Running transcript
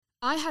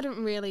I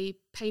hadn't really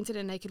painted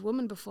a naked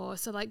woman before.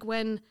 So like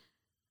when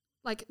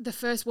like the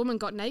first woman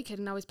got naked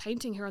and I was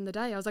painting her on the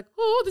day, I was like,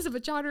 oh, there's a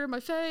vagina in my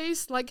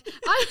face. Like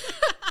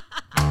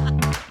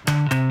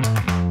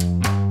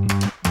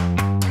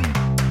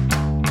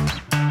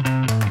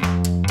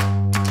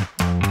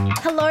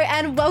Hello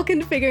and welcome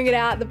to Figuring It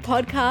Out, the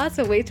podcast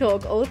where we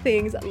talk all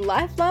things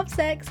life, love,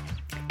 sex,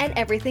 and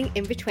everything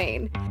in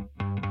between.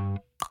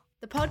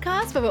 The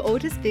podcast where we're all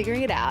just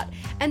figuring it out.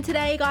 And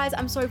today, guys,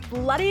 I'm so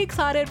bloody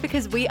excited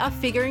because we are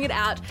figuring it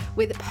out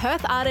with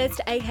Perth artist,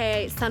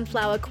 aka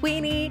Sunflower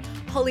Queenie,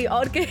 Holly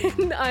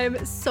Odkin.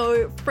 I'm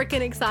so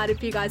freaking excited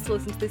for you guys to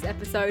listen to this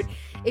episode.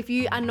 If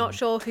you are not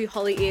sure who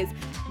Holly is,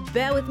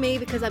 bear with me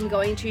because I'm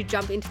going to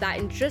jump into that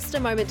in just a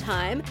moment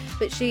time.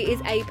 But she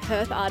is a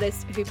Perth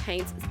artist who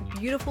paints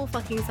beautiful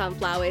fucking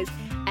sunflowers,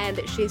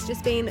 and she's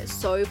just been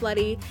so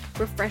bloody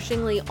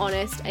refreshingly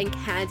honest and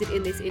candid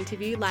in this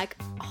interview. Like,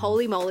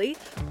 holy moly,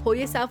 pour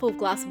yourself a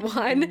glass of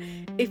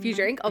wine if you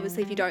drink.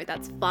 Obviously, if you don't,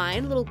 that's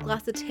fine. A little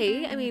glass of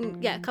tea. I mean,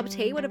 yeah, cup of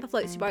tea, whatever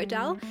floats your boat,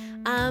 Dal.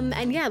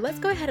 And yeah, let's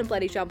go ahead and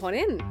bloody jump on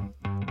in.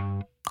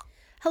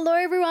 Hello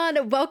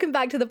everyone, welcome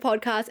back to the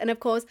podcast, and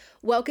of course,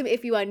 welcome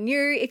if you are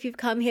new, if you've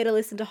come here to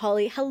listen to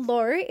Holly.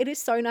 Hello, it is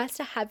so nice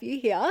to have you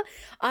here.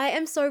 I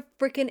am so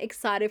freaking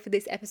excited for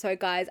this episode,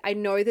 guys. I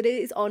know that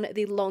it is on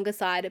the longer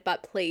side,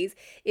 but please,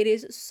 it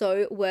is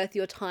so worth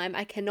your time.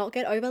 I cannot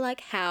get over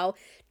like how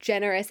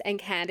generous and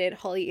candid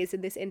Holly is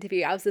in this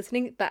interview. I was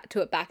listening back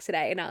to it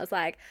today and I was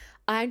like,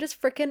 I'm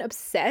just freaking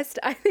obsessed.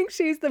 I think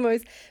she's the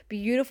most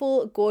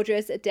beautiful,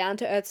 gorgeous,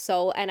 down-to-earth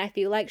soul, and I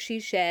feel like she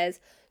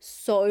shares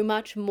so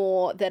much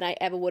more than I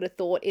ever would have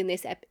thought in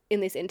this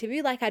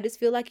interview. Like, I just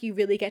feel like you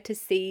really get to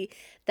see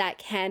that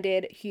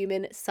candid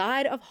human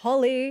side of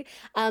Holly.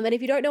 And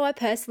if you don't know her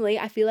personally,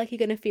 I feel like you're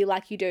going to feel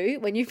like you do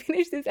when you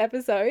finish this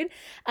episode.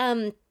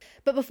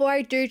 But before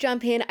I do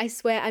jump in, I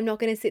swear I'm not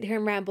going to sit here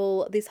and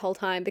ramble this whole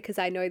time because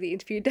I know the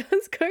interview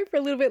does go for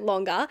a little bit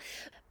longer.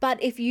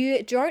 But if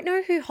you don't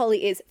know who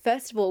Holly is,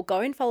 first of all,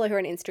 go and follow her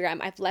on Instagram.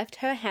 I've left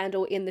her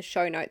handle in the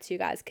show notes. You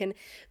guys can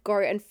go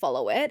and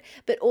follow it.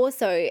 But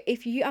also,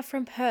 if you are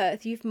from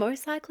Perth, you've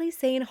most likely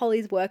seen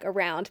Holly's work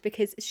around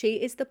because she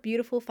is the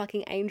beautiful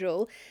fucking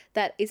angel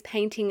that is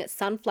painting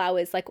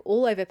sunflowers like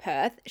all over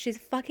Perth. She's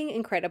fucking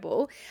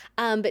incredible.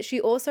 But she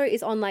also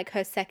is on like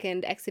her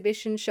second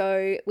exhibition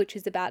show, which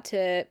is about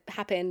to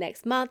happen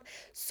next month.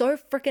 So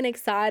freaking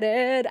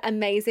excited.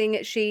 Amazing.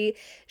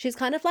 She's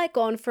kind of like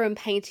gone from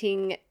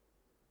painting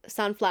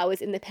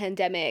sunflowers in the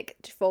pandemic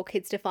for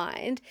kids to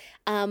find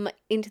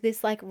into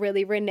this like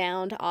really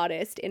renowned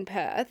artist in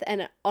Perth,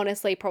 and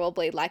honestly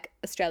probably like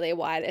Australia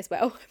wide as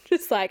well.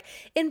 Just like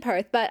in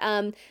Perth, but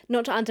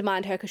not to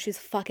undermine her because she's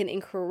fucking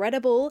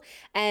incredible.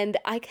 And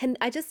I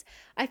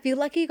feel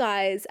like you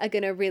guys are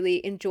gonna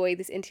really enjoy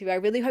this interview. I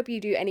really hope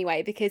you do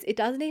anyway, because it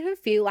doesn't even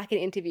feel like an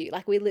interview.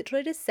 Like, we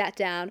literally just sat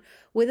down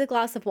with a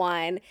glass of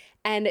wine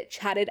and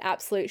chatted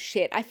absolute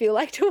shit. I feel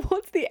like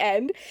towards the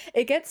end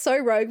it gets so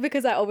rogue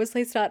because I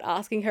obviously start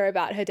asking her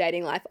about her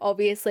dating life.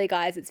 Obviously,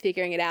 guys, it's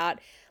figuring it out.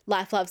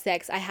 Life, love,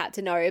 sex. I had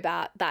to know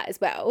about that as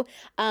well.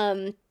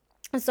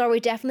 So we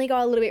definitely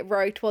go a little bit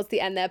rogue towards the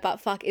end there, but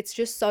fuck, it's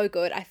just so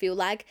good. I feel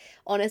like,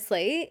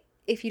 honestly,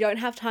 if you don't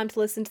have time to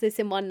listen to this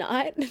in one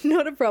night,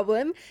 not a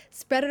problem.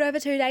 Spread it over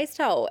 2 days,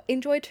 Toll.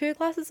 Enjoy 2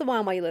 glasses of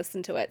wine while you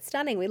listen to it.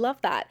 Stunning. We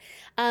love that.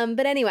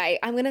 But anyway,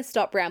 I'm going to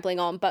stop rambling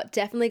on, but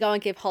definitely go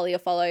and give Holly a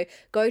follow.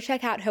 Go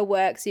check out her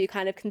work so you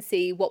kind of can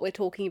see what we're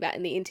talking about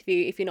in the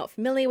interview if you're not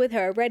familiar with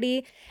her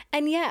already.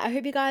 And yeah, I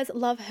hope you guys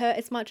love her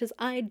as much as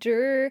I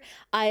do.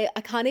 I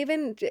can't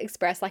even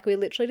express, like, we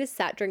literally just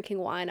sat drinking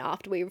wine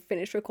after we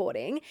finished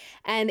recording.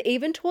 And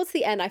even towards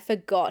the end, I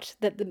forgot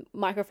that the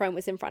microphone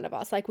was in front of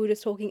us. Like, we were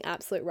just talking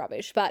absolute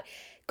rubbish, but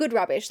good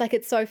rubbish. Like,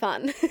 it's so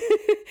fun.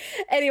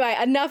 Anyway,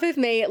 enough of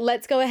me.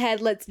 Let's go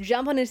ahead. Let's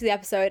jump on into the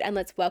episode and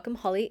let's welcome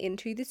Holly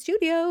into the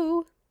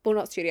studio. Well,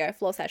 not studio,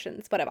 floor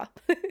sessions, whatever.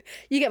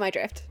 You get my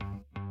drift.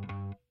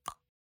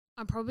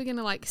 I'm probably going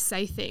to like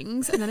say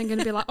things and then I'm going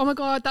to be like, oh my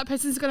God, that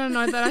person's going to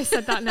know that I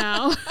said that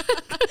now.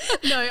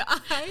 No,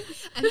 I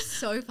am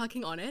so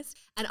fucking honest.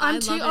 And I'm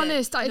too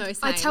honest.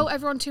 I tell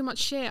everyone too much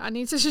shit. I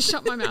need to just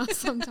shut my mouth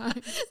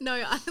sometimes. No,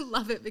 I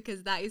love it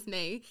because that is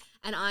me.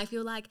 And I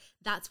feel like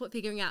that's what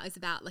figuring out is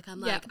about. Like,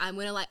 I'm like, I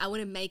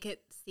want to make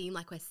it seem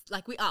like we're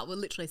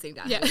literally sitting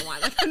down having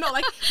wine. Like, I'm not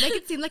like, make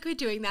it seem like we're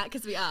doing that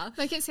because we are.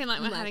 Make it seem like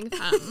we're having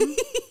fun.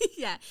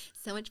 Yeah,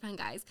 so much fun,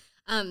 guys.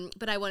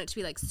 But I want it to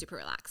be like super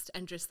relaxed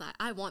and just like,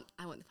 I want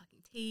the fucking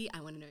tea. I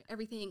want to know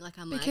everything. Like,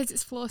 I'm because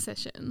it's floor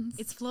sessions.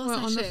 It's floor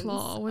sessions. We're on the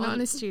floor. We're not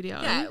in a studio.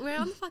 Yeah, we're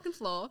on the fucking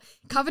floor.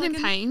 Covered in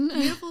pain.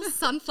 Beautiful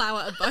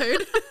sunflower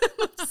abode.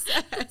 I'm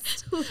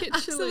obsessed. Literally.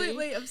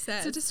 Absolutely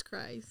obsessed. It's a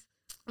disgrace.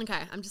 Okay,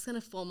 I'm just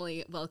going to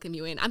formally welcome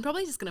you in. I'm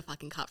probably just going to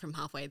fucking cut from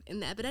halfway in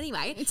there. But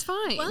anyway. It's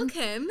fine.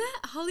 Welcome,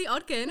 Holly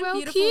Odkin.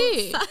 Welcome.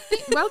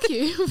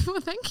 Welcome.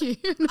 Well, thank you.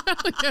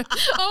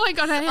 Oh my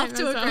God, I Off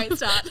to a great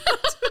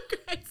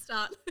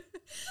start.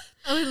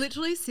 I was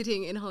literally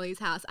sitting in Holly's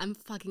house. I'm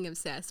fucking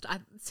obsessed. As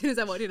soon as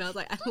I walked in, I was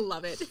like, I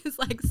love it. It's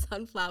like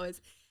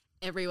sunflowers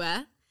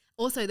everywhere.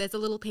 Also, there's a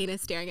little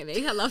penis staring at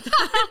me. I love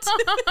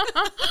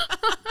that.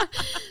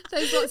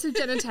 There's lots of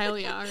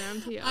genitalia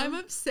around here. I'm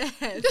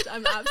obsessed.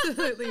 I'm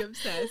absolutely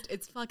obsessed.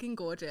 It's fucking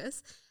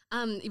gorgeous.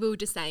 We were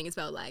just saying as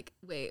well, like,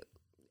 I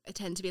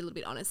tend to be a little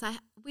bit honest.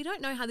 We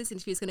don't know how this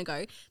interview is going to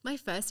go. My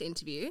first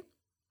interview,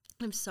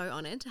 I'm so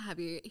honoured to have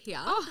you here.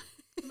 Oh,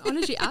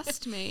 honoured you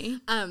asked me.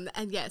 And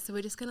yeah, so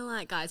we're just going to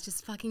like, guys,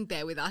 just fucking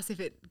bear with us if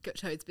it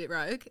goes a bit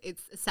rogue.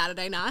 It's a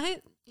Saturday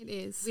night. It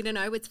is. We don't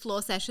know. It's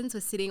floor sessions. We're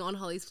sitting on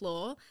Holly's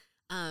floor.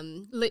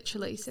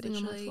 Literally sitting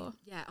on my floor.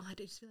 Yeah. Oh, I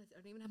just realised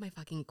I don't even have my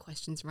fucking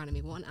questions in front of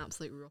me. What an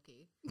absolute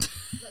rookie.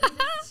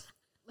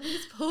 Let me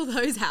just pull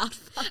those out.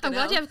 I'm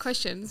glad you have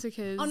questions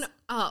because... Okay.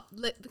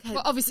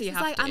 Well, obviously you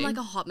have to. I'm like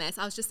a hot mess.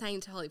 I was just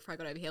saying to Holly before I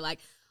got over here, like,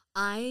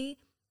 I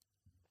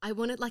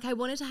wanted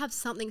to have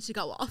something to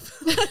go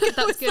off.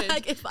 That's good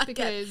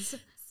because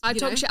I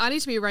talk shit. I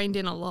need to be reined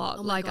in a lot.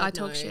 Oh like God, I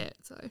talk shit.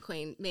 So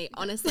Queen, me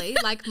honestly,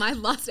 like my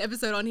last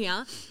episode on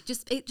here,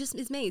 it just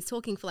is me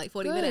talking for like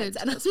 40 minutes,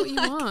 and that's what you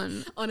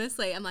want.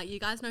 Honestly, I'm like, you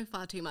guys know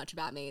far too much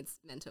about me. It's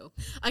mental.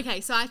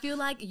 Okay, so I feel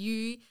like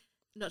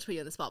not to put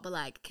you on the spot, but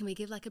like, can we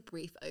give like a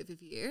brief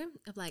overview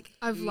of like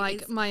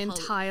my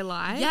entire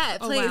life? Yeah,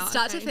 please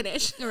start to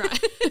finish. All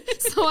right.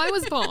 So I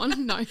was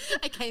born. No,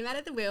 I came out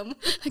of the womb.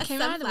 I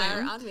came out of the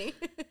womb. On me.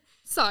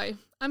 So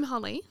I'm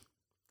Holly.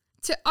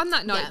 On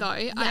that note,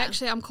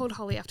 Yeah. I'm called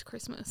Holly after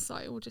Christmas, so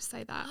we'll just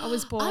say that. I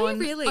was born. Are you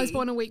really? I was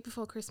born a week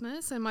before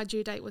Christmas, and my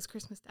due date was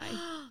Christmas Day.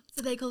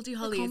 So they called you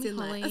Holly. They call me in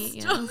Holly. Like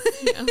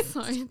Yeah,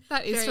 so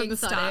that is very from the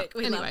exotic. start.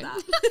 We anyway,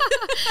 love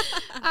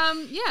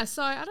that. yeah.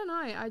 So I don't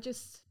know. I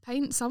just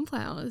paint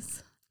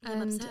sunflowers,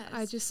 I'm and obsessed.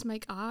 I just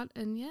make art,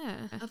 and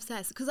yeah.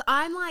 Obsessed, because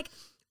I'm like,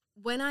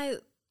 when I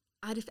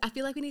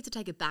feel like we need to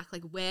take it back,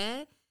 like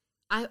where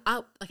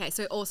okay.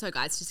 So also,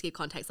 guys, just to give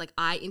context, like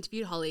I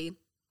interviewed Holly,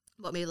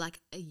 maybe like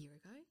a year ago.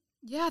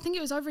 Yeah, I think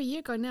it was over a year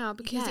ago now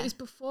because Yeah. it was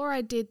before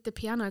I did the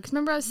piano. Because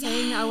remember I was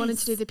saying I wanted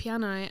to do the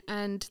piano,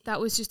 and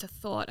that was just a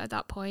thought at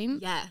that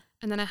point. Yeah.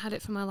 And then I had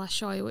it for my last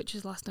show, which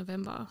is last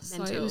November.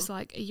 So it was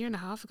like a year and a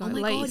half ago Oh at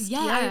my God, least.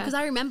 yeah. Because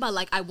I remember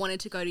like I wanted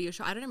to go to your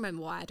show. I don't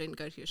remember why I didn't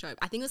go to your show.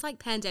 I think it was like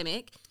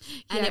pandemic.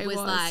 And Yeah, it was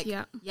like,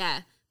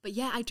 yeah. But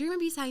yeah, I do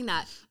remember you saying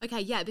that. Okay,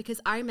 yeah, because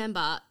I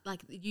remember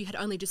like you had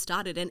only just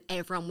started and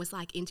everyone was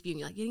like interviewing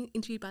you, like getting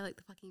interviewed by like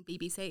the fucking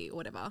BBC or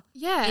whatever.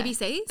 Yeah.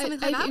 ABC? Something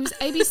like that? It was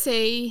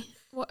ABC.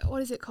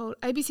 What is it called?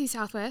 ABC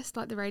Southwest,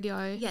 like the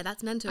radio. Yeah,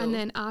 that's mental. And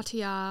then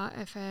RTR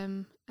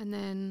FM. And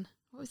then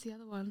what was the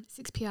other one?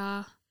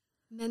 6PR.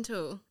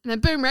 Mental. And then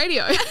Boom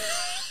Radio.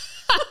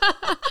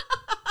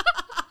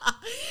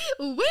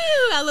 Woo!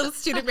 Our little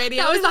student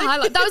radio. That was the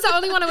highlight. That was the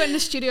only one I went in the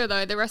studio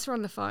though. The rest were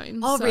on the phone.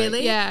 Oh, So,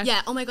 really? Yeah.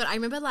 Yeah. Oh my God. I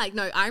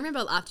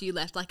remember after you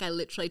left, like I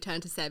literally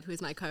turned to Seb, who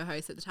was my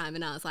co-host at the time,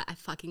 and I was like, I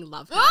fucking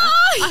love her.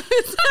 I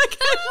was like,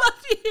 I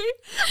love you.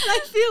 And I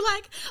feel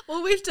like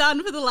all we've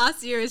done for the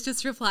last year is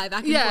just reply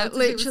back and forth to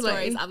people's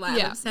stories. I'm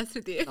like, I'm obsessed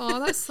with you. Oh,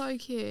 that's so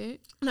cute.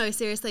 No,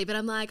 seriously. But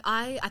I'm like,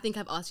 I think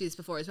I've asked you this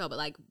before as well, but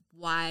like,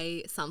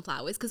 why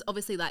sunflowers? Because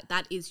obviously like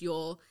that is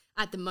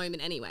at the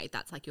moment anyway,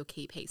 that's like your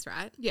key piece,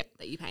 right? Yeah.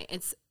 That you paint.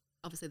 It's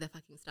obviously they're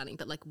fucking stunning,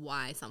 but like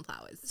why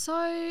sunflowers?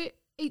 So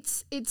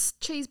it's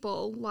cheese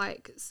ball.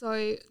 Like,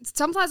 so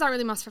sunflowers aren't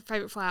really my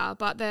favourite flower,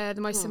 but they're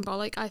the most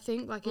symbolic, I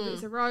think. Like if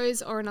it's a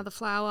rose or another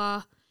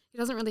flower, it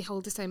doesn't really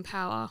hold the same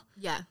power.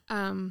 Yeah.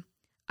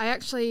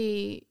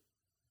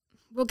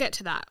 We'll get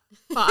to that.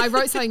 But I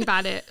wrote something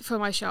about it for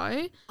my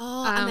show.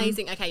 Oh,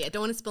 amazing. Okay, yeah,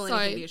 don't want to spoil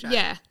anything of your show.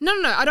 Yeah. No,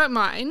 I don't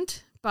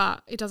mind,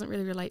 but it doesn't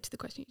really relate to the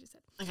question you just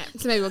said. Okay.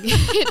 So maybe we'll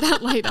get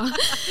that later.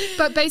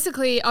 But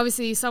basically,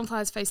 obviously,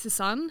 sunflowers face the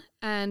sun,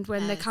 and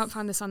when they can't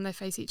find the sun, they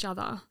face each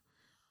other.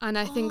 And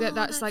I think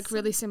that's like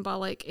really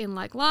symbolic in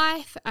like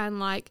life, and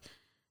like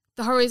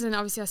the whole reason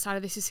obviously I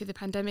started this is through the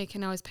pandemic,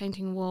 and I was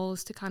painting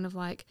walls to kind of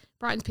like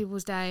brighten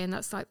people's day, and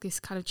that's like this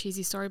kind of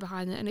cheesy story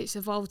behind it, and it's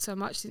evolved so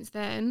much since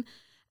then.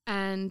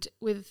 And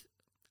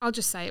I'll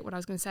just say it what I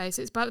was going to say.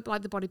 So it's about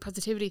like the body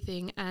positivity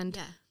thing, and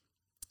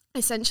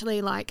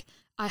essentially like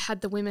I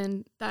had the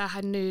women that I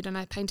had nude and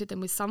I painted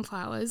them with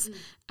sunflowers,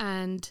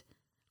 and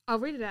I'll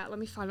read it out. Let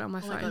me find it on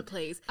my phone. Oh my God,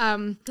 please.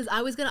 Because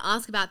I was going to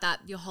ask about that,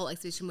 your whole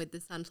exhibition with the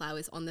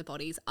sunflowers on the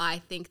bodies. I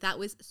think that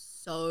was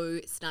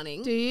so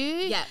stunning. Do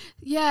you? Yeah.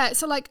 Yeah.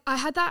 So like I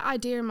had that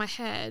idea in my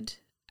head,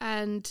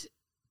 and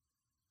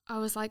I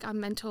was like, I'm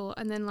mental.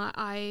 And then like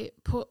I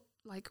put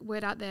like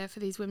word out there for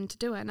these women to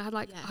do it, and I had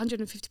like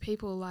 150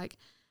 people like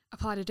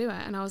apply to do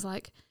it, and I was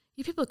like,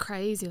 you people are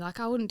crazy, like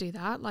I wouldn't do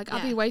that, like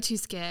I'd be way too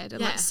scared,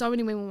 and like so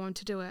many women wanted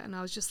to do it, and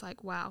I was just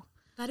like, wow,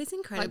 that is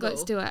incredible, like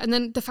let's do it. And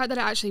then the fact that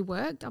it actually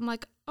worked, I'm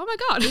like, oh my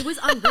God, it was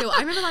unreal. I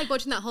remember like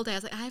watching that whole day, I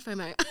was like, I have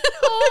FOMO.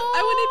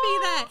 I want to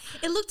be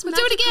there. It looked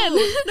magical. Do it again.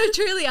 No,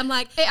 truly, I'm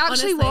like, it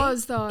actually honestly,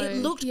 was though. It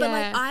looked, but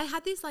like I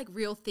had this like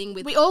real thing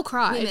with we all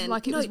cried women.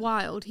 like it was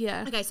wild.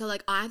 Okay, so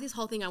like I have this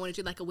whole thing I want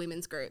to do like a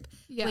women's group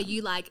where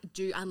you like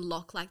do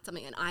unlock like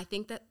something, and I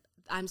think that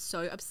I'm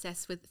so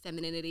obsessed with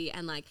femininity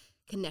and like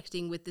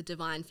connecting with the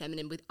divine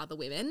feminine with other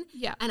women.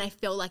 Yeah. And I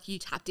feel like you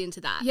tapped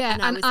into that. Yeah,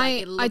 and was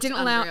like, I didn't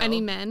allow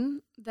any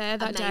men there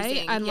that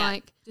day. And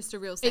like, just a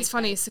real safe it's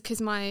funny because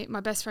my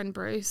best friend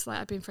Bruce, like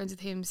I've been friends with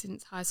him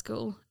since high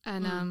school,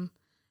 and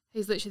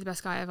he's literally the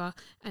best guy ever,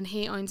 and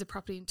he owns a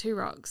property in Two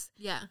Rocks.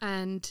 Yeah.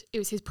 And it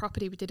was his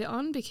property we did it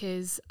on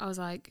because I was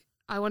like,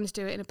 I wanted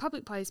to do it in a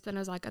public place, but then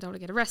I was like, I don't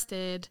want to get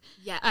arrested.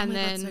 Yeah, and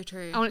then so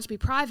true. I want it to be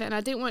private, and I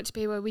didn't want it to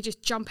be where we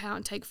just jump out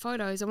and take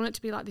photos. I want it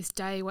to be like this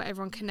day where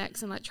everyone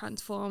connects and like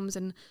transforms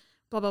and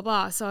blah, blah,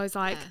 blah. So I was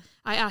like,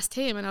 I asked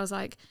him and I was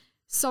like,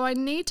 so I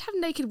need to have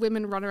naked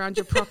women run around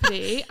your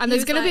property and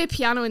there's going to be a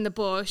piano in the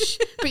bush,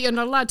 but you're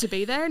not allowed to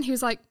be there. And he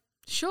was like,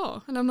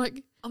 sure. And I'm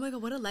like, oh my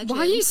God, what a legend. Why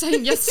are you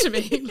saying yes to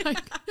me? Like,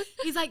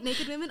 he's like,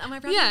 naked women on my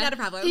property? Yeah. Not a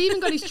problem. He even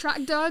got his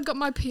tractor, got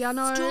my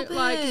piano. Stop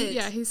like, it.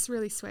 yeah, he's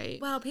really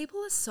sweet. Wow, people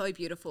are so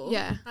beautiful.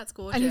 Yeah. That's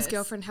gorgeous. And his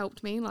girlfriend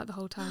helped me like the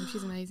whole time.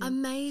 She's amazing.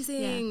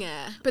 Amazing.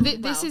 Yeah. But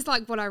this is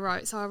like what I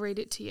wrote, so I'll read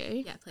it to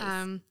you. Yeah,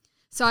 please.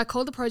 So I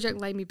called the project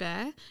Lay Me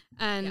Bare,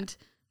 and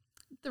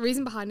the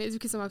reason behind it is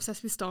because I'm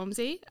obsessed with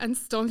Stormzy, and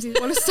Stormzy,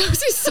 one of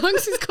Stormzy's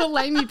songs is called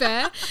Lay Me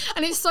Bare,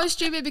 and it's so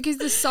stupid because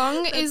the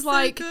song is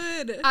like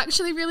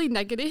actually really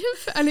negative,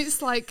 and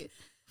it's like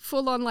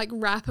full on like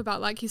rap about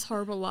like his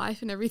horrible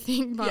life and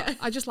everything, but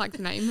I just like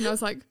the name, and I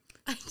was like,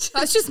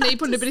 that's just me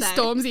putting a bit of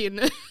Stormzy in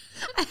there.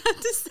 I have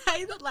to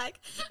say that like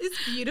this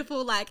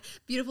beautiful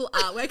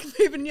artwork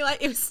movement, you're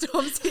like, it was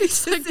Stormzy.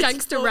 It's like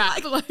gangster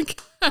rap. Like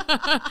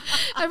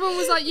everyone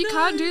was like, you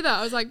can't do that.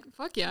 I was like,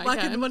 fuck yeah, I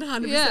can.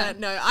 100%. Yeah.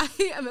 No, I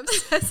am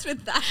obsessed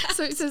with that.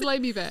 So it says Lay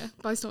Me Bare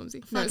by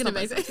Stormzy. Fucking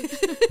amazing.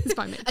 It's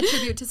by me. A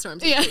tribute to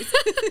Stormzy, please.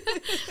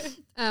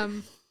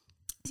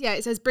 Yeah,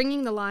 it says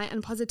bringing the light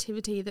and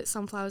positivity that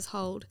sunflowers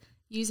hold,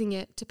 using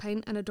it to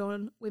paint and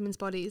adorn women's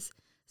bodies.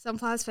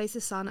 Sunflowers face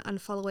the sun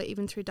and follow it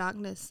even through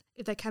darkness.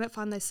 If they cannot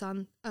find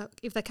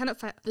if they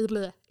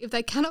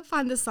cannot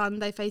find the sun,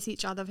 they face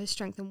each other for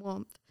strength and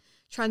warmth.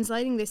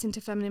 Translating this into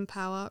feminine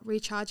power,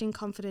 recharging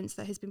confidence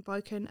that has been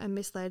broken and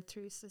misled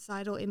through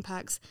societal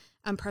impacts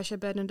and pressure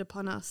burdened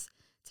upon us.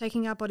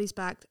 Taking our bodies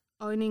back,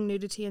 owning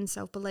nudity and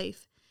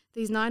self-belief.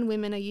 These 9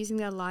 women are using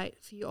their light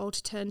for you all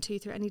to turn to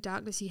through any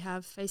darkness you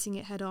have, facing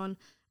it head on.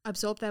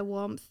 Absorb their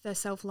warmth, their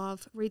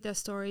self-love, read their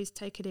stories,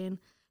 take it in.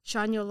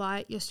 Shine your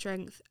light, your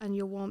strength, and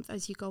your warmth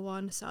as you go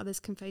on so others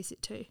can face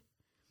it too.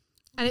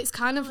 And it's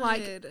kind of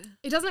like,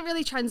 it doesn't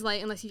really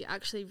translate unless you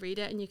actually read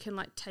it and you can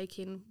like take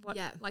in what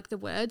like the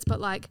words.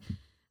 But like,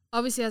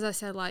 obviously, as I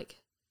said,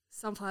 like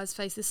sunflowers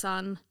face the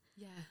sun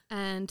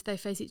and they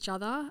face each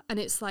other. And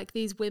it's like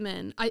these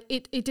women,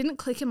 it didn't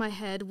click in my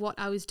head what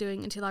I was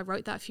doing until I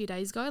wrote that a few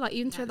days ago. Like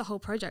even through the whole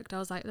project, I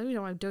was like, I don't even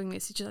know why I'm doing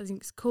this. It's just, I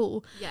think it's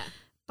cool. Yeah.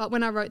 But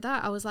when I wrote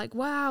that, I was like,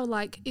 wow,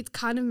 like it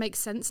kind of makes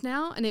sense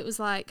now. And it was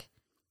like,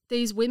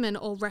 these women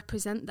all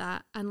represent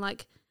that, and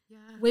like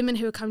women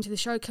who are coming to the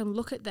show can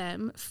look at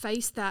them,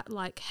 face that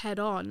like head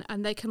on,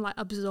 and they can like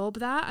absorb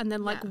that and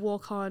then like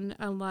walk on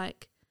and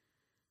like,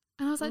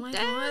 and I was like,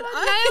 damn, I nailed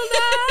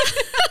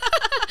that.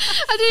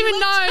 I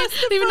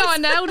didn't even know I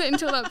nailed it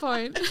until that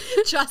point.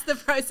 Trust the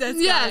process.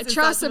 Yeah,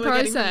 trust the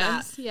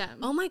process. Yeah.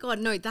 Oh my God,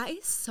 no, that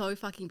is so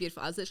fucking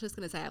beautiful. I was literally just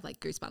going to say I have like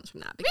goosebumps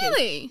from that. Because,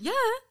 really? Yeah.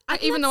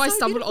 Even though I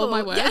stumbled all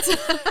my words.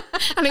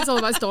 And it's all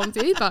about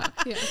Stormzy, but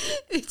yeah.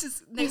 It's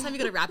just, next time you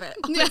got to rap it,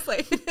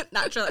 honestly,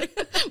 naturally.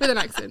 With an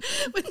accent.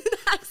 With an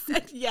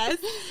accent, yes.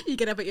 You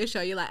get up at your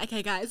show, you're like,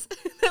 okay guys,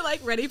 they're like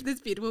ready for this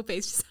beautiful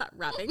piece, just start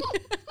rapping.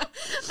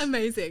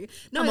 Amazing.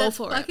 No, I'm that's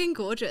all for fucking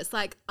gorgeous.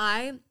 Like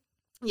I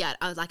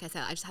was like I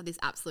said, I just have this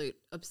absolute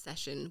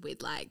obsession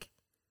with like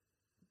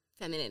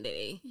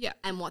femininity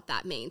and what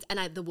that means, and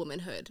the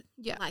womanhood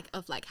like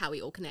of like how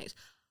we all connect.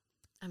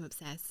 I'm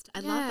obsessed. I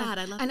love that.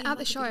 I love. And at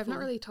the show, I've not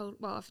really told.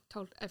 Well, I've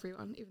told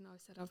everyone, even though I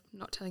said I'm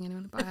not telling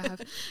anyone, but I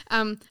have.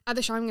 At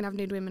the show, I'm gonna have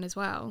nude women as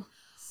well.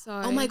 So.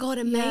 Oh my God!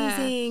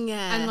 Amazing.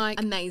 Yeah. And like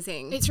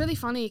amazing. It's really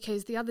funny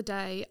because the other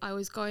day I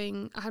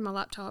had my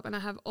laptop and I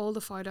have all the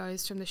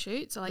photos from the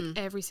shoot, so like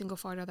every single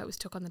photo that was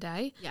took on the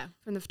day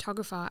from the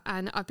photographer,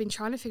 and I've been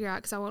trying to figure out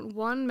because I want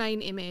one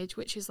main image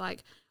which is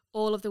like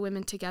all of the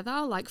women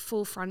together, like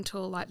full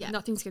frontal, like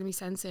nothing's going to be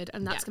censored,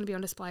 and that's going to be on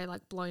display,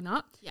 like blown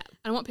up. Yeah.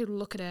 And I want people to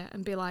look at it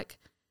and be like,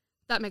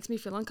 that makes me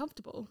feel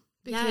uncomfortable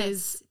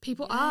because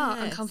people are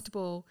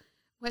uncomfortable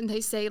when they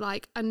see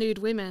like a nude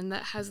woman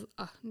that has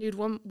a nude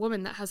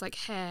woman that has like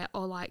hair,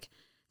 or like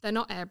they're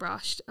not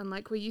airbrushed, and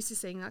like we're used to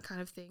seeing that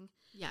kind of thing.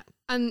 Yeah.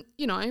 And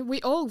you know,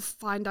 we all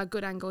find our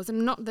good angles,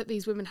 and not that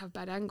these women have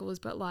bad angles,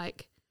 but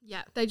like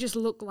they just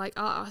look like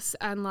us,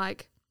 and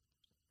like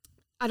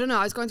I don't know,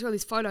 I was going through all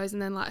these photos,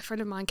 and then like a friend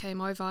of mine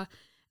came over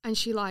and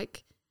she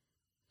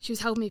was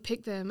helping me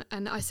pick them,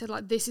 and I said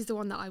like, this is the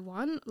one that I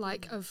want,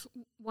 like of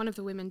one of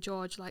the women,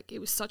 George, like it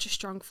was such a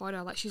strong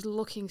photo, like she's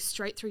looking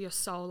straight through your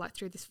soul, like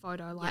through this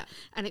photo, like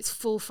and it's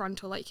full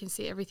frontal, like you can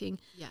see everything.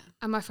 Yeah.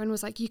 And my friend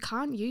was like, you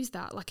can't use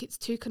that, like it's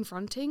too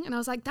confronting. And I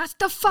was like, that's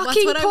the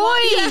fucking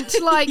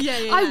point. Like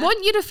I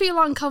want you to feel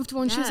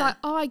uncomfortable. And she was like,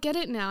 oh, I get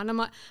it now. And I'm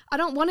like, I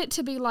don't want it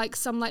to be like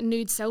some like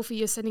nude selfie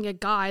you're sending a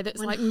guy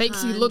that's like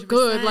makes you look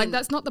good. Like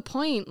that's not the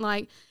point.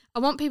 Like I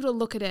want people to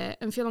look at it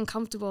and feel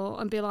uncomfortable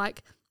and be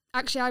like,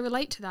 actually, I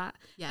relate to that.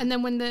 Yeah. And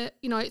then when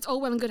it's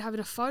all well and good having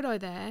a photo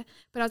there,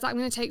 but I was like, I'm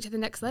going to take it to the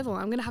next level.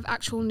 I'm going to have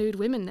actual nude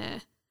women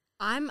there.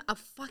 I'm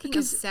obsessed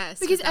because with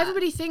that.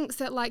 Everybody thinks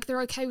that like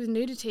they're okay with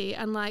nudity,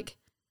 and like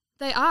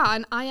they are,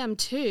 and I am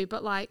too.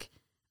 But like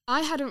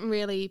I hadn't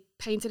really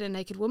painted a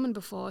naked woman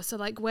before, so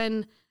like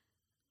when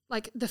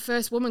like the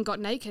first woman got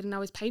naked and I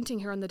was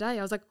painting her on the day,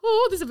 I was like,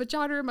 oh, there's a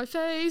vagina in my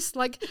face.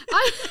 Like you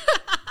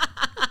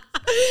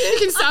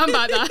can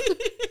soundbite that.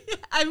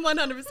 I'm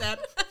 100%.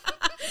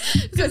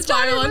 Go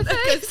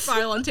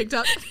spiral on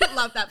TikTok.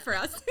 Love that for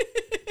us.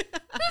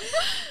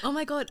 Oh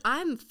my God,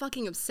 I'm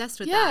fucking obsessed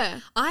with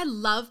that. I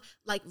love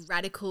like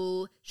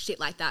radical shit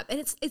like that. And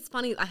it's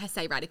funny, like I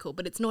say radical,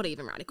 but it's not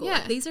even radical. Yeah.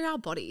 Like, these are our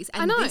bodies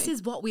and this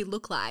is what we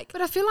look like.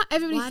 But I feel like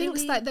everybody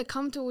thinks that they're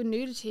comfortable with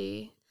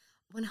nudity.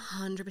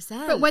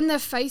 100%. But when they're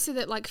face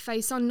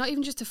on, not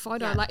even just a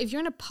photo, like if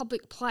you're in a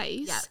public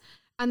place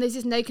and there's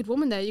this naked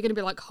woman there, you're going to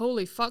be like,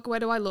 holy fuck, where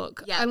do I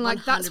look? Yeah, and like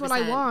 100%. That's what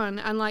I want.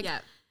 And like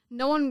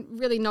no one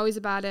really knows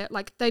about it.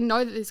 Like they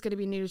know that there's going to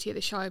be nudity at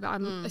the show, but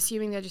I'm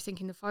assuming they're just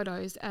thinking the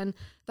photos. And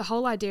the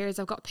whole idea is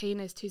I've got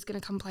Pianist who's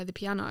going to come play the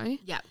piano.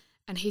 Yeah.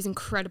 And he's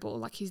incredible.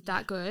 Like he's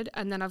that good.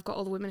 And then I've got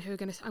all the women who I'm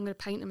going to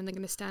paint them and they're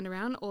going to stand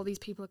around. All these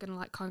people are going to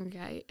like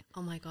congregate.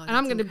 Oh my God. And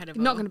I'm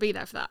not going to be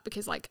there for that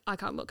because like I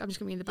can't look. I'm just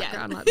going to be in the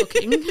background like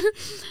looking.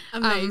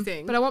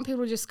 Amazing. But I want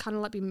people to just kind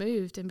of like be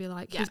moved and be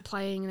like, he's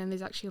playing and then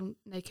there's actually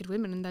naked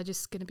women and they're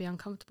just going to be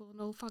uncomfortable and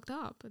all fucked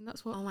up. And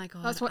that's what,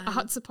 that's what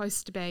art's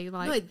supposed to be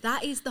like. No,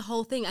 that is the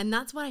whole thing. And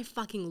that's what I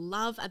fucking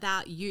love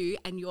about you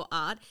and your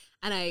art.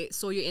 And I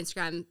saw your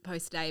Instagram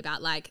post today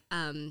about like,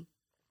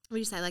 what do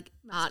you say? Like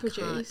mass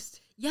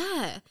produced.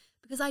 Yeah,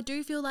 because I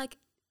do feel like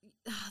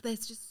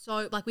there's just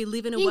so like we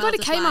live in a world. You can go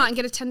to Kmart like, and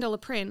get a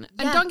 $10 print,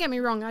 and don't get me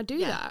wrong, I do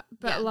that,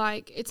 but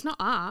like it's not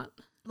art.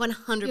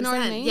 100%. You know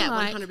what I mean? Yeah,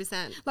 like,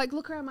 100%. Like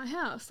look around my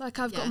house. Like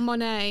I've got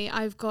Monet,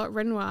 I've got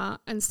Renoir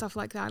and stuff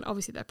like that. And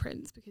obviously they're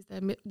prints because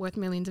they're worth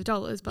millions of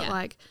dollars. But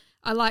like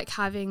I like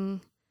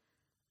having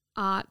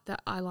art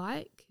that I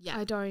like. Yeah.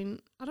 I don't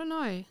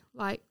know.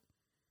 Like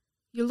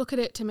you look at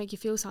it to make you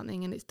feel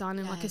something, and it's done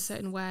in like a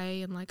certain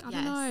way, and like I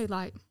don't know,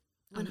 like.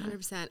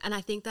 100%. And I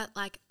think that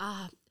like,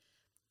 I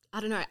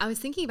don't know. I was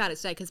thinking about it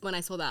today because when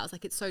I saw that, I was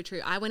like, it's so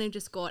true. I went and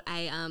just got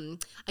a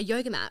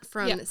yoga mat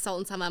from Salt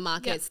and Summer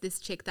Markets. This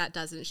chick that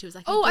does it. She was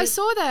like, oh, I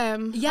saw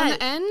them on the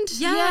end.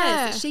 Yes.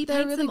 Yeah. She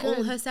paints really them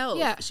all herself.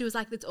 Yeah. She was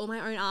like, it's all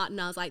my own art.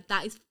 And I was like,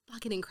 that is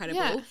fucking incredible.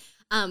 Yeah.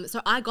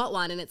 So I got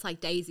one and it's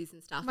like daisies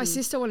and stuff. My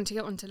sister wanted to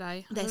get one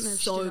today. They're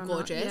so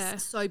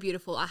gorgeous, so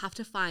beautiful. I have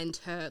to find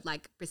her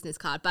like business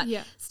card, but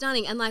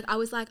stunning. And like I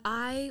was like,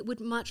 I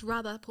would much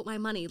rather put my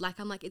money. Like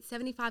I'm like, it's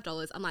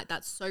 $75. I'm like,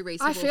 that's so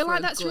reasonable. I feel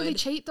like that's really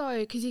cheap though,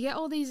 because you get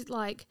all these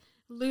like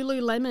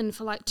Lululemon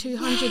for like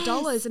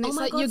 $200, and it's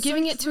like you're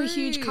giving it to a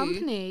huge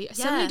company.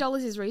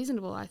 $70 is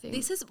reasonable, I think.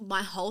 This is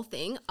my whole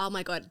thing. Oh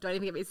my God, don't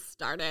even get me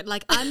started.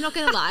 Like I'm not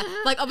gonna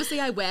lie. Like obviously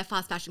I wear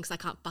fast fashion because I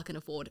can't fucking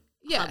afford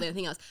hardly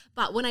anything else.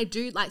 But when I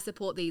do like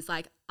support these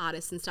like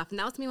artists and stuff, and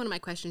that was me one of my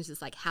questions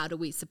is like, how do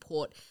we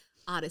support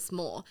artists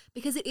more?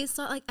 Because it is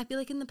so like I feel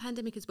like in the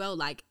pandemic as well,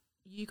 like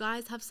you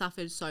guys have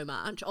suffered so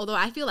much. Although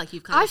I feel like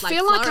you've kind of like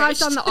feel like I've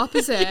done the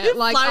opposite.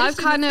 Like I've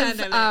kind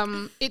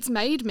of it's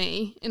made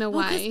me in a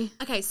way.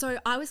 Okay, so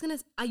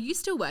are you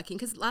still working?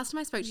 Because last time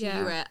I spoke to you,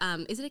 you were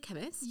is it a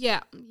chemist?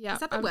 Yeah. Is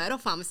that the word or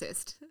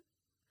pharmacist?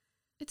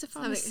 It's a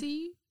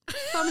pharmacy.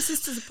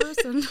 Pharmacist is a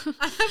person.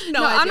 I have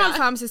no idea. I'm not a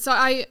pharmacist. So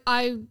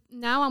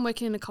I'm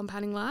working in a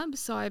compounding lab.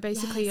 So I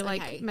basically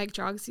make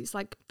drugs. It's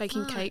like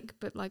baking cake,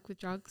 but like with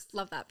drugs.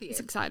 Love that for you. It's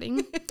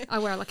exciting. I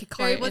wear like a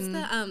coat.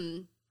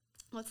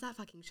 What's that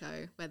fucking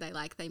show where they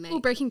make?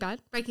 Oh, Breaking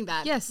Bad. Breaking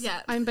Bad. Yes.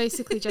 Yeah. I'm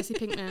basically Jesse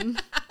Pinkman.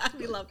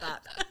 We love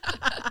that.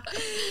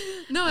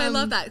 No, I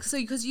love that. So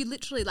because you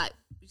literally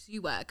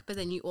you work, but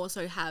then you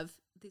also have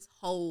this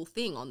whole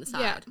thing on the side.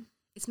 Yeah.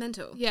 It's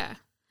mental. Yeah.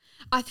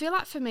 I feel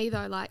like for me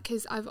though, like,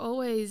 because I've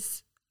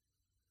always,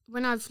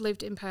 when I've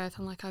lived in Perth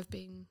and like I've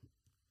been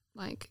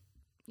like,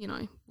 you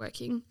know,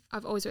 working,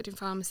 I've always worked in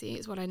pharmacy.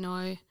 It's what I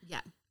know.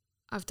 Yeah.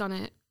 I've done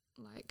it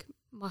like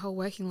my whole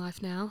working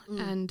life now,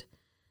 and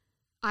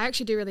I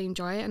actually do really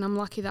enjoy it. And I'm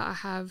lucky that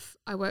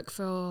I work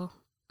for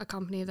a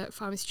company, that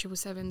Pharmacy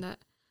 777, that,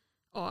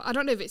 or I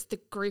don't know if it's the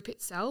group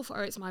itself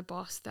or it's my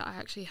boss that I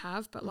actually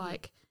have, but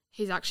like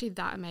he's actually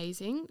that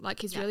amazing. Like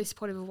he's really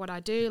supportive of what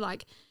I do.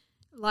 Like,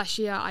 last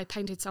year I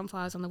painted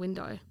sunflowers on the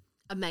window.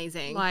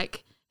 Amazing.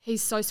 Like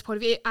he's so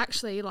supportive. It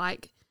actually,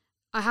 like,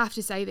 I have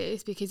to say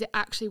this because it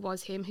actually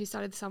was him who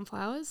started the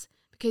sunflowers,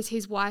 because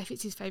his wife,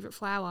 it's his favourite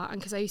flower, and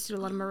because I used to do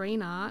a lot of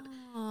marine art,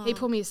 he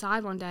pulled me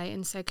aside one day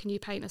and said, can you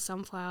paint a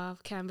sunflower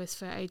canvas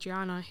for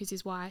Adriana, who's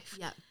his wife?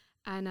 Yep.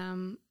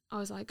 And I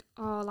was like,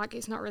 oh, like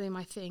it's not really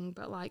my thing,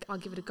 but like I'll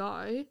give it a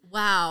go.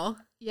 Wow.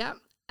 Yep.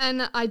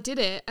 And I did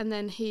it, and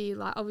then he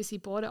like obviously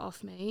bought it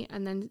off me,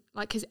 and then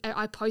like because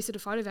I posted a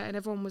photo of it and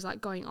everyone was like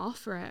going off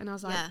for it, and I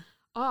was like,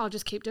 oh, I'll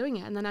just keep doing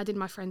it. And then I did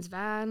my friend's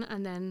van,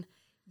 and then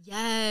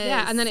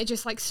and then it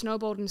just like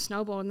snowballed, and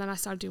then I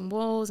started doing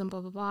walls and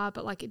blah blah blah.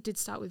 But like it did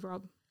start with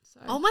Rob. So.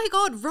 Oh my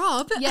God,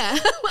 Rob. Yeah.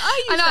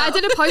 I know. I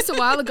did a post a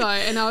while ago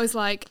and I was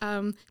like,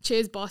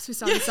 cheers boss for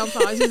starting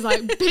sunflowers. He was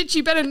like, bitch,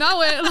 you better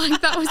know it. Like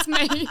that was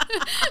me.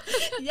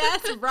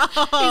 Yes, Rob.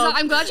 He's like,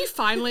 I'm glad you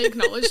finally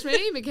acknowledged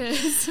me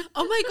because.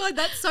 Oh my God,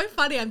 that's so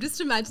funny. I'm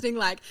just imagining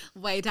like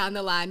way down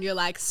the line, you're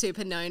like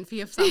super known for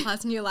your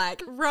sunflowers and you're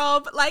like,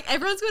 Rob, like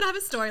everyone's going to have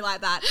a story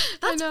like that.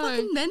 That's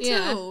fucking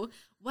mental. Yeah.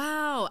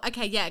 Wow.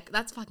 Okay. Yeah.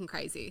 That's fucking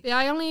crazy. Yeah.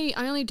 I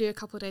only do a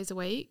couple of days a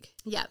week.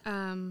 Yeah.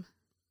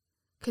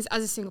 Because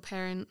as a single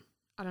parent,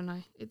 I don't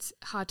know, it's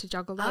hard to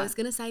juggle that. I was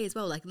going to say as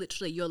well, like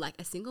literally you're like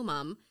a single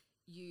mum,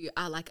 you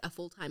are like a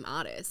full-time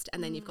artist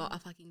and then you've got a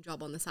fucking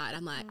job on the side.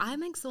 I'm like,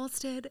 I'm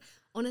exhausted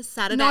on a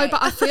Saturday. No,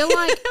 but I feel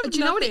like, do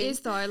you know what it is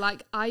though?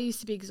 Like I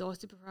used to be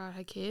exhausted before I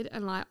had a kid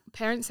and like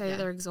parents say that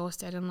they're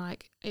exhausted and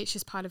like it's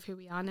just part of who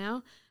we are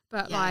now.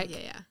 But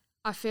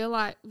I feel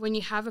like when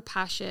you have a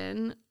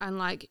passion and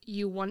like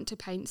you want to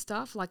paint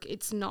stuff, like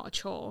it's not a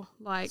chore.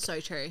 Like so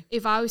true.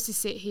 If I was to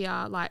sit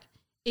here, like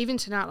even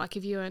tonight, like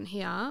if you weren't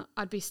here,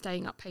 I'd be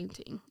staying up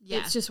painting. Yeah.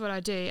 It's just what I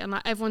do. And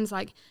like everyone's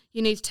like,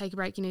 you need to take a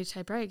break, you need to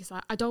take a break. It's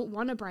like, I don't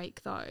want a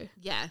break though.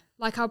 Yeah.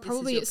 Like I'll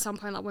probably at some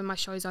point, like when my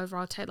show's over,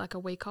 I'll take like a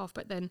week off,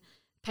 but then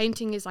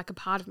painting is like a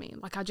part of me.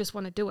 Like I just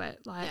want to do it.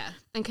 Like,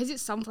 and because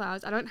it's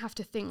sunflowers, I don't have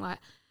to think like,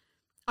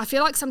 I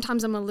feel like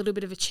sometimes I'm a little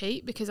bit of a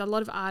cheat because a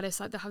lot of artists,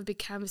 like they'll have a big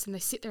canvas and they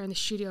sit there in the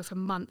studio for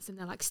months and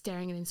they're like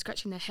staring and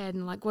scratching their head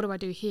and like, what do I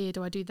do here?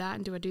 Do I do that?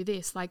 And do I do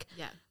this? Like,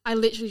 I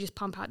literally just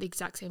pump out the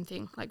exact same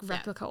thing, like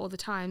replica all the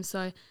time.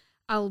 So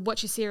I'll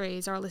watch a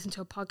series or I'll listen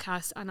to a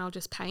podcast and I'll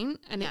just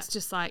paint and it's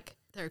just like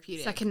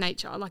therapeutic, second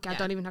nature. Like I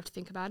don't even have to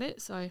think about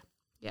it. So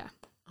yeah.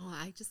 Oh,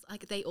 I just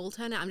like they all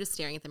turn out. I'm just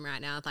staring at them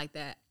right now. Like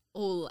they're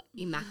all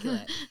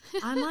immaculate.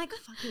 I'm like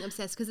fucking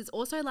obsessed because it's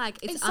also like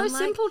it's so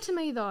simple to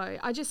me though.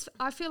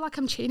 I feel like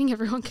I'm cheating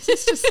everyone because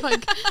it's just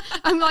like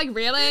I'm like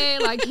really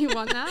like you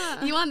want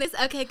that? You want this?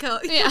 Okay, cool.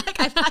 Yeah, like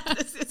I've had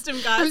the system,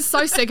 guys. I'm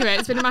so sick of it.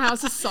 It's been in my house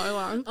for so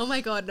long. Oh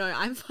my God, no!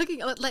 I'm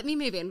fucking. Let me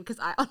move in because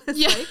I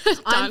honestly,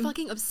 I'm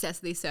fucking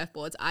obsessed with these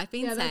surfboards. I've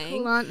been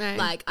saying, cool, aren't they?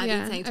 Like I've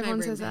been saying to my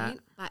roommate,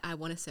 like I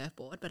want a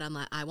surfboard, but I'm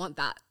like I want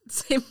that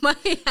in my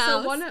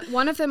house. So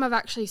one of them I've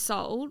actually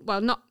sold. Well,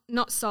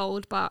 not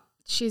sold, but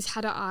she's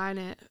had her eye on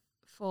it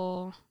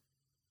for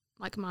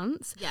like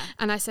months. Yeah.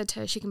 And I said to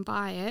her she can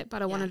buy it,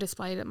 but I want to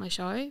display it at my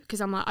show because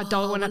I'm like, I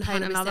don't want to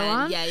paint another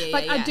one. Yeah,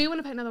 I do want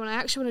to paint another one. I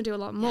actually want to do a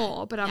lot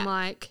more, but I'm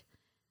like,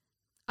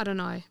 I don't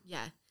know.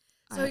 Yeah.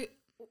 So,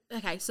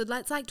 okay. So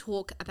let's like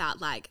talk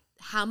about like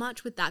how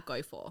much would that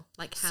go for?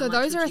 Like how much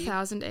those are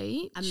 $1,000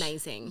 each.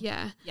 Amazing.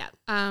 Yeah. Yeah.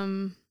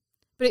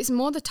 But it's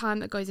more the time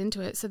that goes into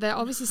it. So they're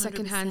obviously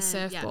secondhand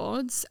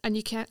surfboards and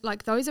you can't,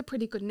 like, those are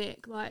pretty good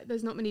nick. Like,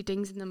 there's not many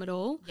dings in them at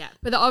all. Yeah.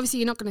 But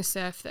obviously you're not going to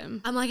surf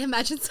them. I'm like,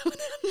 imagine someone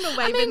on the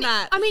wave in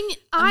that. I mean,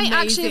 I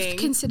actually have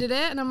considered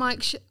it and I'm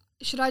like,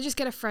 should I just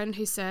get a friend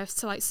who surfs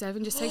to, like, surf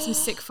and just take some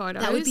sick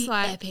photos? That would be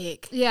like,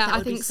 epic. Yeah,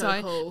 I think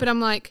so. Cool. But I'm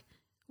like,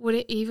 would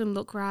it even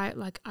look right?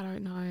 Like, I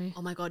don't know.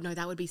 Oh my God, no,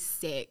 that would be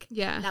sick.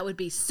 Yeah. That would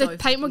be so the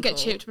paint will get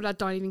chipped, but I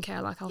don't even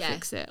care. Like, I'll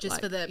fix it. Just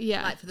like, for the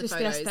for the just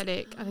photos. the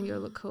aesthetic. I think it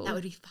would look cool. That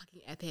would be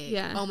fucking epic.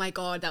 Yeah. Oh my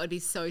God, that would be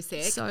so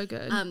sick. So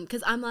good.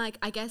 Because I'm like,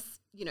 I guess,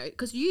 you know,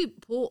 because you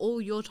pour all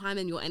your time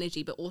and your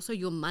energy, but also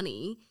your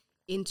money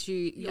into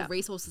your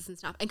resources and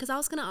stuff. And because I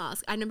was going to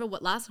ask, I remember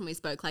last time we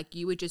spoke, like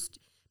you were just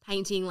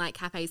painting like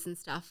cafes and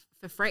stuff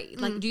for free.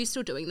 Like, do you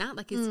still doing that?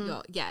 Like, is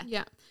your,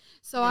 Yeah.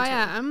 So I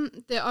am.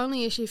 The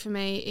only issue for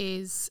me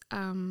is,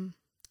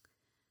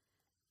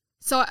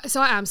 so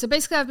I am. So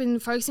basically I've been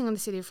focusing on the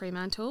city of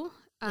Fremantle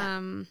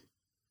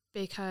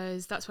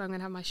because that's where I'm going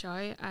to have my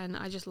show and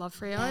I just love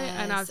Freo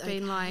and I've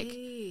been like,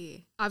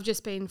 I've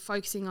just been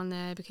focusing on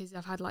there because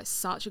I've had like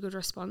such a good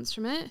response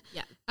from it.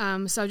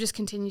 Yeah. So I've just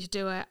continued to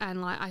do it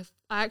and like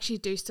I actually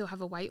do still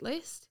have a wait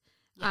list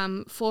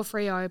for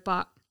Freo,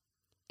 but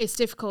it's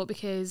difficult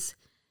because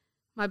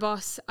my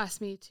boss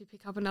asked me to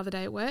pick up another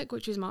day at work,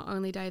 which was my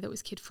only day that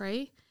was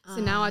kid-free.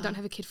 So now I don't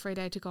have a kid-free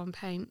day to go and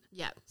paint.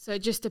 Yeah. So it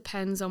just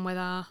depends on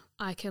whether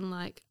I can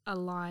like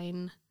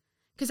align,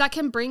 because I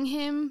can bring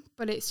him,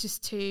 but it's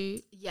just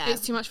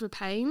it's too much of a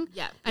pain.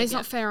 Yeah. And it's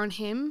not fair on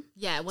him.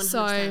 Yeah, 100%.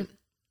 So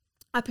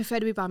I prefer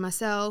to be by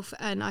myself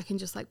and I can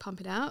just like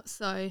pump it out.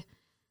 So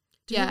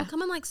do people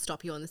come and like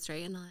stop you on the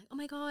street and like, oh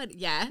my God,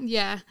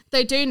 Yeah,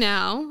 they do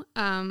now.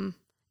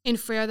 In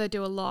Freo they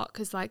do a lot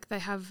because like they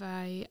have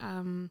a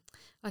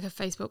like a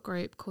Facebook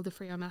group called the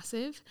Freo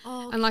Massive,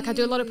 and like I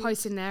do a lot of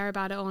posts in there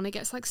about it all, and it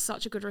gets like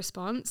such a good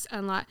response,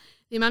 and like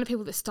the amount of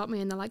people that stop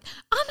me and they're like,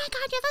 oh my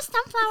God, you're the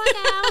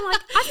sunflower now. I'm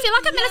like, I feel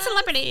like I'm a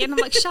celebrity, and I'm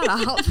like, shut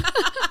up.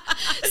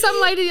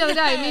 Some lady the other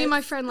day, me and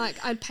my friend, like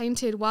I'd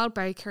painted Wild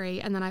Bakery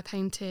and then I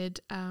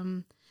painted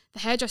the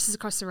hairdressers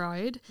across the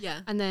road.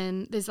 Yeah. And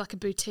then there's like a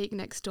boutique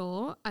next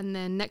door, and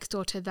then next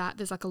door to that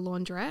there's like a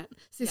laundrette.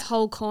 So this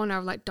whole corner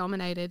I've like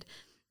dominated.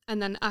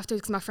 And then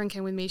afterwards, because my friend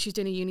came with me, she was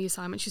doing a uni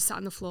assignment. She sat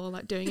on the floor,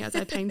 like, doing it as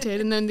I painted.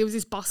 And then there was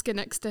this busker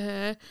next to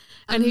her.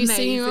 And he was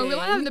singing, we were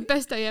like, having the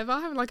best day ever,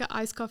 having, like,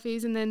 iced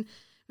coffees. And then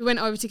we went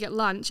over to get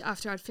lunch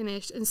after I'd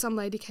finished. And some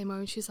lady came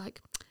over and she was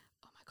like,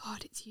 oh, my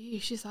God, it's you.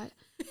 She's like,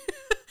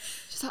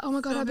 she's like, oh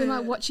my God, I've been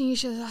like watching you.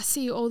 She's like, I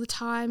see you all the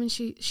time. And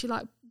she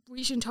like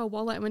reached into her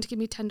wallet and went to give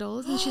me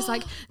 $10. And she's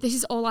like, this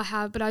is all I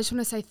have, but I just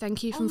want to say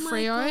thank you from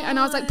Freo. And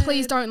I was like,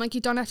 please don't, like,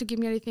 you don't have to give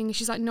me anything. And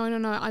she's like, no,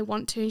 I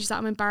want to. And she's like,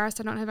 I'm embarrassed,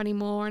 I don't have any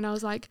more. And I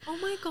was like, oh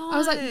my God. I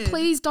was like,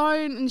 please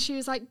don't. And she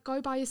was like,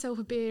 go buy yourself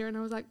a beer. And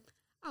I was like,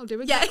 I'll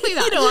do exactly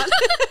that. You know what?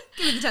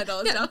 Give me the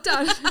 $10. Yeah,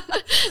 done.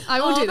 I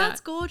will do that.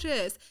 That's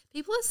gorgeous.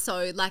 People are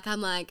so like,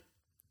 I'm like,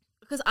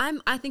 because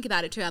I think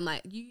about it too. I'm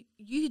like,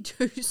 you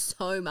do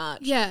so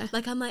much. Yeah.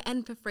 Like, I'm like,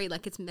 and for free,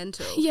 like, it's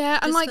mental. Yeah,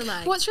 and like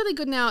what's really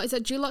good now is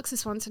that Dulux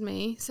has sponsored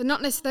me. So they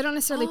don't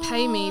necessarily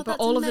pay me, but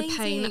all of the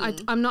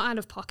paint, I'm not out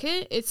of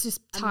pocket. It's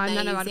just time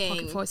that I'm out of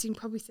pocket for. So you can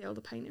probably see all the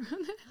paint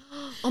around there.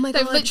 Oh my God.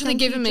 They've literally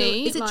given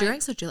me. Is it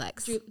Durex or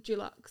Dulux?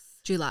 Dulux.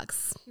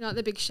 Dulux. You know, like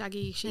the big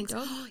shaggy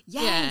sheepdog.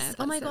 Yes. Yeah,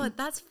 oh my God,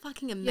 that's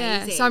fucking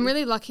amazing. Yeah, so I'm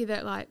really lucky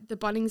that like the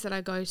Bunnings that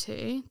I go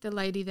to, the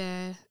lady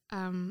there,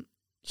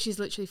 she's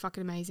literally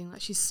fucking amazing. Like,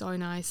 she's so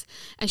nice,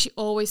 and she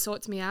always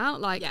sorts me out.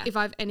 Like, if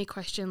I have any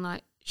question,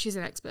 like, she's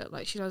an expert.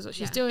 Like, she knows what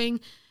she's doing,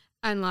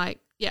 and like,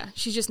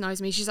 she just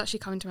knows me. She's actually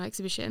coming to my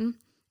exhibition,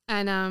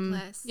 and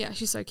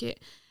she's so cute.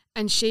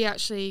 And she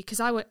actually,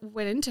 because I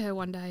went into her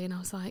one day, and I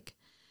was like,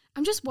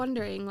 I'm just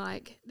wondering,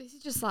 like, this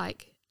is just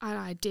like an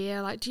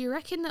idea. Like, do you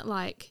reckon that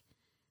like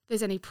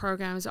there's any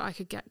programs that I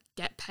could get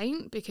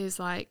paint? Because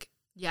like,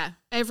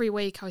 every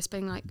week I was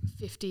spending like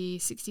 $50,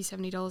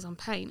 $60, $70 on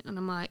paint, and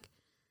I'm like,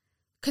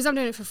 because I'm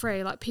doing it for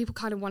free, like, people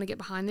kind of want to get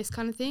behind this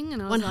kind of thing.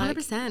 And I was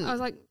 100%. I was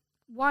like,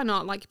 why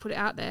not? Like, put it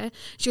out there.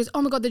 She goes,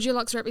 oh my God, the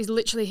Dulux rep is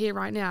literally here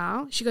right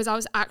now. She goes, I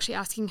was actually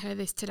asking her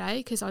this today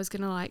because I was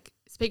going to like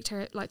speak to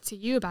her, like, to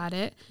you about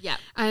it. Yeah.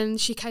 And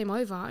she came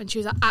over and she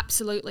was like,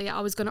 absolutely,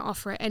 I was going to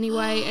offer it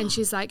anyway. And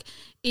she's like,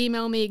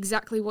 email me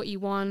exactly what you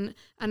want.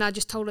 And I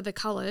just told her the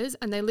colours,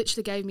 and they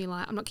literally gave me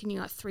like, I'm not kidding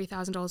you, like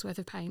 $3,000 worth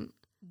of paint.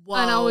 Whoa.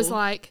 And I was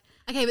like,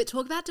 okay, but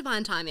talk about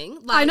divine timing.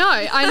 Like,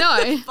 I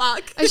know.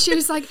 Fuck. And she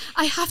was like,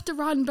 I have to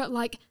run, but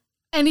like,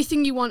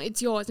 anything you want,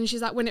 it's yours. And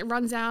she's like, when it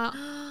runs out,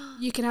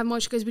 you can have more.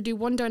 She goes, we do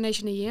one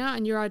donation a year,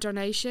 and you're our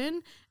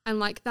donation. And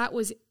like, that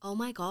was, oh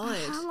my God,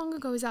 how long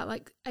ago was that?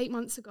 Like 8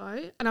 months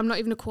ago, and I'm not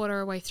even a quarter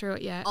away through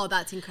it yet. Oh,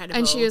 that's incredible.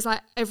 And she was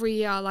like, every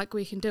year, like,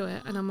 we can do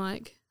it. And I'm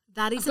like,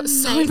 that is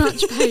so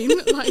much pain.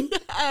 Like,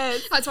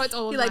 yes. That's why it's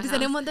all. You're like, does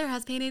anyone want their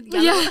house painted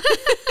yellow? Yeah.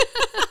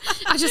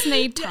 I just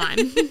need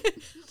time.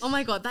 Oh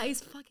my God, that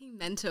is fucking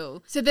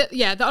mental. So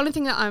the only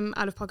thing that I'm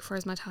out of pocket for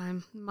is my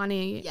time.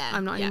 Money,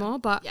 I'm not anymore.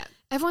 But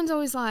everyone's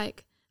always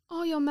like,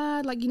 oh, you're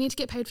mad. Like, you need to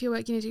get paid for your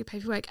work. You need to get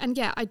paid for your work. And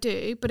yeah, I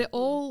do. But it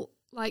all,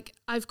 like,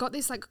 I've got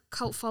this like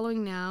cult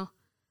following now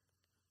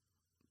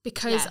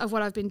because of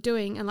what I've been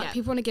doing. And like,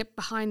 people want to get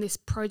behind this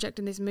project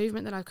and this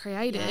movement that I've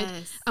created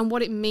and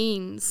what it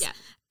means. Yeah.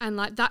 And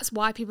like, that's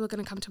why people are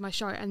going to come to my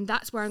show. And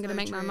that's where I'm going to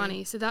make my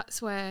money. So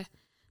that's where,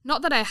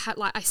 not that I had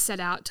like, I set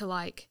out to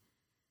like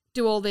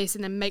do all this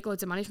and then make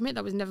loads of money from it.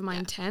 That was never my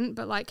intent.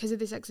 But like, because of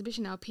this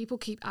exhibition now, people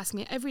keep asking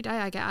me every day.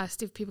 I get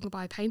asked if people can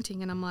buy a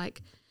painting, and I'm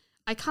like,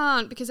 I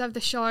can't, because I have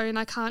the show and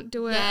I can't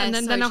do it. And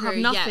then I'll have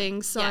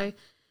nothing. At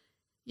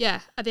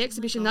the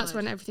exhibition, that's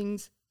when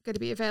everything's going to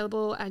be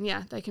available, and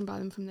they can buy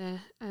them from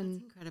there. And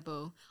that's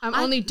incredible. I'm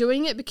only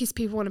doing it because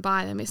people want to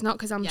buy them. It's not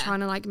because I'm trying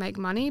to like make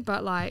money,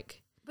 but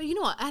like. But you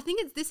know what? I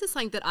think this is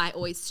something that I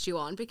always stew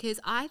on, because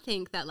I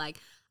think that like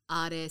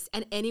artists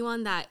and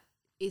anyone that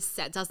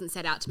doesn't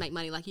set out to make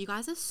money, like, you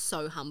guys are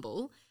so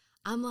humble.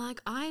 I'm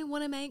like, I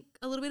want to make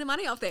a little bit of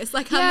money off this.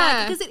 Like, I'm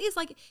like, because it is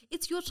like,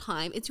 it's your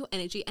time, it's your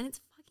energy, and it's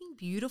fucking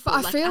beautiful.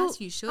 But like, I feel, as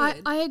you should.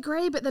 I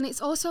agree, but then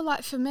it's also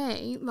like, for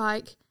me,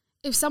 like,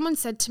 if someone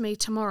said to me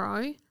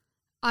tomorrow,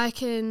 I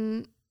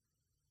can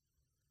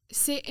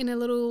sit in a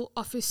little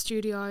office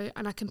studio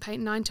and I can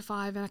paint 9 to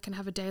 5 and I can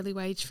have a daily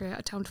wage for it,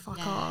 I tell them to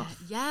fuck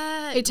off.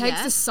 Yeah. It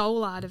takes the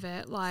soul out of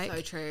it. Like,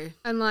 so true.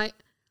 And like,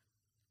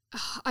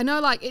 I know,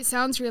 like, it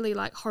sounds really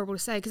like horrible to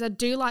say, because I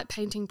do like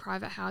painting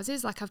private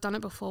houses. Like, I've done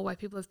it before where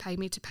people have paid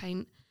me to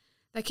paint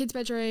their kid's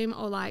bedroom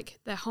or like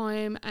their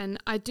home, and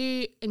I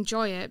do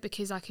enjoy it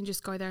because I can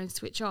just go there and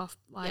switch off.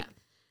 Like,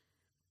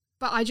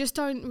 but I just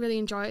don't really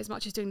enjoy it as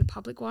much as doing the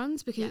public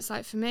ones, because it's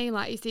like, for me,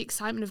 like, it's the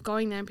excitement of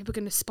going there and people are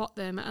going to spot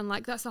them, and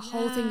like, that's the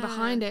whole thing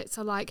behind it.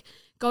 So like,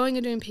 going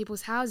and doing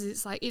people's houses,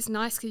 it's like, it's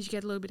nice because you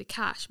get a little bit of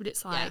cash, but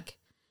it's like,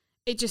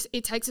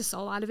 it takes the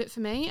soul out of it for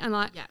me. And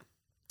like,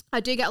 I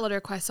do get a lot of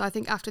requests, so I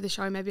think after the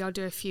show maybe I'll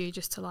do a few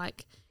just to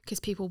like, because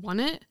people want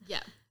it.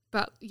 Yeah.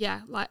 But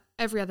yeah, like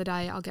every other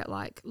day I'll get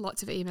like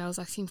lots of emails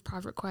asking for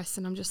private requests,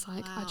 and I'm just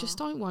like, I just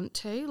don't want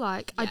to.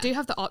 Like, I do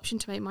have the option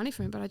to make money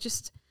from it, but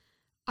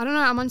I don't know,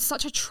 I'm on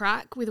such a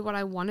track with what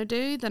I want to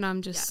do that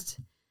I'm just,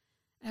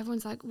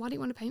 everyone's like, why do you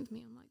want to paint for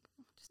me? I'm like,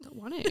 I just don't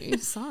want to.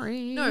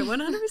 Sorry. No,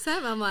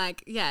 100%. I'm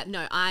like,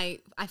 I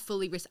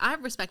fully I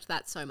respect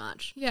that so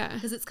much. Yeah.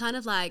 Because it's kind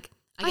of like,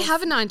 I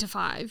have a 9 to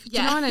 5. Do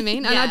you know what I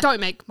mean? And I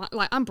don't make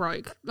like, I'm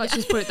broke. Let's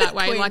just put it that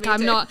way. Like,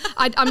 I'm not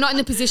in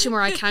the position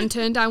where I can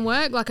turn down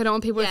work. Like, I don't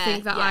want people to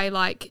think that I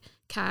like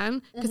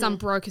can, because I'm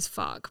broke as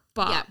fuck.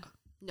 But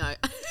no,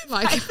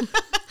 like,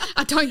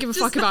 I don't give a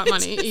fuck about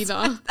money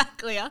either. That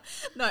clear.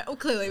 No,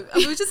 clearly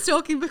we were just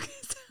talking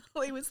because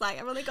Holly was like,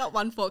 I've only got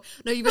one fork.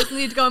 No, you both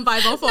need to go and buy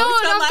more forks. No,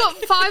 and I've got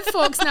 5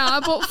 forks now. I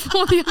bought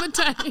 4 the other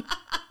day.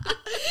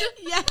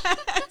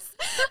 Yes.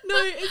 No,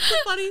 it's the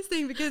funniest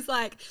thing because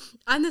like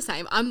I'm the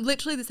same. I'm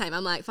literally the same.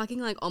 I'm like fucking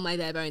like on my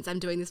bare bones. I'm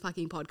doing this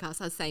fucking podcast.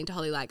 I was saying to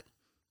Holly like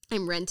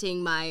I'm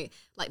renting my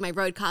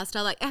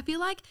Rodecaster. Like I feel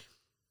like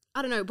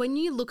I don't know, when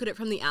you look at it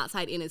from the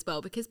outside in as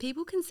well, because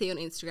people can see on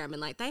Instagram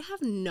and like they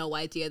have no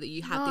idea that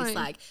you have this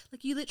like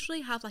you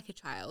literally have like a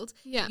child.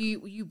 Yeah.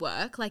 You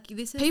work. Like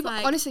this is people,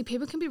 like honestly,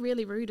 people can be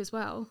really rude as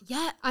well.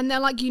 Yeah. And they're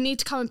like, you need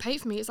to come and pay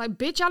for me. It's like,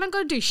 bitch, I don't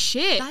gotta do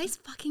shit. That is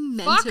fucking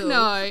mental. Fuck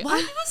no. Why are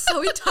people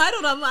so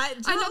entitled? I'm like,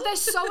 I know, they're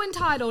so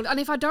entitled. And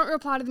if I don't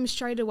reply to them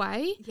straight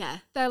away, yeah,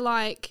 they're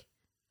like,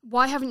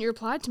 why haven't you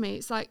replied to me?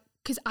 It's like,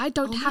 because I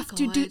don't have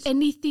to do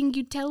anything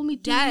you tell me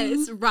to.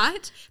 Yes,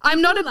 right?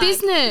 I'm not a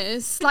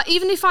business. Like,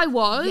 even if I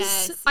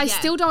was, I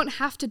still don't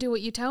have to do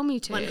what you tell me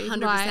to. 100%.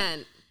 Like,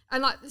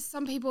 and, like,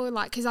 some people are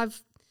like, because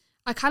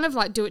I kind of,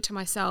 like, do it to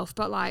myself,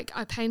 but, like,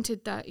 I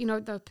painted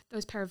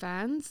those pair of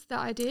Vans that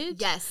I did.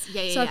 Yes,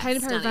 yeah. So I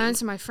painted a pair of Vans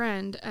for my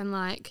friend and,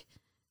 like,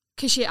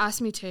 because she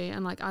asked me to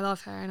and, like, I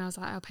love her and I was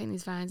like, I'll paint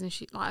these Vans and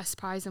she, like, I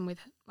surprised them with,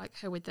 like,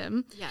 her with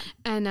them. Yeah.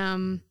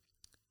 And,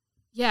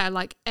 yeah,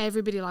 like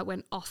everybody like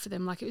went off for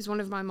them. Like it was one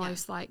of my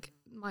most like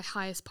my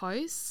highest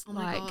posts. Oh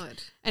my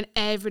God. And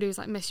everybody was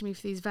like messaging me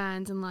for these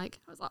Vans and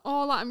like I was like,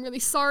 oh, like I'm really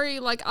sorry.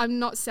 Like I'm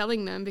not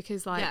selling them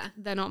because like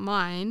they're not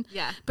mine.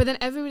 Yeah. But then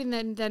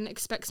everybody then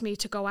expects me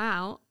to go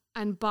out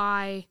and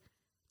buy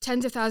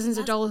tens of thousands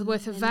of dollars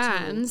worth of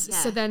Vans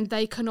so then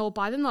they can all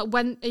buy them. Like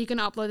when are you going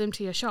to upload them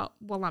to your shop?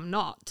 Well, I'm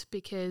not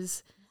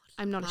because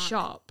I'm not a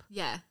shop.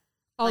 Yeah.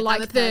 Or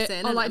like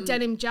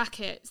denim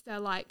jackets. They're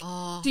like,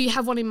 do you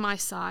have one in my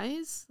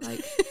size?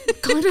 Like,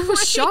 go to a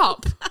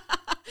shop.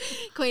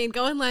 Queen,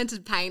 go and learn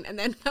to paint and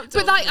then come to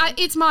But like,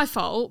 it's my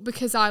fault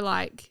because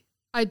I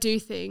do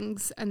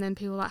things and then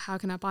people are like, how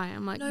can I buy it?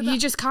 I'm like, you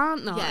just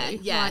can't though.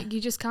 Yeah. Like,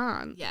 you just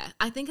can't. Yeah.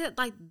 I think that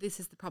like this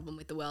is the problem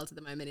with the world at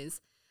the moment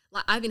is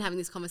like I've been having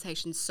this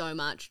conversation so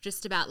much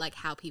just about like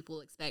how people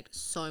expect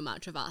so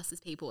much of us as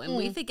people and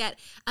we forget.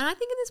 And I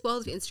think in this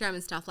world of Instagram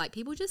and stuff, like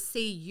people just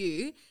see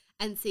you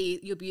and see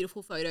your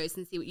beautiful photos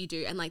and see what you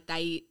do. And like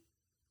I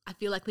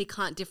feel like we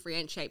can't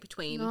differentiate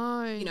between,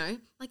 you know,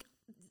 like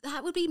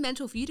that would be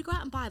mental for you to go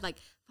out and buy like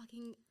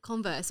fucking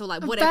Converse or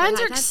like whatever. Vans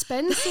are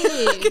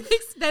expensive.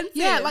 Expensive.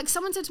 Yeah, like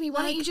someone said to me,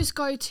 why don't you just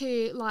go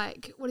to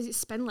like, what is it,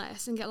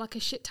 Spendless and get like a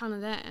shit ton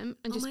of them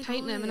and just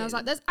paint them. And I was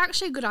like, that's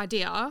actually a good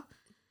idea.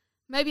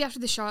 Maybe after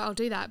the show I'll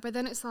do that. But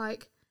then it's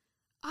like,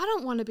 I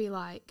don't want to be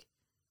like,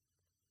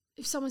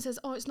 if someone says,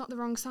 oh, it's not the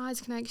wrong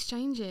size, can I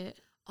exchange it?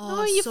 Oh,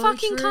 no, you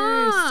fucking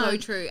can't. So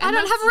true. I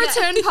don't have a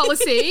return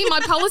policy. My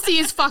policy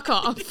is fuck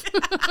off.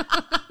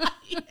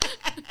 Yes.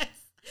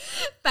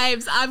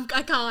 Babes, I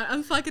can't.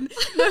 I'm fucking...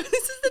 No,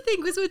 this is the thing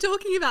because we're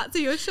talking about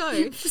your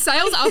show.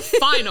 Sales are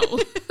final.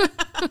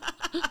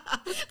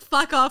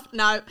 Fuck off.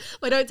 No,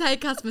 we don't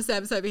take customer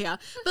service over here.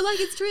 But like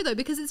it's true though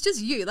because it's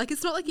just you. Like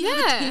it's not like you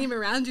have a team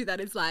around you that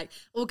is like,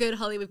 all good,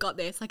 Holly, we've got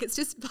this. Like it's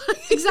just...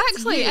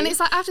 Exactly. And it's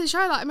like after the show,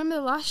 like I remember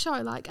the last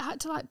show, like I had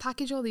to like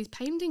package all these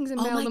paintings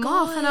and mail them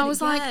off. And I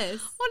was like,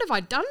 what have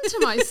I done to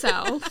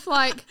myself?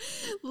 Like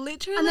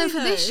literally. And then for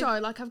this show,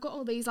 like I've got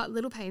all these like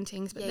little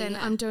paintings, but then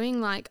I'm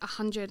doing like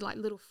 100 like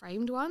little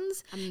framed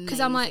ones. Because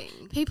I'm like,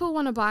 people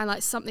want to buy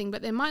like something,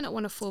 but they might not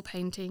want a full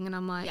painting. And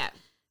I'm like,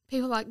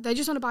 people like, they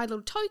just want to buy a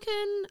little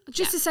token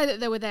just to say that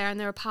they were there and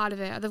they're a part of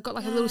it. Or they've got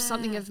like a little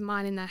something of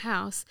mine in their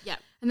house. Yeah.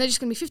 And they're just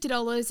going to be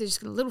 $50. They're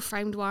just going to a little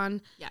framed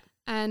one. Yeah.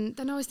 And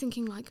then I was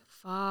thinking like,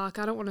 fuck,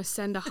 I don't want to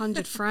send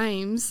 100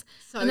 frames.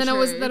 And then I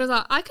was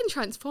like, I can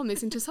transform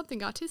this into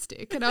something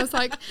artistic. And I was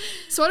like,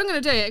 so what I'm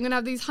going to do, I'm going to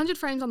have these 100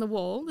 frames on the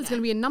wall. There's going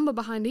to be a number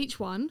behind each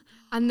one.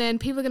 And then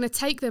people are going to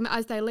take them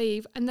as they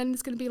leave. And then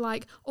it's going to be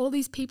like, all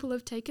these people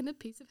have taken a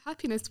piece of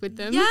happiness with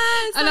them.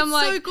 Yes, and I'm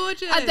like, so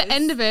gorgeous. At the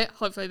end of it,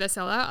 hopefully they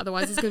sell out.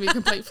 Otherwise it's going to be a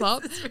complete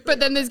flop. Really but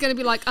then there's going to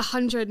be like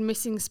 100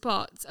 missing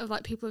spots of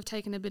like people have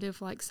taken a bit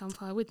of like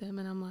sunflower with them.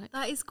 And I'm like,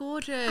 that is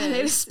gorgeous. I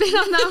need to spin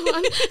on that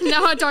one.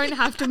 Now I don't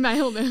have to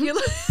mail them.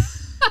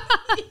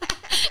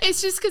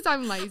 It's just because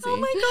I'm lazy. Oh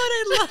my God,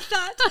 I love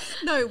that.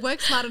 No,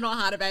 work smarter, not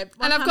harder, babe.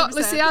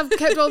 100%. And I've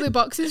kept all the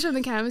boxes from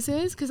the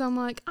canvases because I'm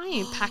like, I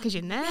ain't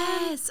packaging that.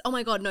 Yes. Oh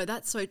my God, no,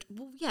 that's so,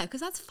 well, yeah,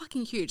 because that's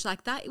fucking huge.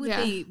 Like that would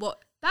be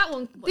what? That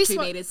one. What, 2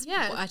 meters?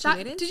 Yeah. What, 2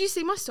 meters? Did you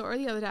see my story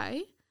the other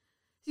day?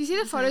 Did you see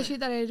the photo shoot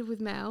that I did with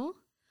Mel?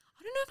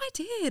 I don't know if I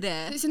did.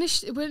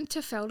 It went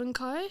to Feld &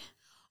 Co.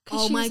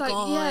 Oh my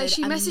God. Yeah,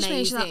 she messaged me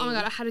and she's like, oh my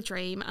God, I had a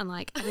dream and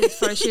like I did a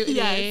photo shoot with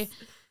you.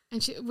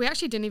 And we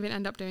actually didn't even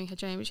end up doing her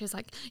dream. But she was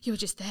like, you were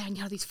just there and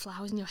you had these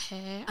flowers in your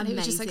hair. And it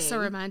was just like so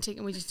romantic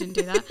and we just didn't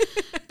do that.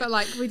 But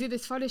like we did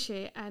this photo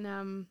shoot and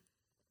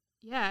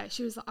I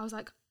was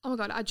like, oh my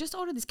God, I just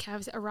ordered this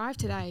canvas. It arrived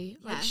today.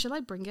 Like, should I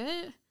bring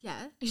it? Yeah.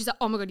 And she's like,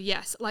 oh my God,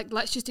 yes. Like,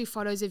 let's just do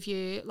photos of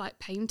you like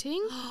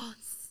painting.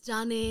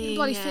 Stunning. You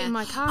bloody fit in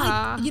my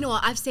car. You know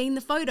what? I've seen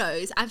the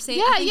photos. I've seen.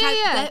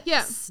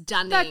 Yeah.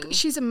 Stunning.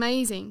 She's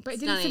amazing, but it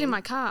didn't fit in my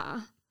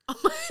car. Oh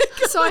my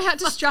God. So I had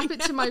to strap it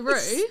to my roof.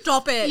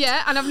 Stop it.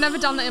 Yeah, and I've never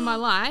done that in my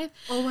life.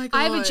 Oh my God.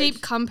 I have a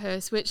Jeep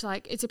Compass, which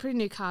like it's a pretty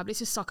new car, but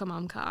it's a soccer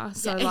mum car.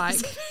 So Yeah, like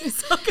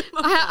soccer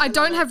mum I car,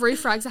 don't have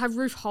roof rags, I have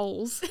roof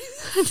holes.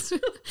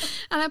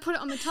 And I put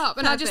it on the top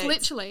and I just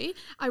literally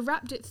I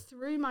wrapped it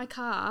through my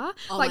car.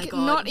 Oh like my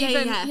God. not Yeah,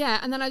 even yeah.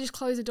 and then I just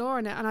closed the door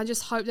on it and I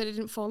just hoped that it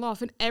didn't fall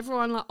off. And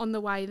everyone like on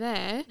the way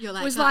there You're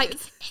like, was guys. like,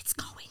 it's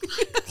going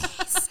like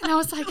this. And I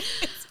was like,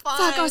 fine.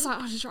 fuck, I was like,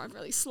 I'll just drive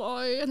really slow.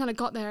 And then I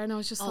got there and I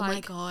was just Oh like,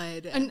 my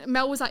God. and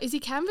Mel was like, is your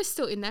canvas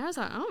still in there? I was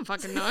like, I don't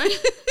fucking know.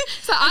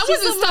 So I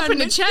wasn't stopping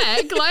to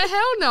check. Like,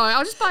 hell no.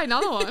 I'll just buy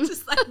another one.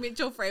 Just like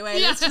Mitchell Freeway.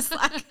 Yeah. It's just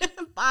like,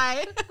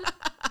 bye.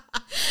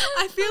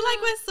 I feel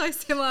like we're so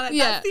similar. Like,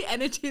 Yeah. That's the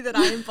energy that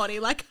I embody.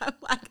 Like, I'm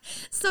like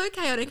so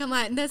chaotic. I'm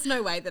like, there's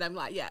no way that I'm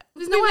like, yeah.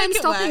 There's no way I'm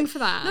stopping for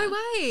that. No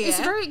way. It's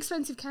a very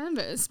expensive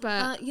canvas,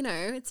 but you know,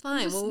 it's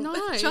fine. just We'll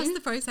know. trust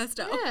the process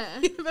still. Yeah.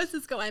 The universe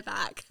has got my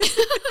back.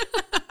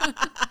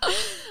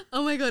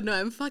 Oh my God, no,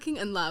 I'm fucking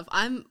in love.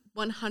 I'm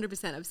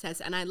 100%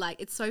 obsessed. And I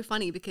like, it's so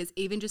funny because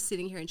even just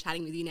sitting here and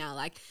chatting with you now,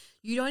 like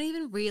you don't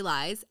even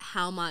realize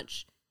how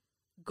much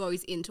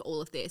goes into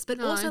all of this, but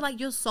also like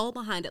your soul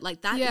behind it.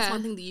 Like that is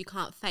one thing that you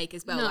can't fake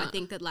as well. No. I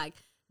think that like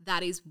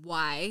that is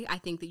why I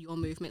think that your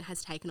movement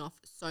has taken off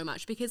so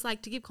much because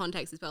like to give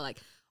context as well, like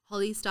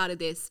Holly started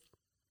this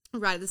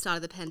right at the start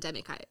of the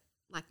pandemic.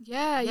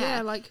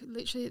 yeah, like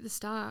literally at the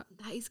start.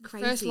 That is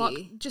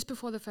crazy. Just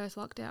before the first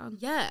lockdown.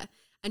 Yeah.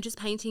 And just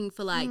painting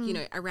for like, you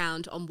know,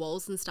 around on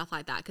walls and stuff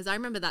like that. Because I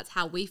remember that's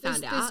how we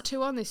found out. There's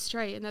 2 on this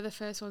street and they're the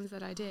first ones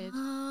that I did.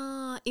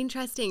 Ah,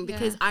 interesting.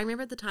 Because I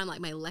remember at the time, like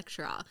my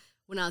lecturer,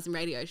 when I was in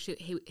radio,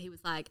 he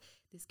was like,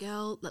 this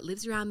girl that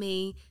lives around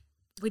me,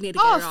 we need to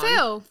get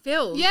her on.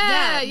 Phil.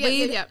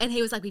 Yeah. And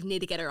he was like, we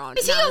need to get her on.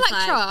 Is he your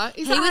lecturer? Like,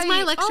 he was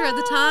my lecturer at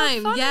the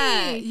time.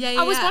 Funny. Yeah.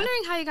 I was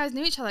wondering how you guys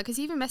knew each other because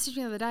he even messaged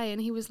me the other day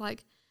and he was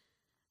like,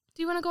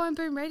 do you want to go on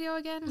Boom Radio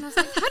again? And I was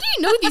like, how do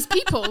you know these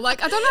people?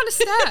 Like, I don't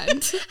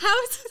understand.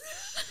 How is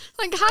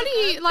like, how do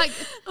you, like,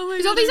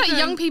 there's all these, like,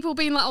 young people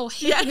being, like, all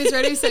hip in this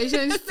radio station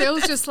and it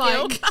feels just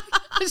like,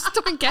 I just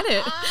don't get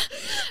it.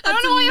 I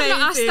don't know why I've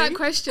not asked that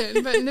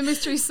question, but the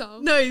mystery's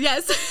solved. No,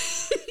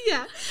 yes.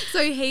 Yeah.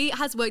 So he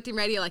has worked in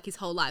radio, like, his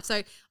whole life.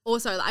 So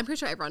also, like, I'm pretty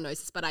sure everyone knows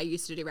this, but I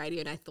used to do radio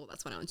and I thought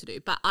that's what I wanted to do.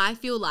 But I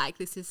feel like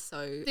this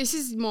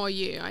is more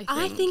you, I think.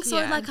 I think so.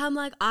 Yeah. Like, I'm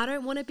like, I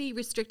don't want to be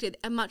restricted.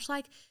 And much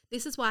like,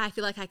 this is why I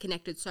feel like I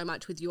connected so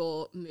much with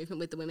your movement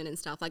with the women and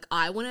stuff. Like,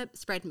 I want to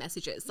spread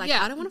messages. Like,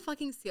 I don't want to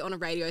fucking sit on a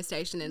radio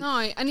station and no,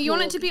 and you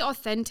want it to be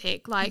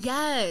authentic. Like,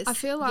 yes. I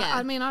feel like,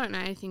 I mean, I don't know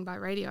anything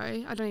about radio.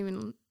 I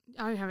don't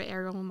have an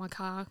aerial in my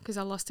car because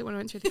I lost it when I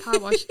went through the car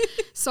wash.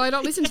 So I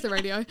don't listen to the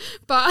radio.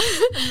 But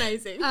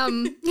amazing.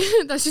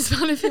 That's just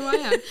part of who I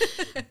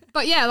am.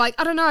 But yeah, like,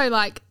 I don't know,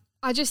 like,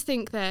 I just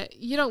think that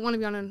you don't want to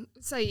be on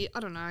say,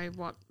 I don't know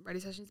what radio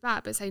station's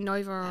about, but say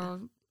Nova or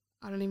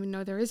I don't even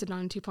know there is a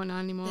 92.9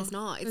 anymore. There's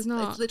not. It's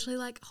It's literally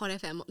like Hot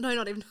FM. No,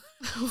 not even.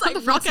 It's like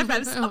Rock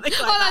FM, something like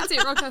that. That's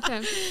it, Rock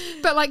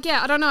FM. But like,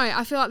 yeah, I don't know.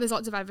 I feel like there's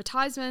lots of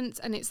advertisements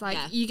and it's like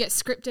you get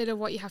scripted of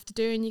what you have to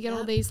do and you get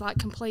all these like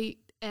complete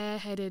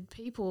airheaded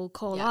people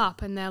call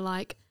up and they're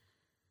like,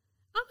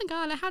 oh my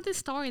God, I have this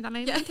story that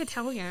I need to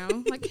tell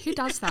you. Like, who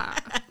does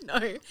that? No.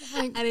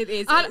 Like, and it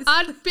is.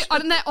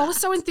 And they're all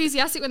so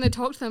enthusiastic when they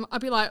talk to them. I'd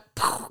be like,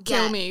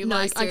 kill me. No,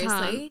 like, seriously.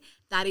 I can't.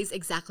 That is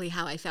exactly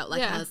how I felt.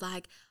 Like, I was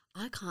like,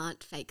 I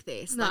can't fake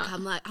this. No. Like,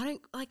 I'm like,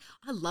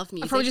 I love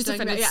music. I probably just don't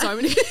offended get- so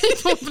many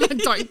people, but I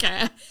don't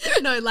care.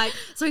 No, like,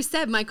 so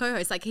Seb, my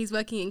co-host, like, he's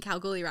working in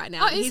Kalgoorlie right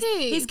now. Oh, is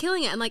he? He's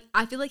killing it. And, like,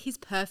 I feel like he's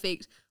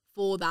perfect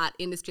for that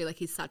industry. Like,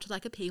 he's such,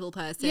 like, a people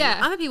person. Yeah.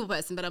 I'm a people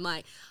person, but I'm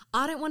like,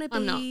 I don't want to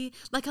I'm not. be,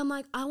 like, I'm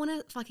like, I want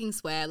to fucking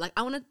swear. Like,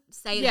 I want to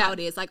say it how it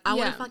is. Like, I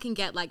want to fucking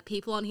get, like,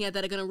 people on here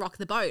that are going to rock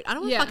the boat. I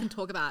don't want to fucking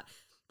talk about,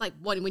 like,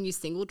 when you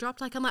single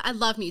dropped. Like, I'm like, I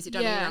love music,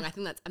 don't get me wrong. I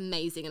think that's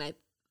amazing. And I,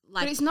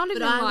 like, but it's not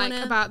even like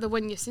wanna, about the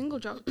when you're single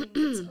drop thing.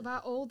 It's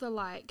about all the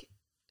like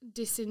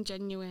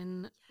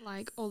disingenuine,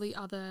 like all the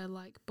other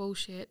like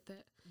bullshit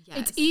that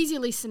it's easy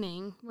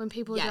listening when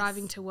people are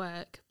driving to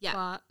work. Yeah.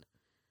 But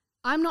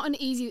I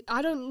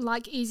don't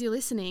like easy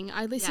listening.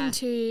 I listen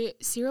to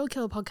serial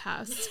killer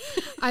podcasts.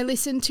 I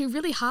listen to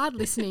really hard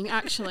listening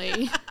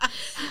actually.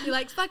 You're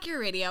like, fuck your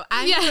radio.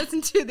 I'm going to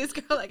listen to this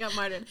girl like I'm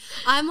murdered.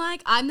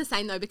 I'm the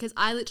same though because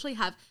I literally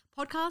have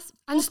podcasts.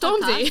 And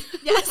Stormzy.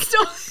 Yeah,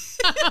 Stormzy.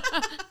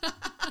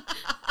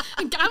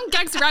 I'm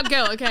gangster rap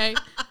girl, okay? No,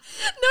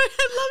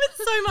 I love it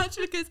so much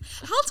because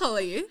how tall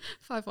are you?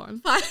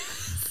 5'1".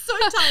 So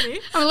tiny.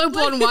 I'm a little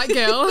blonde white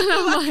girl. And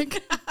I'm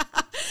like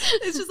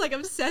it's just like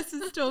obsessed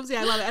with Stormzy.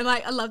 I love it. And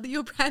like I love that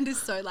your brand is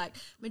so like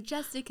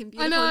majestic and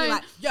beautiful. I know. And you're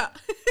like, yeah.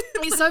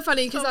 It's so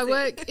funny because I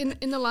work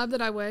in the lab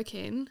that I work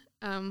in.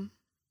 I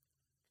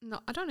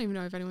don't even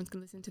know if anyone's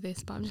gonna listen to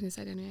this, but I'm just gonna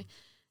say it anyway.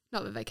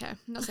 Not that they care.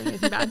 I'm not saying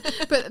anything bad.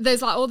 But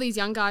there's like all these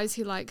young guys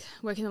who like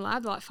work in the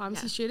lab, they're like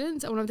pharmacy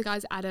students. And one of the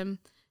guys, Adam,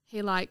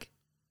 he like,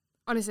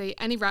 honestly,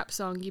 any rap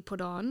song you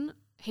put on,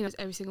 he knows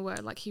every single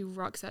word. Like he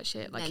rocks that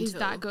shit. Like he's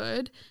that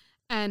good.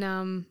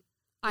 And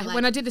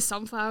when I did the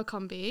sunflower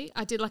combi,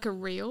 I did like a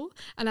reel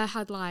and I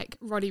had like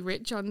Roddy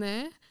Ricch on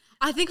there.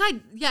 I think I've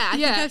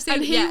seen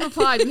and it. he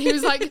replied and he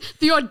was like,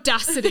 the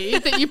audacity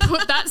that you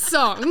put that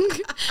song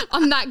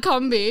on that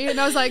combi. And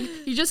I was like,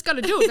 you just got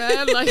to do it,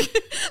 man. Like,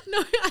 no,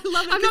 I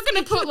love it. I'm not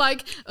going to put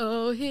like,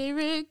 oh, here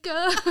it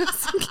goes. No,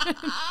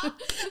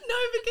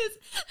 because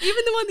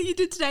even the one that you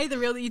did today, the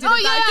reel that you did. Oh,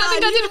 yeah, I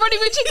think I did Roddy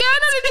Ricch again.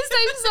 I did the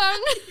same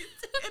song.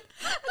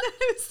 And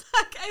I was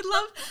like, I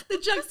love the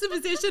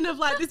juxtaposition of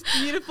like this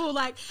beautiful,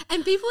 like,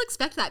 and people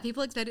expect that.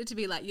 People expect it to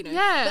be like, you know.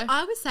 Yeah. But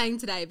I was saying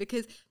today,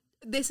 because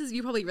this is,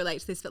 you probably relate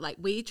to this, but like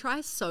we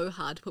try so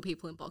hard to put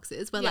people in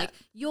boxes. We're like,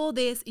 you're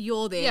this.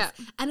 Yeah.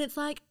 And it's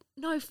like,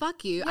 no,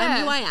 fuck you. Yeah.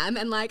 I'm who I am.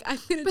 And like, I'm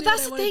going to do But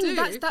that's what the I thing.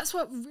 want to do. That's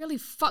what really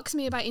fucks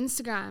me about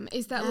Instagram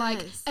is that like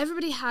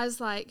everybody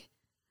has like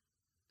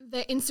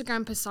their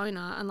Instagram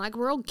persona and like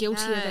we're all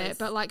guilty of it.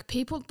 But like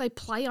people, they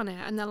play on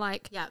it and they're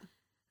like,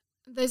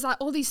 there's like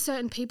all these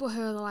certain people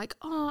who are like,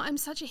 oh, I'm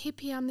such a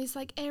hippie. I'm this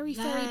like airy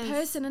fairy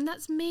person and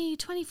that's me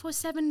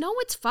 24/7. No,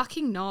 it's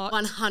fucking not.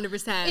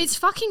 100%. It's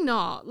fucking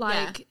not.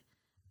 Like,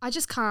 I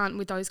just can't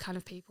with those kind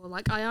of people.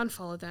 Like, I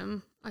unfollow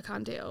them. I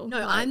can't deal. No,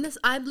 like,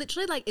 I'm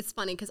literally like, it's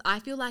funny because I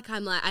feel like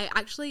I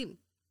actually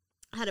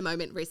had a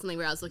moment recently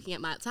where I was looking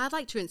at so I have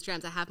like 2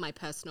 Instagrams. I have my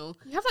personal.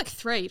 You have like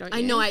 3, don't you?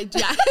 I know I do.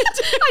 I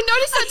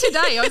noticed that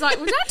today. I was like,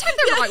 did I take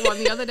the right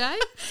one the other day?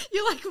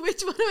 You're like,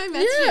 which one am I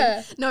mentioning?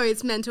 Yeah. No,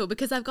 it's mental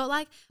because I've got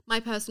like my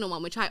personal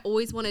one, which I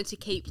always wanted to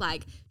keep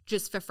like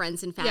just for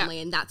friends and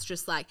family. And that's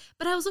just like,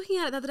 but I was looking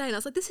at it the other day and I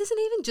was like, this isn't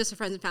even just for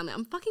friends and family.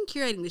 I'm fucking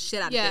curating the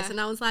shit out of this. And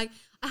I was like,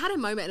 I had a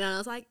moment and I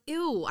was like,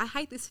 ew, I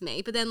hate this for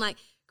me. But then like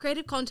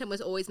creative content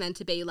was always meant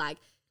to be like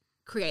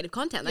creative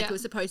content. Like it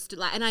was supposed to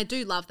like, and I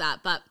do love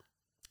that, but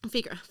I'm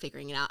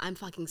figuring it out. I'm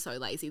fucking so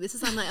lazy.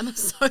 I'm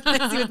so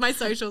lazy with my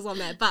socials on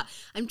there, but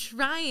I'm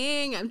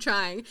trying.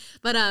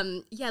 But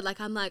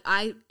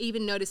I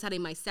even noticed that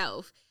in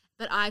myself,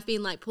 but I've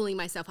been like pulling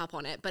myself up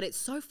on it, but it's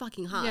so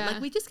fucking hard. Yeah.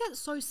 Like we just get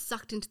so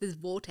sucked into this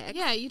vortex.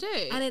 Yeah, you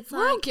do. And it's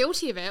we're all like,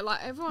 guilty of it. Like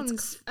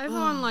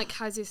everyone like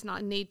has this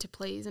need to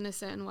please in a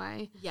certain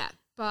way. Yeah.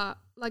 But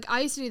like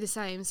I used to do the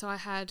same. So I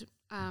had,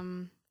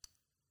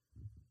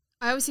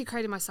 I obviously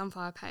created my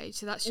sunflower page,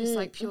 so that's just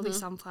like purely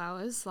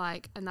sunflowers,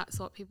 like, and that's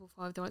what people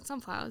follow if they want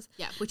sunflowers.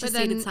 Yeah, which is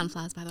seeded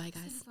sunflowers, by the way,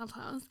 guys.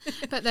 Sunflowers.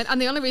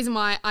 And the only reason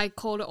why I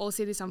called it all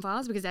seeded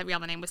sunflowers because every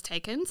other name was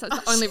taken, so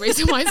that's the only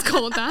reason why it's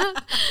called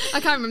that. I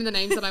can't remember the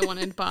names that I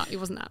wanted, but it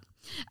wasn't that.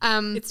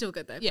 It's still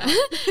good though. Yeah.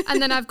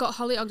 And then I've got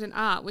Holly Ogden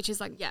Art, which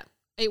is like,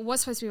 it was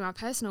supposed to be my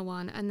personal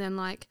one, and then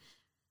like,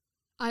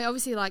 I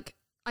obviously like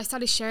I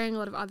started sharing a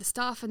lot of other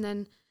stuff, and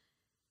then.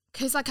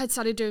 Because like I'd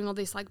started doing all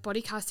this like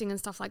body casting and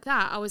stuff like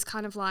that, I was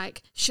kind of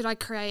like, should I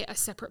create a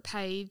separate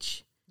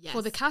page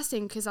for the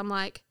casting? Because I'm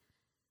like,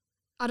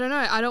 I don't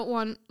know. I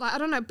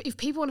don't know. If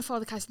people want to follow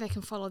the casting, they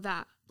can follow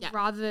that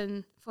rather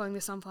than following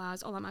the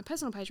sunflowers or like my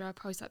personal page where I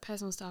post that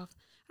personal stuff.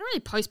 I don't really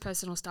post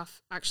personal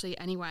stuff actually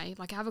anyway.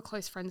 Like I have a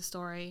close friend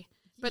story,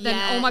 but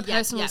then all my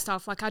personal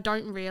stuff, like I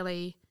don't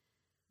really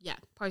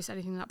post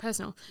anything that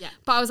personal. Yeah.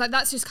 But I was like,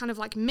 that's just kind of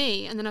like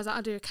me. And then I was like,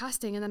 I'll do a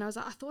casting. And then I was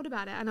like, I thought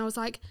about it and I was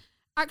like,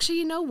 actually,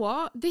 you know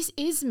what? This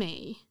is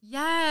me.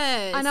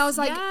 Yes. And I was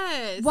like,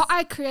 what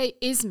I create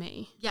is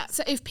me. Yeah.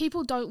 So if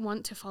people don't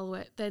want to follow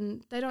it,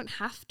 then they don't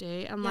have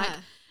to. And like,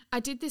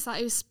 I did this,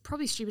 like, it was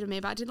probably stupid of me,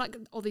 but I did like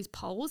all these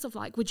polls of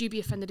like, would you be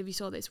offended if you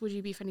saw this? Would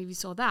you be offended if you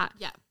saw that?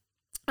 Yeah.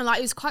 And like,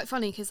 it was quite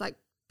funny because like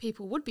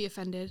people would be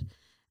offended.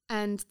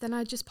 And then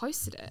I just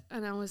posted it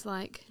and I was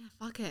like,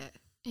 fuck it.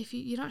 If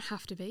you don't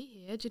have to be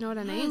here. Do you know what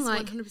I mean?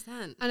 Like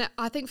 100%. And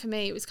I think for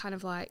me, it was kind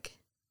of like,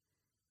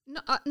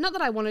 not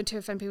that I wanted to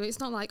offend people. It's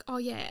not like, oh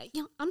yeah,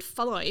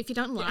 unfollow if you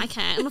don't like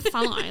it,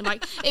 unfollow.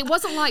 Like it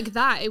wasn't like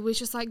that. It was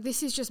just like,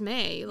 this is just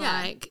me.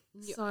 Like,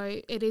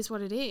 so it is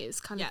what it is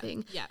kind of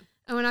thing. Yeah.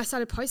 And when I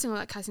started posting all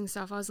that casting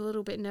stuff, I was a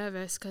little bit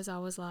nervous because I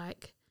was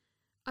like,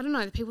 I don't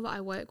know, the people that I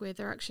work with,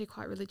 they're actually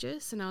quite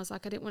religious. And I was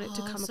like, I didn't want it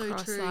to come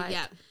across like,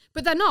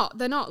 but they're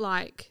not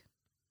like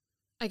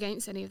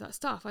against any of that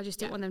stuff. I just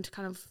didn't want them to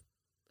kind of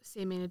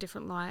see me in a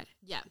different light.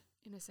 Yeah.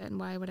 In a certain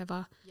way,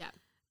 whatever. Yeah.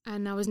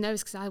 And I was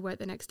nervous because I worked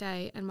the next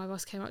day and my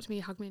boss came up to me,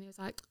 hugged me and he was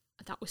like,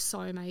 that was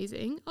so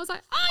amazing. I was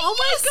like, oh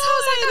my God. I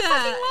was like, I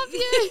fucking love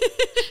you.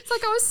 It's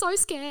like I was so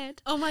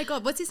scared. Oh my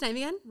God. What's his name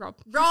again? Rob.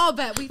 We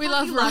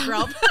love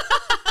Rob.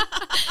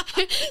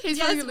 He's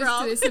probably going to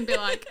listen to this and be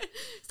like,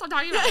 stop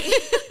talking about me.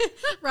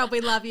 Rob, we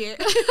love you.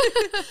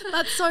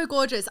 That's so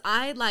gorgeous.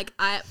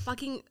 I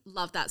fucking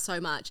love that so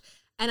much.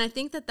 And I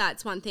think that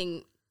that's one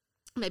thing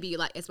maybe you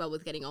like as well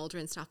with getting older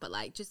and stuff, but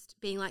like just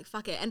being like,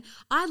 fuck it. And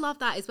I love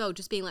that as well,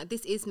 just being like,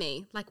 this is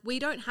me. Like we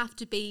don't have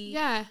to be,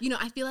 you know,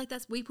 I feel like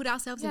we put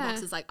ourselves in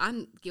boxes. Like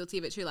I'm guilty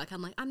of it too. Like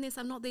I'm like, I'm this,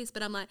 I'm not this,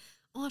 but I'm like,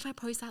 oh, if I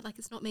post that, like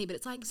it's not me, but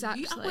it's like,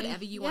 you are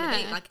whatever you want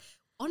to be. Like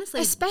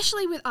honestly.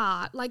 Especially with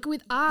art, like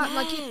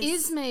like it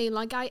is me,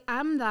 like I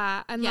am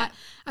that. And like,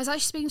 I was actually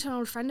speaking to an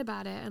old friend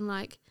about it and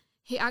like,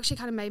 he actually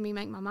kind of made me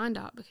make my mind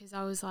up because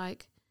I was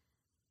like,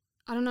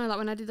 I don't know, like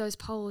when I did those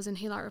polls and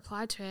he like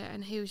replied to it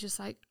and he was just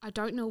like, I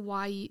don't know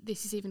why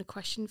this is even a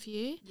question for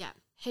you. Yeah.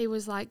 he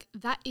was like,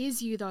 that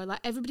is you though. Like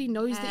everybody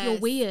knows that you're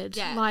weird.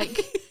 Yeah. Like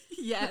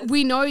yes.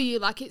 we know you.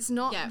 Like it's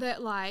not Yeah.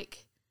 that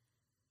like,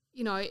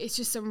 you know, it's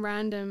just some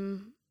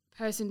random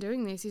person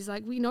doing this. He's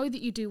like, we know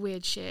that you do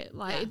weird shit.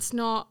 Like it's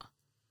not.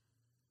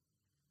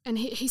 And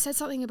he said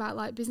something about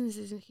like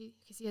businesses, and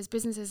because he has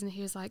businesses, and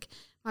he was like,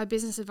 my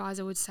business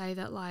advisor would say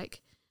that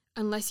like,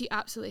 unless you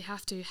absolutely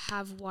have to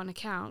have one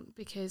account,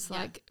 because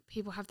like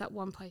people have that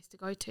one place to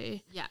go to.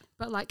 Yeah.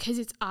 But like, because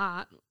it's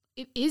art,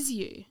 it is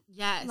you.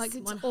 Yes. Like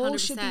it's 100%. all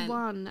should be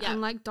one. Yeah.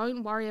 And like,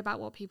 don't worry about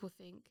what people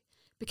think,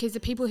 because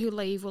the people who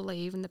leave will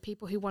leave, and the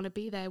people who want to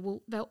be there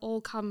they'll all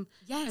come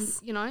and,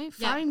 you know,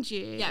 find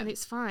you, and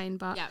it's fine.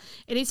 But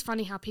it is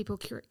funny how people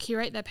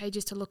curate their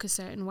pages to look a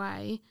certain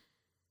way,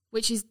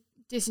 which is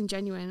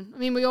disingenuous. I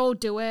mean, we all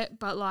do it,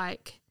 but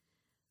like,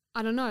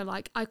 I don't know,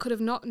 like I could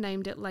have not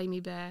named it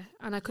Lamey Bear,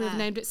 and I could have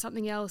named it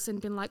something else and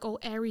been like all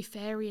airy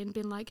fairy and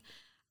been like,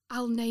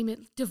 I'll name it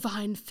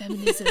Divine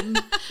Feminism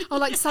or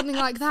like something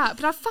like that.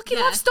 But I fucking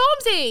love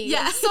Stormzy.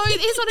 Yeah. So it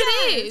is what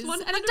it is. 100%.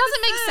 And it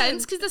doesn't make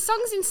sense because the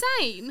song's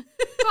insane.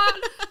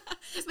 But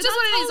it's just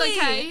what it is,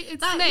 okay?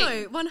 It's me.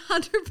 No,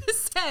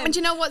 100%. And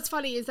you know what's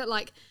funny is that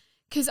like,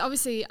 because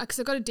obviously, because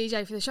I've got a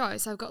DJ for the show.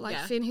 So I've got like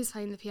Finn who's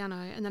playing the piano,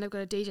 and then I've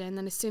got a DJ, and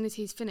then as soon as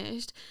he's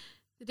finished,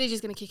 the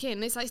DJ's going to kick in.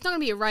 And it's like, it's not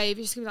going to be a rave.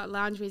 It's just going to be like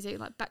lounge music,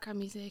 like background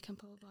music and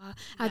blah, blah, blah.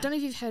 I don't know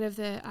if you've heard of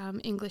the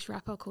English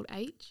rapper called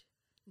H.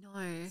 No.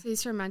 So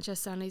he's from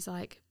Manchester, and he's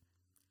like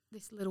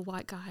this little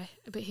white guy,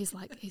 but he's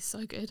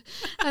so good.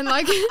 And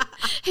like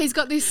he's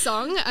got this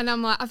song, and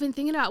I'm like, I've been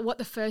thinking about what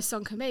the first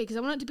song can be, because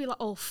I want it to be like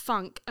all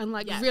funk and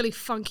like really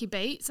funky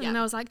beats. And then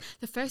I was like,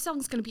 the first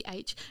song's going to be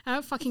H. I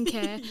don't fucking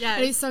care.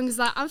 And his song's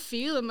like, I'm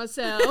feeling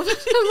myself. I'm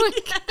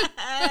like,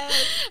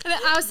 and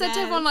I said to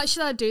everyone, like,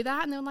 should I do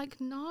that? And they were like,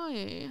 no.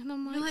 And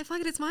I'm like, you're like,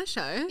 fuck it, it's my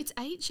show. It's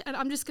H, and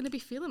I'm just going to be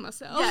feeling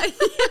myself. Yeah.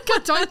 I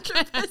don't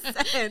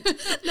care.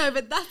 No,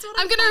 but that's what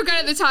I'm going to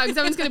regret it at the time, because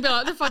everyone's going to be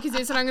like, the fuck is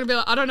this? And I'm going to be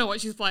like, I don't know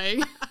what she's playing.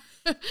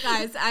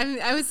 Guys,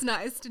 I was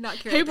nice to not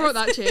curate. Who brought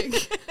that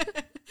chick?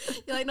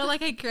 You're like, not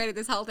like I created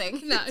this whole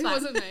thing. No, it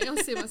wasn't me. I'll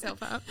see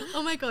myself out.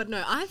 Oh my God,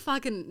 no. I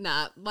fucking,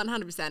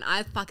 100%.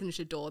 I fucking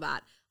should adore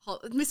that.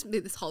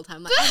 This whole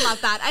time. Like,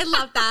 I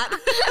love that.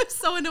 It's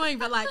so annoying.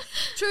 But like,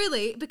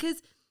 truly,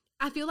 because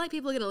I feel like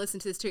people are going to listen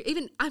to this too.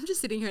 Even I'm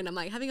just sitting here and I'm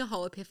like having a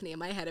whole epiphany in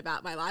my head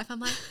about my life. I'm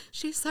like,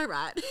 she's so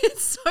right.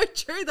 It's so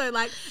true though.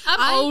 Like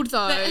I'm old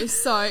though,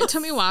 so it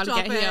took me a while to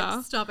get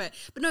here. Stop it.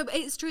 But no, but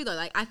it's true though.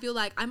 Like I feel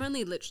like I'm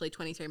only literally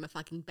 23. I'm a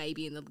fucking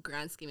baby in the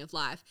grand scheme of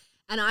life.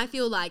 And I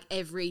feel like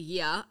every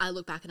year I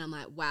look back and I'm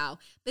like, wow.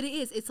 But it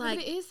is. It's like,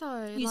 but it is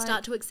though. You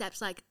start to accept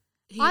like,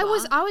 I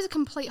was a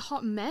complete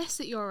hot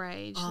mess at your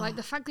age. Like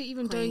the fact that you're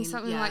even doing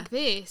something like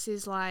this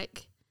is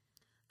like,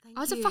 I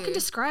was a fucking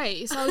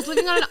disgrace. I was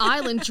living on an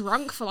island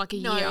drunk for like a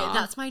year. No,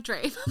 that's my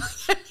dream.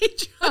 I'm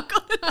drunk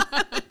on an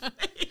island.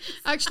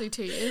 Actually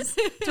 2 years.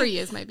 3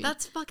 years maybe.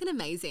 That's fucking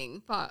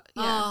amazing. But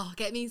yeah.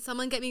 Oh,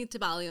 someone get me to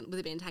Bali with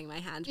a bintang in my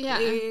hand, please.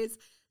 Yeah.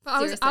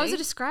 But I was a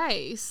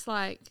disgrace.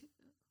 Like,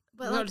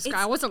 well, not a disgrace.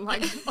 I wasn't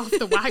like off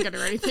the wagon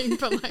or anything,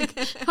 but like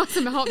I was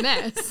a hot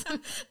mess.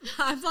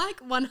 I'm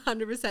like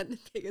 100% the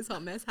biggest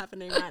hot mess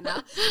happening right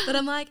now. But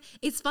I'm like,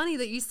 it's funny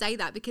that you say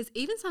that, because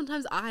even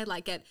sometimes I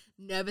like get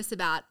nervous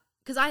about,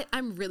 because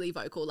I'm really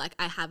vocal. Like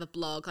I have a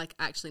blog. Like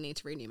I actually need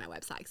to renew my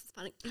website because it's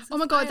funny. Oh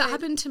my God, that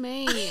happened to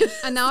me.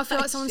 And now I feel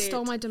like someone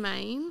stole my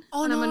domain.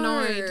 Oh and I'm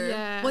annoyed.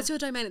 Yeah. What's your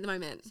domain at the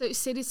moment? So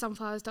it's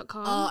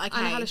citysunflowers.com. Oh, okay.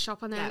 And I had a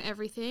shop on there and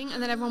everything.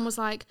 And then everyone was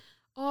like,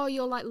 oh,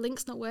 your like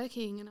link's not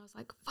working. And I was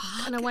like,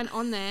 fuck. And I went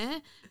on there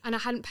and I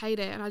hadn't paid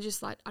it, and I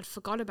just like, I'd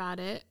forgot about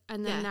it.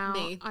 And then now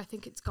I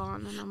think it's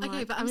gone. And I'm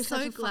like, but I'm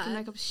so glad. Fucking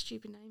make up a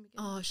stupid name again.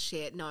 Oh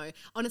shit, no.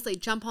 Honestly,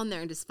 jump on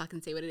there and just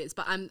fucking see what it is.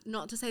 But I'm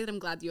not to say that I'm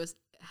glad yours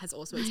has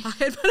also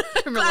expired, but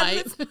I can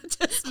relate. It's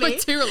just me. We're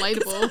too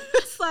relatable.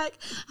 It's like,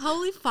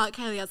 holy fuck,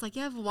 Kaylee. I was like,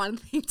 you have one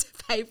thing to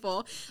pay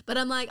for. But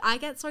I'm like, I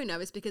get so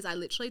nervous because I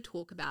literally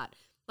talk about,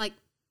 like,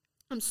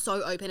 I'm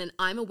so open, and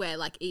I'm aware,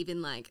 like,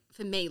 even like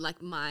for me,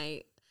 like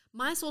my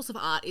source of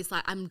art is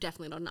like, I'm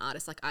definitely not an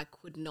artist. Like I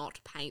could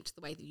not paint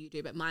the way that you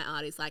do, but my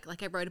art is like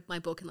I wrote my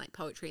book and like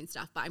poetry and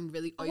stuff, but I'm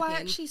really open. Oh, I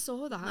actually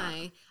saw that.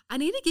 I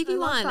need to give you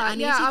one.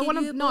 I want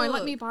to, no,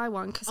 let me buy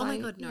one. Oh my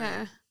God, no.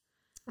 Yeah.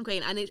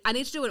 Queen, I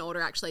need to do an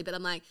order actually, but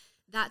I'm like,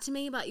 that to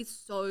me, but it's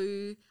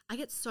so, I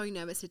get so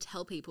nervous to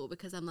tell people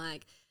because I'm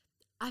like,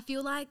 I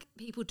feel like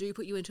people do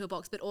put you into a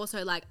box, but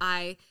also like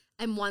I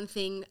am one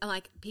thing,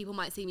 like people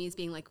might see me as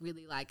being like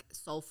really like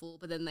soulful,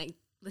 but then they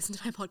listen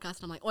to my podcast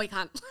and I'm like, oh, you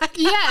can't.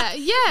 Yeah.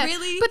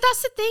 Really? But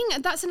that's the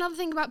thing. That's another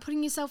thing about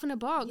putting yourself in a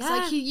box. Yeah.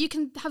 Like you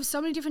can have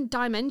so many different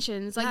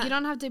dimensions. Like you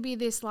don't have to be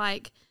this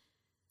like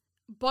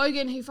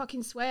bogan who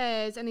fucking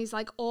swears and he's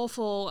like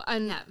awful,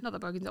 and not that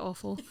bogans are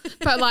awful,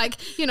 but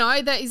like, you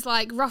know, that is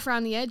like rough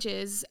around the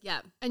edges.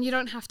 Yeah. And you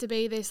don't have to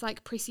be this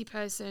like prissy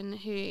person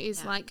who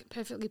is like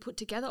perfectly put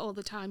together all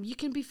the time. You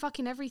can be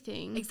fucking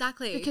everything.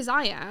 Exactly. Because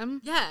I am.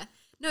 Yeah.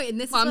 No, and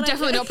this well, is I'm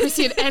definitely not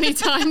prissy at any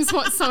times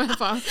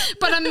whatsoever,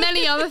 but on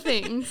many other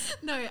things.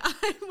 No,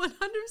 I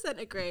 100%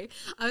 agree.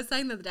 I was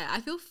saying the other day,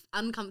 I feel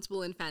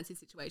uncomfortable in fancy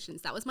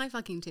situations. That was my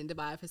fucking Tinder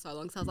bio for so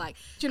long. So I was like,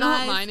 do you know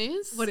what mine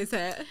is? What is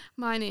it?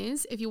 Mine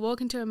is, if you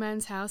walk into a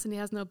man's house and he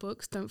has no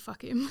books, don't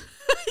fuck him.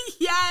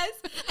 Yes.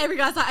 Every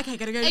guy's like, okay,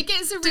 gotta go. It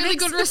gets a really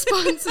good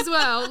response as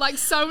well. Like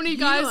so many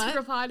guys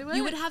reply to it.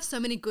 You would have so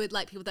many good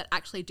like people that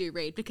actually do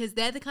read because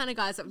they're the kind of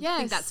guys that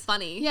think that's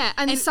funny. Yeah,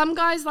 and some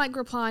guys like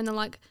reply and they're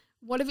like,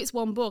 what if it's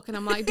one book? And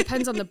I'm like,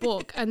 depends on the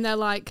book. And they're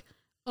like,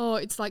 oh,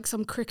 it's like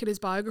some cricketer's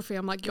biography.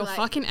 I'm like, you're like,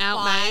 fucking out,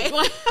 bye. mate.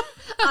 Like,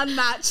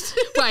 unmatched.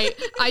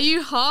 Wait, are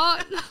you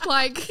hot?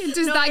 Like,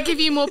 does that give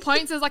you more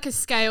points? There's like a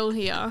scale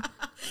here.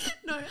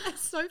 No,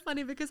 it's so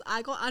funny because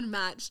I got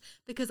unmatched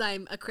because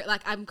I'm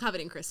I'm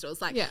covered in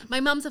crystals. Like, yeah. my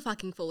mum's a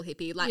fucking full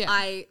hippie. Like,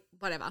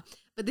 whatever.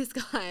 But this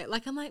guy,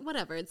 like, I'm like,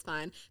 whatever, it's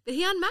fine. But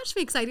he unmatched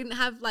me because I didn't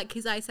have, like,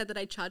 because I said that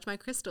I charge my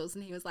crystals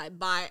and he was like,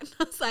 bye. And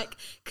I was like,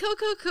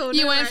 cool.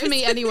 You went for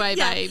me anyway,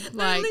 babe.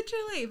 Like, no,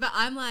 literally. But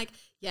I'm like,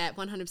 yeah,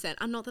 100%.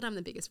 I'm not that I'm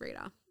the biggest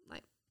reader.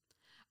 Like,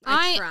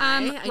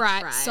 I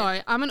try.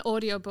 So I'm an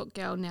audiobook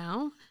girl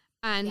now.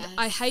 And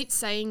I hate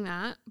saying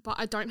that, but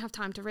I don't have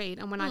time to read.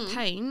 And when I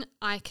paint,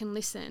 I can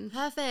listen.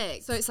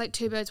 Perfect. So it's like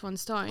 2 birds, 1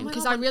 stone.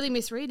 Because I really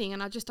miss reading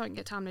and I just don't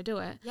get time to do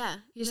it. Yeah.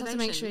 You just have to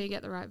make sure you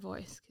get the right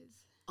voice.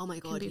 Oh my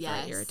God, it can be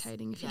very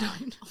irritating if you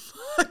don't.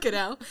 Fuck it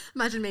out.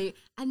 Imagine me.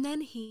 And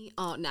then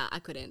I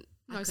couldn't.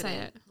 Say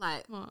it.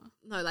 Like, what?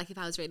 No, like if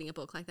I was reading a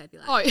book, like they'd be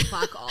like,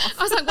 fuck off.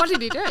 I was like, what did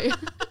he do?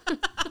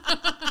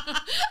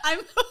 I'm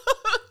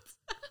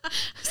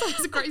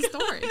It's a great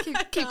story.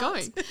 Keep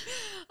going.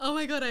 Oh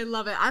my God, I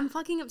love it. I'm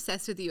fucking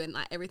obsessed with you and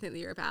like everything that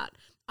you're about.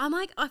 I'm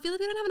like, I feel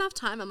like we don't have enough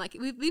time. I'm like,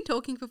 we've been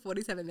talking for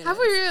 47 minutes. Have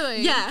we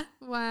really? Yeah.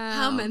 Wow.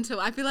 How mental.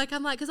 I feel like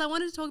because I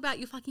wanted to talk about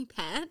your fucking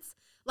pants.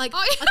 Like,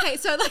 okay,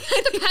 so like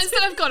the pants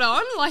that I've got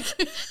on, like,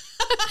 you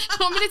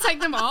want me to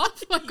take them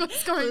off? Like,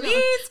 what's going on?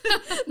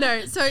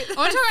 No, so I want to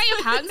talk about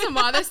your pants and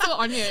why they're still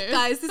on you.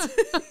 Guys,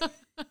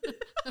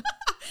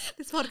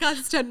 this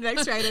podcast is turned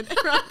X-rated.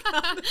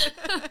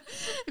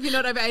 If you're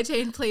not over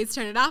 18, please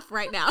turn it off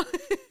right now.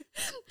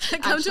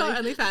 Come to our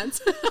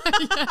OnlyFans.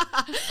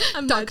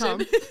 .com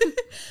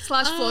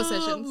 /floor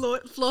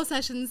sessions. Floor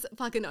sessions,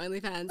 fucking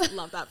OnlyFans.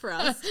 Love that for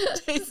us.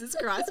 Jesus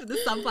Christ, with the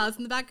sunflowers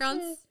in the background.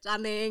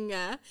 Stunning.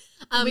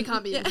 We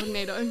can't be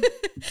incognito.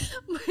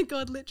 Oh my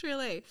God,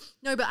 literally.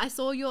 No, but I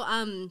saw your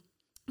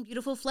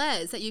beautiful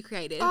flares that you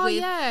created. Oh, with,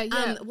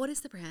 yeah. What is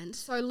the brand?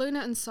 So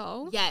Luna and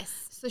Soul.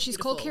 Yes. So she's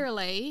called Kira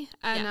Lee.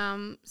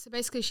 And so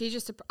basically she's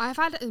just, I've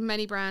had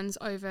many brands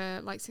over,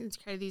 like, since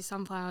I created these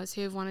sunflowers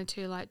who have wanted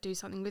to, like, do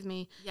something with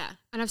me. Yeah.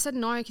 And I've said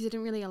no because it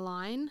didn't really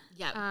align.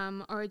 Yeah.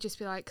 Or it'd just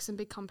be, like, some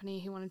big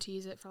company who wanted to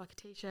use it for, like, a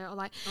T-shirt or,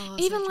 like,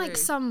 even like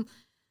some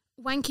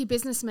wanky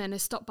businessman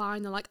has stopped by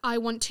and they're like, I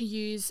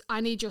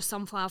need your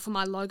sunflower for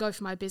my logo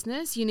for my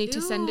business. You need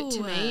to send it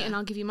to me and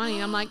I'll give you money.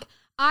 And I'm like,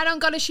 I don't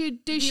gotta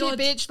do shit,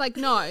 bitch. Like,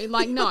 no.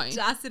 Like, no.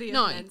 Audacity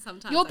of men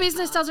sometimes. Your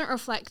business doesn't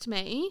reflect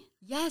me.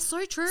 Yeah,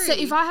 so true. So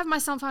if I have my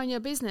sunflower in your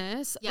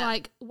business,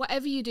 like,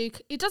 whatever you do,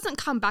 it doesn't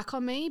come back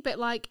on me, but,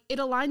 like, it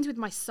aligns with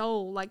my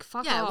soul. Like,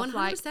 fuck off. 100%.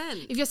 Like,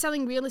 if you're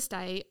selling real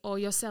estate or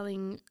you're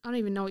selling, I don't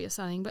even know what you're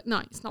selling, but no,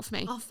 it's not for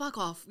me. Oh, fuck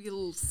off, you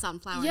little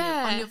sunflower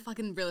on your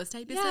fucking real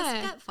estate business.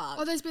 Yeah. Get fucked.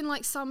 Or there's been,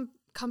 like, some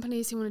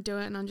companies who want to do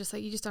it and I'm just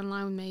like, you just don't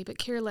align with me. But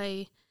Kira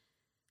Lee,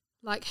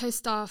 like, her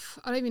stuff,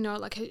 I don't even know,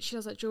 like, she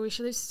does, like, jewelry.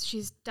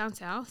 She's down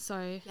south,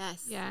 so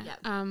yes, yeah.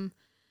 Yep.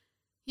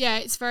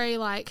 It's very,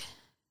 like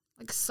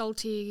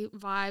salty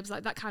vibes,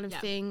 like that kind of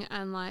thing.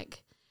 And,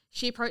 like,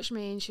 she approached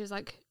me and she was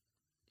like,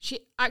 she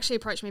actually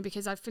approached me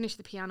because I finished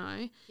the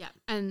piano. Yeah.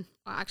 And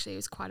actually it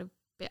was quite a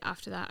bit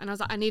after that. And I was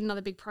like, I need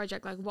another big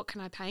project. Like, what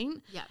can I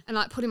paint? Yeah. And,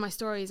 like, put in my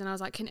stories and I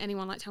was like, can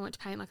anyone, like, tell me what to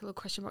paint? Like a little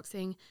question box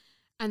thing.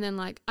 And then,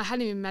 like, I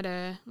hadn't even met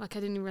her. Like, I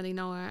didn't even really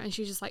know her. And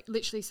she just, like,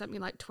 literally sent me,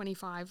 like,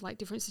 25, like,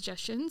 different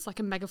suggestions, like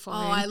a megaphone.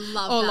 Oh, I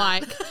love that. Or,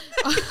 like,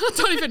 I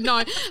don't even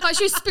know. Like,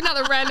 she was spitting out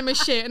the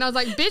randomest shit. And I was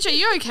like, bitch, are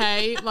you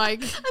okay?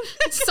 Like,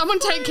 someone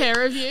take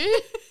care of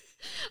you?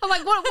 I'm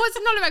like, what's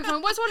not a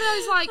megaphone? What's one of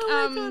those, like,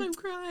 oh my God, I'm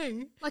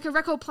crying. Like a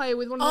record player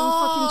with one of them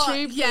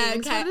fucking tube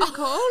things. Okay. What is it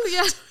called?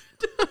 Yeah.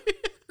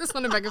 That's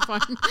not a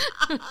megaphone.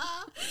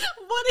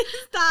 What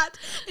is that?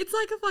 It's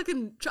like a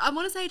fucking, I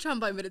want to say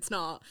trombone, but it's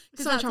not.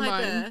 It's not a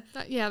trombone.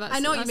 I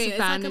know what you mean. It's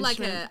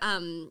like a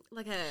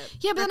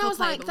yeah, but then I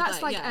was like,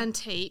 that's like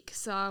antique,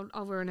 so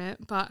I'll ruin it.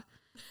 But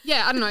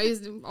yeah, I don't know.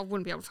 I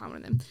wouldn't be able to find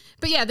one of them.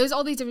 But yeah, there's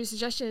all these different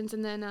suggestions,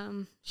 and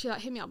then she,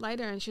 like, hit me up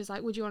later, and she was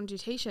like, "Would you want to do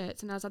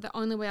T-shirts?" And I was like, "The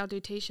only way I'll do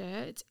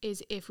T-shirts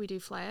is if we do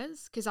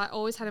flares," because I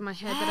always had in my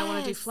head that I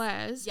want to do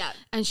flares. Yeah.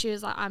 And she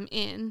was like, "I'm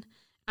in."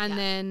 And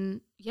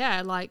then,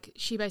 like,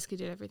 she basically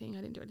did everything.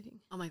 I didn't do anything.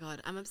 Oh, my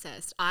God. I'm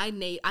obsessed. I've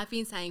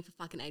been saying for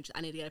fucking ages,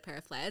 I need to get a pair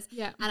of flares.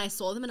 Yeah. And I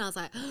saw them and I was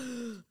like,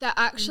 they're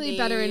actually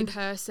better in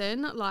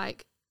person.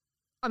 Like,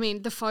 I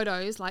mean, the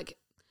photos, like,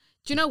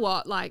 do you know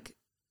what? Like,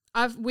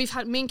 me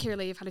and Kira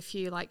Lee have had a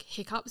few, like,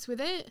 hiccups with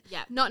it.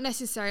 Yeah. Not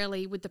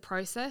necessarily with the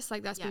process.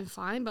 Like, that's been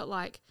fine. But,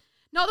 like,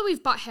 not that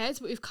we've butt heads,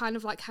 but we've kind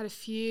of like had a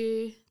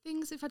few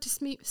things we've had to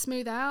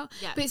smooth out.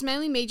 Yeah. But it's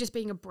mainly me just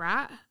being a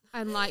brat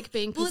and like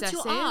being possessive.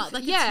 It's your art.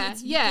 Like,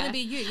 it's gonna be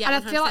you. Yeah,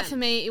 and 100%. I feel like for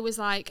me, it was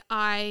like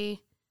I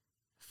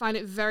find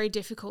it very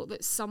difficult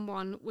that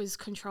someone was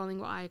controlling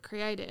what I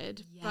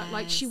created. Yes. But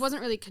like she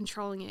wasn't really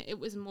controlling it. It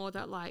was more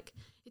that like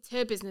it's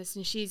her business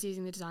and she's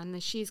using the design and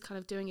then she's kind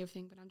of doing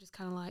everything. But I'm just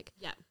kind of like,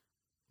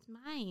 it's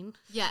mine.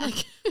 Yeah.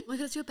 Like, oh my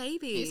God, it's your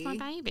baby. It's my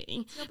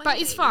baby.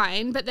 But it's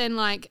fine. But then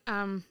like,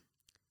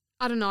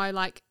 I don't know,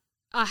 like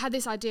I had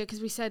this idea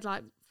because we said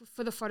like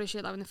for the photo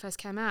shoot, like when it first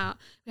came out,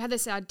 we had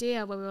this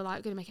idea where we were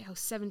like going to make it all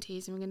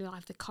 70s and we're going to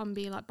have the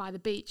combi like by the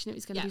beach and it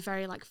was going to be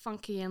very like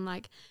funky and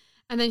like,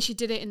 and then she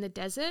did it in the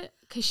desert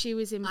because she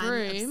was in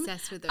Broome. I'm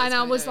obsessed with those and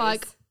photos. I was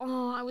like,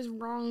 oh, I was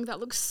wrong. That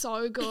looks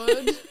so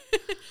good.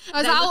 I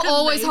was like, I'll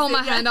always hold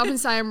my hand up and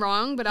say I'm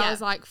wrong, but I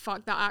was like,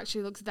 fuck, that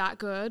actually looks that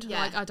good.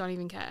 Yeah. Like, I don't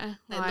even care.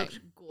 They like,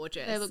 looked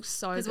gorgeous. They looked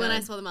so good. Because when I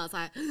saw them, I was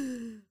like,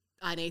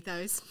 I need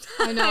those.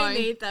 I know. I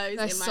need those.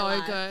 They're in my so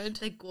life. good.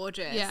 They're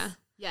gorgeous. Yeah.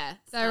 Yeah.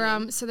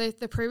 They're so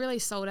the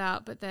pre-release sold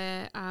out, but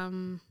they're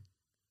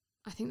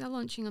I think they're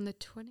launching on the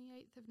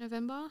 28th of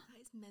November.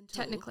 That is mental.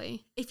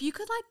 Technically. If you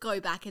could like go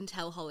back and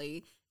tell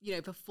Holly, you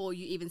know, before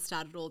you even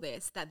started all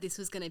this, that this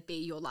was going to be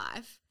your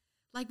life,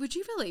 like, would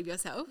you believe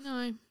yourself?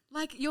 No.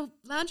 Like, your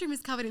lounge room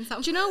is covered in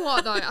something. Do you know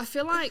what, though? I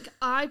feel like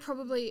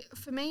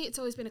for me, it's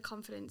always been a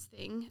confidence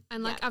thing.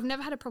 And, like, I've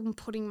never had a problem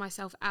putting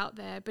myself out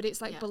there, but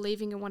it's, like,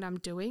 believing in what I'm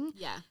doing.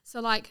 Yeah. So,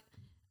 like,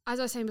 as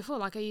I was saying before,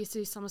 like, I used to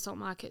do somersault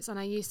markets and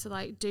I used to,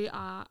 like, do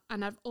art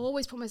and I've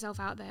always put myself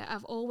out there.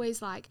 I've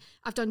always, like,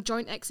 I've done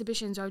joint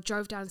exhibitions or I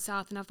drove down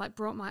south and I've, like,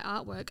 brought my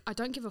artwork. I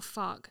don't give a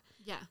fuck.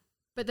 Yeah.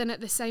 But then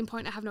at the same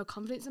point, I have no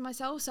confidence in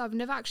myself. So I've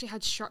never actually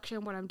had structure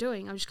in what I'm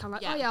doing. I'm just kind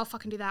of like, oh, yeah, I'll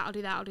fucking do that. I'll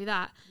do that. I'll do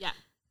that. Yeah.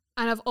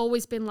 And I've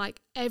always been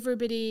like,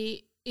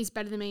 everybody is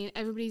better than me and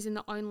everybody's in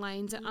their own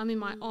lanes and I'm in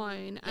my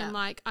own. Yeah. And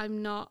like, I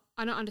don't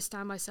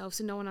understand myself.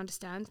 So no one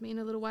understands me in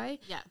a little way.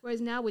 Yeah.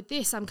 Whereas now with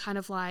this, I'm kind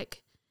of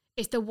like,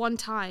 it's the one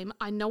time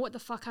I know what the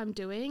fuck I'm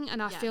doing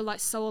and I feel like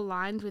so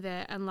aligned with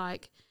it and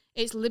like,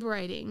 it's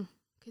liberating.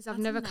 Because I've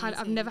never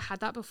had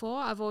that before.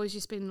 I've always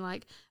just been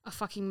like a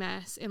fucking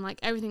mess in like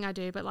everything I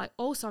do, but like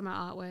also my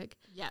artwork.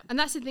 Yeah. And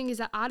that's the thing is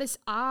that artists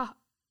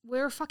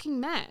we're a fucking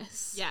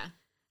mess. Yeah.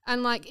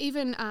 And like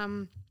even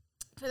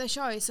for the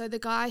show, so the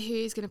guy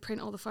who's going to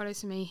print all the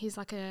photos for me, he's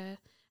like an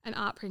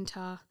art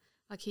printer.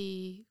 Like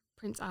he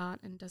prints art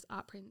and does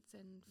art prints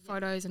and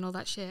photos and all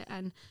that shit.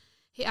 And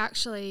he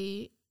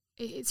actually,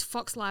 it's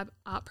Fox Lab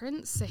Art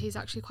Prints. So he's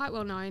actually quite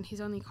well known.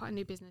 He's only quite a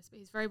new business, but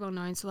he's very well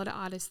known. So a lot of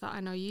artists that I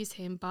know use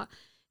him, but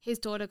his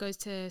daughter goes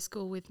to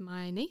school with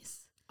my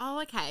niece.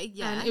 Oh, okay,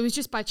 yeah. And it was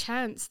just by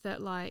chance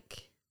that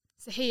like,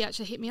 so he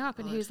actually hit me up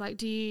and he was like,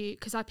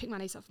 because I picked my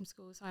niece up from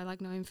school, so I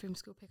like know him from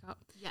school pickup.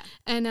 Yeah.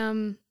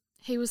 And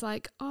he was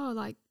like, oh,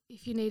 like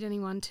if you need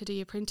anyone to do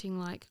your printing,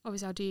 like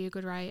obviously I'll do you a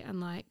good rate and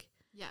like,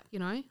 you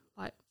know,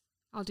 like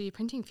I'll do your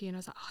printing for you. And I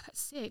was like, oh, that's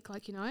sick,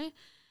 like, you know.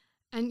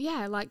 And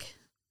yeah, like,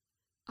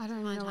 I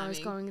don't even know where I was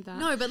going with that.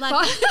 No, but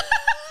like,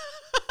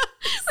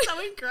 so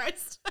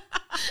engrossed.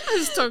 I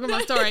was talking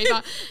my story,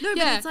 but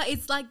but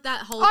it's like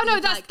that whole. Oh no,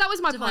 that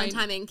was my point.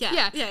 Timing,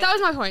 yeah, that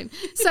was my point.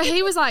 So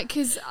he was like, he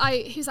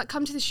was like,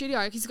 come to the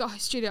studio. He's got a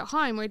studio at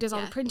home where he does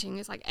all the printing.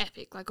 It's like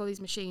epic, like all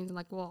these machines. I'm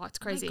like, whoa, it's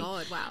crazy. Oh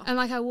my God, wow. And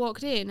like I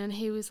walked in, and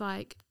he was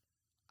like,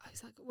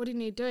 what do you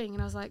need doing?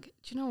 And I was like,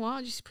 do you know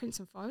what? Just print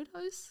some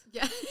photos.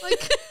 Yeah,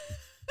 like.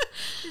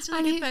 It's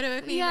really good photo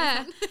of me.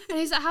 Yeah, and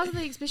he's like, how's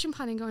the exhibition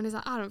planning going? He's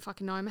like, I don't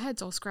fucking know. My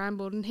head's all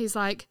scrambled. And he's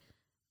like,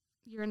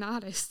 you're an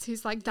artist.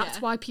 He's like, that's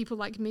why people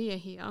like me are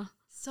here.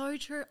 So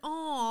true.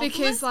 Oh,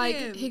 because like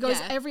him. He goes,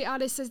 every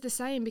artist says the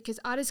same because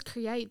artists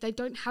create. They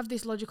don't have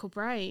this logical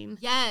brain.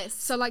 Yes.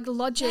 So like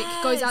logic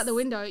goes out the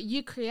window.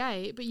 You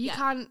create, but you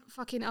can't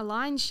fucking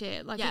align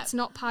shit. Like it's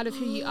not part of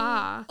who you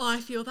are. Oh, I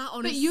feel that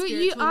on but a you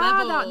spiritual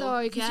are level. that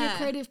though because you're a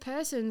creative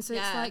person. So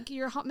it's like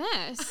you're a hot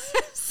mess.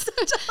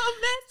 Such a hot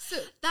mess. So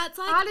that's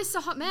like artists are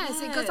a hot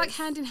mess. It goes like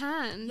hand in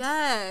hand.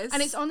 Yes.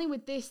 And it's only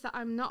with this that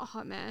I'm not a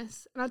hot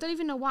mess. And I don't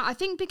even know why. I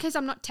think because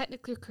I'm not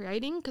technically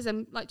creating because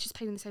I'm like just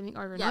painting the same thing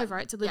over and over.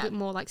 It's a little bit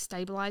more like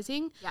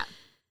stabilizing. Yeah.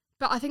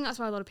 But I think that's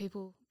why a lot of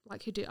people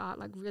like who do art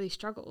like really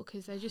struggle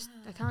because they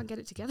can't get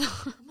it together.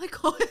 Oh my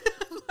God.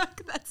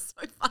 Like that's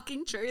so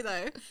fucking true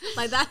though.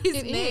 Like that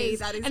is me.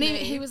 That is and me.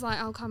 He was like,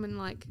 I'll come and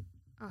like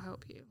I'll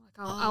help you.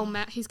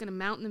 Like he's gonna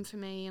mount them for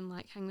me and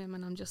like hang them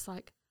and I'm just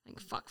like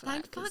thank fuck for that.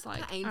 Thank fuck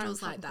like, for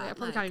angels like that. I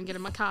probably can't even get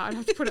in my car. I'd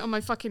have to put it on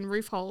my fucking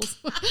roof holes.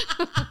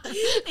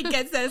 It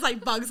gets there, there's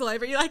like bugs all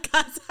over you like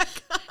guys.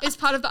 It's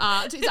part of the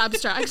art. It's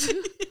abstract.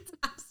 It's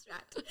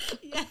abstract.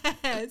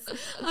 Yes.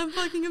 I'm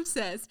fucking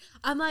obsessed.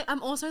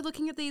 I'm also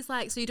looking at these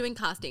like, so you're doing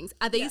castings.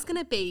 Are these going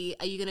to be,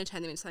 are you going to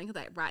turn them into something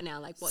like right now?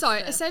 Like what's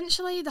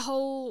essentially the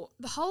whole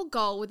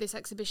goal with this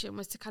exhibition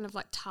was to kind of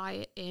like tie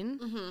it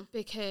in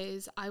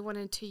because I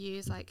wanted to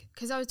use like,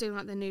 because I was doing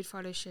like the nude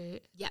photo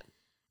shoot. Yep.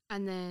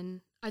 And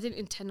then I didn't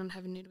intend on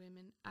having nude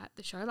women at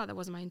the show. Like, that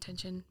wasn't my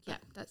intention. Yeah.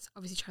 That's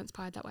obviously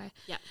transpired that way.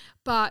 Yeah.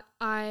 But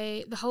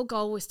the whole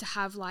goal was to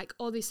have like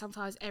all these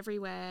sunflowers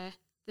everywhere,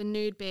 the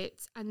nude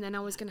bits, and then I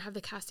was going to have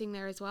the casting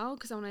there as well,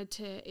 because I wanted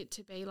it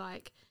to be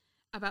like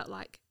about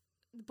like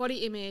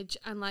body image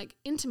and like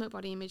intimate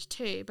body image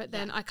too. But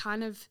then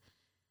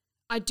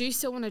I do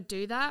still want to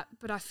do that,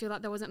 but I feel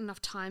like there wasn't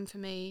enough time for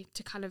me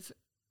to kind of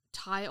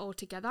tie it all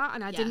together,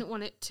 and I didn't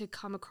want it to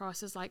come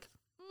across as like,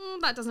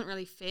 that doesn't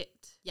really fit.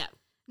 Yeah.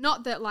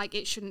 Not that like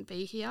it shouldn't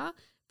be here,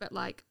 but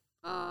like,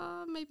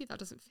 maybe that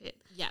doesn't fit.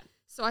 Yeah.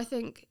 So I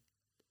think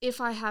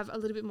if I have a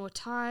little bit more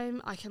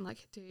time, I can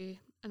like do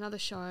another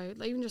show,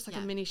 like even just like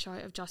a mini show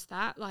of just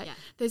that. Like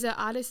there's an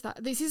artist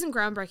this isn't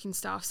groundbreaking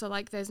stuff. So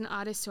like there's an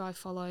artist who I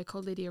follow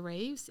called Lydia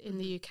Reeves in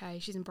the UK.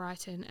 She's in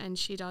Brighton and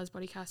she does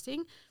body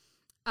casting.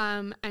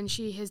 And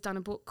she has done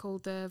a book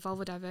called the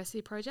Vulva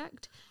Diversity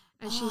Project.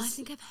 And I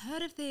think I've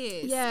heard of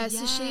this. Yeah,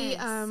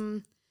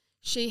 so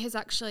she has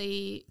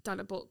actually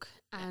done a book,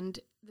 and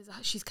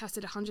she's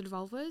casted 100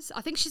 vulvas.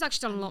 I think she's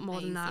actually done a lot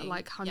more than that,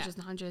 like hundreds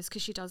and hundreds,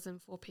 because she does them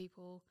for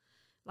people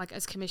like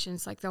as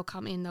commissions. Like they'll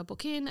come in, they'll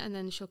book in, and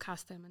then she'll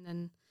cast them, and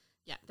then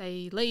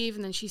they leave,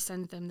 and then she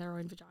sends them their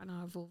own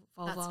vagina, vulva.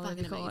 That's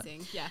fucking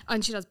amazing. Yeah.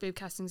 And she does boob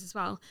castings as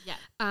well. Yeah.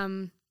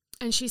 And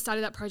she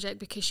started that project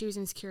because she was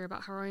insecure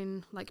about her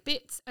own like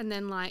bits, and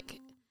then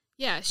like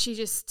she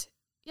just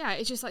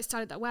it just like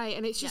started that way,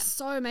 and it's just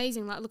so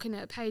amazing like looking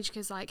at a page,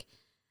 because like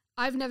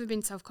I've never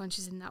been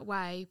self-conscious in that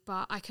way,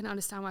 but I can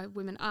understand why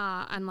women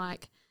are, and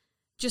like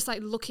just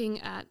like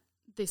looking at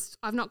this,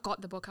 I've not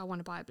got the book, I want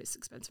to buy it, but it's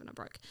expensive and I'm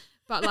broke,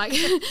 but like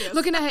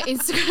looking at her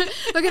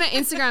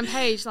Instagram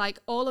page, like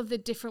all of the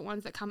different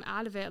ones that come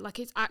out of it, like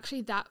it's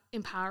actually that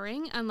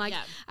empowering. And like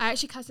I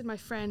actually casted my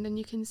friend, and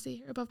you can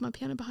see her above my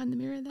piano behind the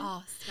mirror there.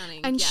 Oh,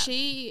 stunning. And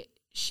she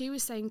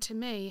was saying to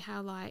me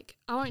how like,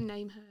 I won't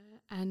name her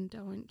and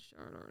I won't show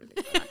her or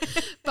anything like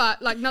that,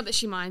 but like not that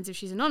she minds if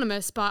she's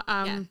anonymous, but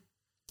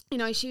you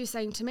know, she was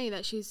saying to me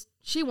that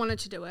she wanted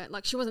to do it.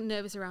 Like she wasn't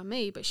nervous around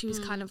me, but she was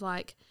kind of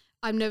like,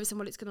 I'm nervous on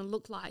what it's going to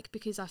look like,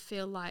 because I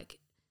feel like,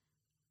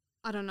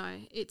 I don't know,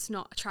 it's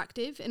not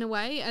attractive in a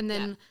way. And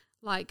then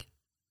like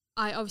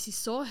I obviously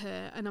saw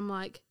her and I'm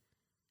like,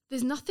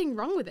 there's nothing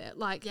wrong with it.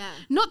 Like,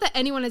 not that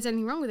anyone has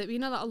anything wrong with it, but you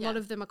know that a lot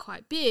of them are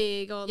quite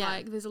big, or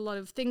like there's a lot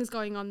of things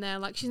going on there.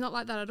 Like she's not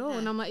like that at all.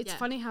 And I'm like, it's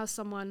funny how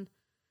someone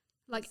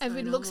like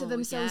everyone looks at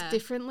themselves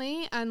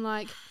differently. And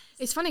like,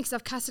 it's funny because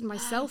I've casted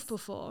myself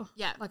before,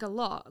 like a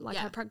lot. Like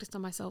I practiced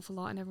on myself a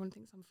lot, and everyone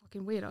thinks I'm a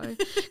fucking weirdo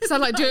because I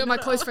like do it in my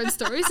close friend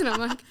stories, and I'm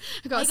like,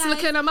 I got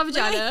silicone on my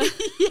vagina.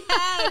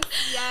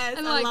 yes,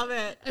 and I like, love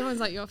it. Everyone's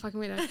like, you're a fucking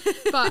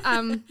weirdo.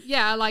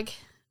 But like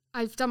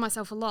I've done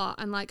myself a lot,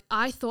 and like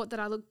I thought that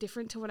I looked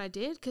different to what I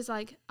did, because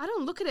like I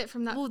don't look at it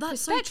from that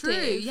perspective. So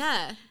true.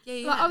 Yeah.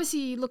 Like obviously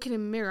you look in a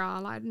mirror,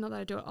 like not that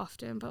I do it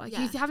often, but like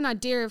you have an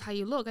idea of how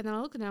you look, and then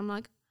I look at it, I'm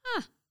like,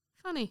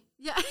 funny.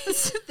 Yeah.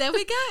 There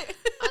we go.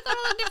 I thought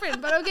I looked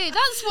different, but okay,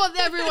 that's what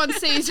everyone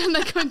sees when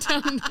they go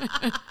down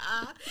there.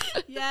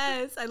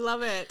 Yes, I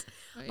love it.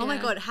 Oh my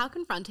God, how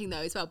confronting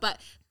though as well. But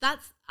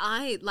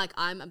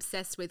I'm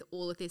obsessed with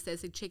all of this.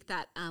 There's a chick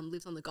that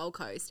lives on the Gold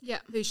Coast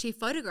who she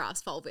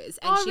photographs vulvas,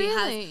 and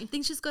I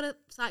think she's got a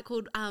site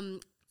called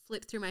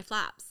Flip Through My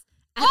Flaps.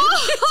 And I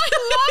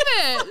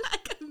love it.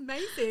 Like,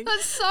 amazing.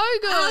 That's so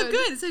good. Oh,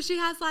 good. So she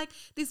has like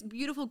this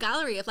beautiful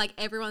gallery of like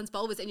everyone's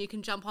vulvas, and you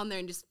can jump on there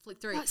and just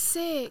flick through. That's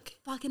sick.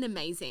 Fucking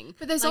amazing.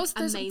 But there's like, also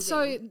amazing.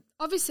 So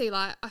obviously,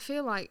 like I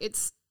feel like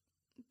it's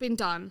been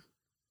done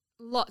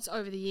lots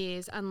over the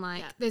years, and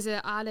like there's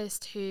an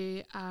artist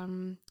who I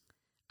don't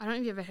know if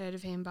you've ever heard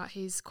of him, but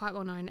he's quite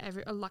well known.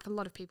 Like a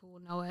lot of people will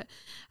know it.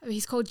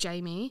 He's called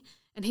Jamie.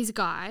 And he's a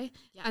guy,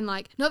 and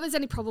like, not that there's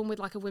any problem with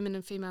like a male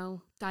and female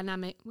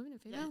dynamic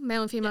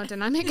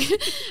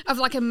of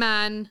like a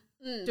man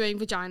doing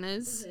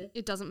vaginas.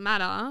 It doesn't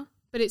matter,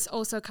 but it's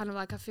also kind of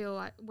like, I feel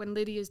like when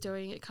Lydia's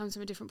doing it, it comes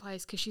from a different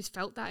place because she's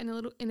felt that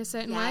in a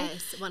certain way.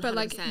 100%, but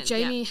like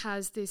Jamie he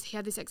had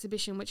this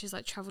exhibition which is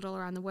like traveled all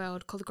around the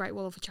world called the Great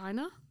Wall of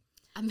Vagina.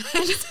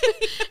 Amazing.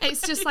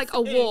 It's just like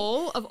a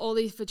wall of all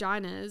these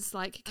vaginas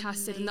like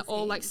casted, and they're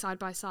all like side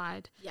by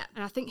side. Yeah,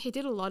 and I think he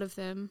did a lot of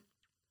them.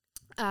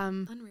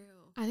 Unreal.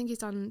 I think he's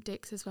done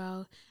dicks as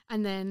well,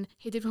 and then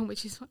he did one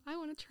which is what I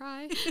want to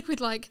try with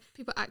like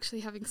people actually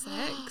having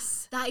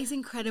sex. That is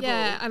incredible.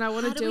 Yeah, and I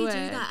want to do it. Do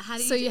that? How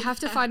do you so do you have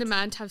that? To find a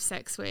man to have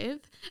sex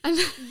with, and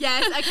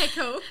yes, okay,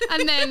 cool.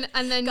 and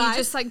then you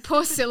just like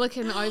pour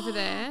silicone over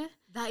there,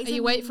 that is and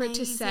you wait for it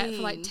to set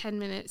for like 10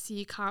 minutes so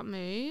you can't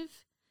move,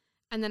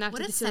 and then after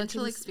what the a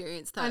central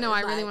experience though. I know,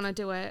 I really want to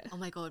do it. Oh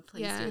my God,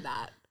 please do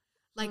that.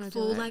 Like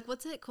full, like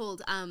what's it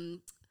called?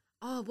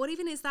 What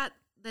even is that?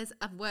 There's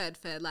a word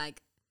for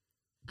like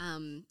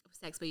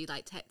sex where you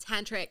like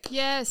tantric.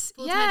 Yes.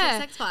 Full tantric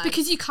sex vibes.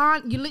 Because you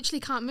literally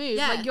can't move.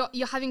 Yeah. Like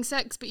you're having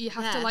sex, but you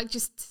have to like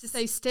just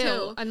stay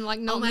still and like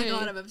not move. Oh my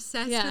God, I'm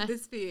obsessed with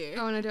this for you.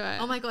 I want to do it.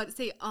 Oh my God.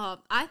 See, I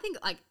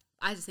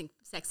just think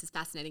sex is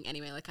fascinating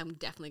anyway. Like I'm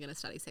definitely going to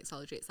study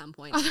sexology at some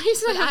point. I'm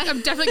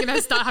definitely going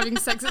to start having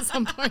sex at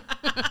some point.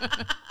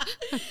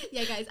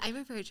 Yeah, guys, I'm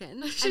a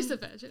virgin. She's a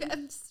virgin.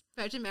 I'm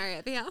Virgin Mary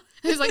over here.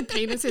 There's like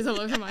penises all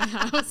over my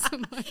house.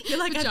 And, like, You're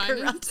like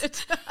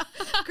vaginas.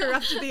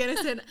 corrupted the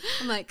innocent.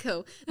 I'm like,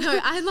 cool. No,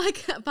 I'm like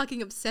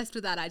fucking obsessed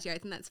with that idea. I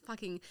think that's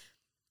fucking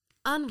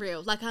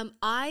unreal. Like,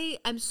 I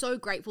am so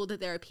grateful that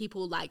there are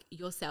people like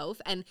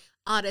yourself and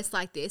artists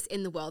like this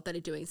in the world that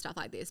are doing stuff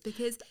like this,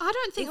 because I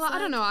don't think, like, I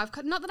don't know,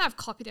 not that I've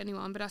copied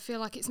anyone, but I feel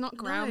like it's not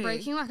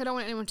groundbreaking. Like, I don't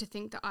want anyone to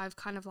think that I've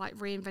kind of like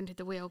reinvented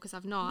the wheel, because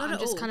I've not. I'm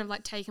just kind of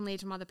like taking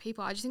lead from other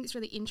people. I just think it's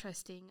really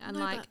interesting. And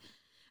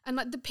and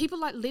like the people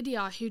like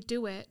Lydia who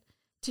do it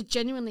to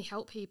genuinely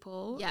help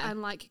people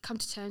and like come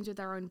to terms with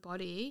their own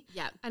body.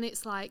 Yeah. And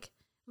it's like,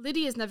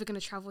 Lydia's never going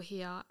to travel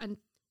here, and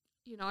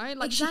you know,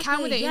 like she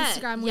can with her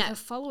Instagram with her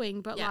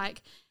following, but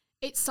like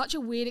it's such a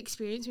weird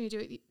experience when you do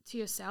it to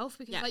yourself,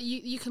 because like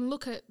you can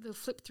look at the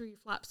flip through your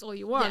flaps all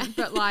you want,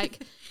 but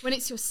like when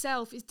it's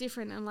yourself, it's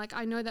different. And like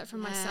I know that from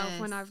myself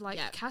when I've like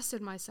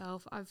casted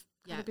myself, I've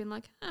kind of been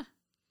like,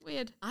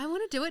 weird. I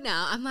want to do it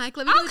now. I'm like,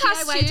 let me do the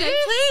DIY day,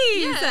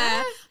 please.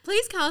 Yeah.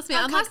 Please cast me.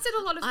 I've casted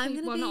a lot of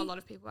people. Well, not a lot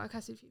of people. I've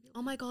casted a few people.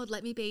 Oh my God,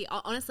 let me be.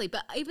 Honestly,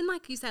 but even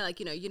like you say, like,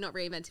 you know, you're not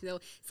reinventing the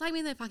wheel. It's like me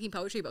in the fucking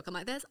poetry book. I'm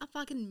like, there's a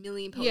fucking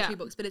million poetry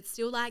books, but it's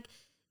still like,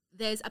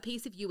 there's a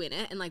piece of you in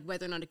it, and like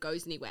whether or not it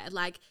goes anywhere.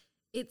 Like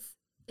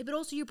but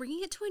also you're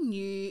bringing it to a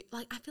new,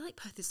 like, I feel like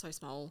Perth is so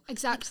small.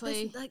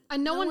 Exactly. Like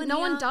and no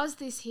one does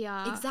this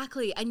here.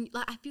 Exactly. And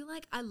like, I feel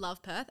like I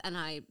love Perth, and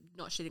I'm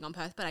not shitting on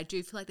Perth, but I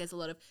do feel like there's a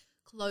lot of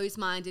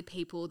closed-minded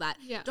people that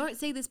don't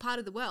see this part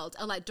of the world,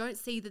 or like don't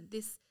see that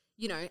this,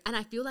 you know, and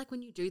I feel like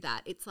when you do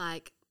that, it's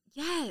like,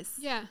 yes.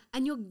 Yeah.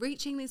 And you're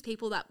reaching these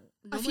people that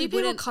a few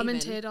people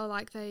commented, or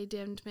like they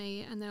DM'd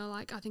me and they were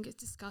like, I think it's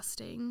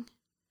disgusting.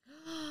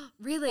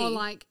 Really? Or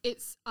like,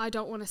 I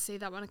don't want to see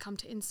that when I come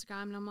to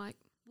Instagram, and I'm like,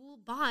 well,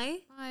 bye.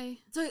 Bye.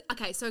 So,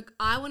 okay, so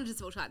I wanted to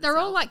talk about this. They're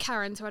all like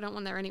Karen, so I don't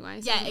want there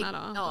anyway, so it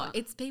doesn't matter.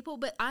 It's people,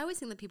 but I always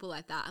think that people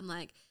like that, I'm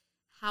like,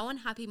 how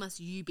unhappy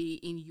must you be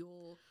in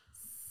your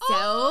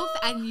self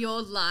and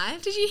your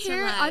life? Did you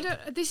hear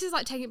it? This is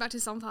like taking it back to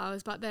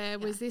sunflowers, but there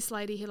was this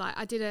lady who, like,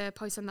 I did a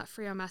post on that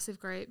Freo Massive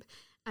group,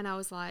 and I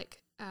was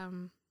like,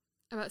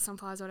 about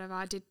sunflowers or whatever.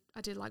 I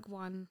did like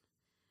one,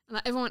 and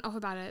like everyone went off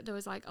about it. There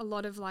was like a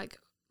lot of like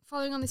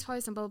following on this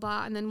post and blah blah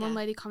blah, and then one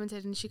lady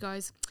commented and she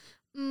goes,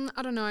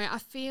 I don't know, I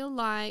feel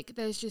like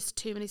there's just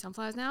too many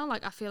sunflowers now.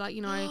 Like, I feel like,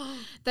 you know,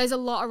 there's a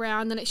lot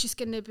around, and it's just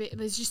going to be,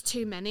 there's just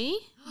too many.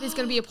 There's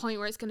going to be a point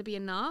where it's going to be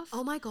enough.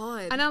 Oh my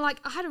God. And I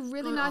had a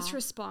really nice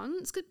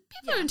response, because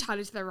people are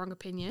entitled to their wrong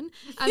opinion.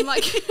 And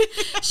like,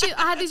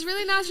 I had this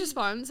really nice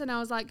response, and I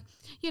was like,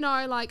 you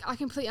know, like, I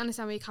completely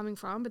understand where you're coming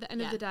from, but at the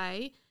end of the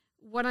day,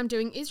 what I'm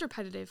doing is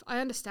repetitive. I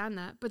understand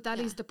that, but that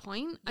is the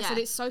point. I said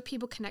it's so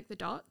people connect the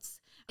dots.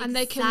 And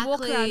they can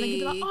walk around and they can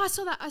be like, oh, I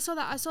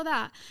saw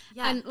that.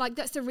 Yeah. And like,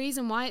 that's the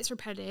reason why it's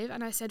repetitive.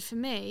 And I said, for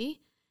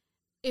me,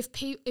 if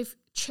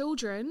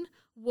children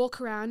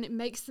walk around, it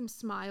makes them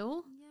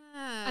smile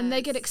and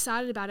they get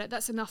excited about it,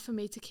 that's enough for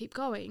me to keep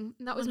going.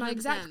 And that was 100%. My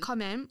exact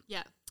comment.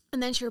 Yeah.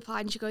 And then she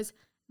replied and she goes,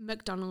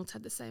 McDonald's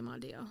had the same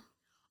idea.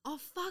 Oh,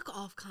 fuck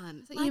off,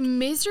 cunt. Like, you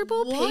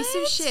miserable piece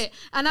of shit.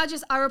 And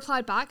I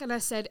replied back and I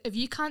said, if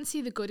you can't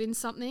see the good in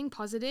something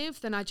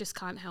positive, then I just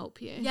can't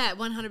help you. Yeah,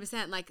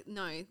 100%. Like,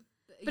 no.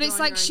 But it's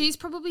like she's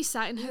probably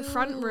sat in her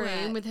front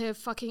room with her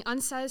fucking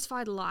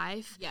unsatisfied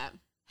life. Yeah.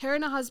 Her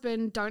and her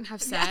husband don't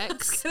have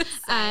sex,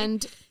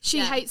 and she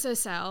hates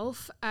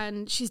herself,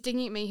 and she's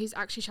digging at me who's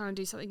actually trying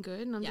to do something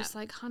good. And I'm just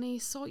like, honey,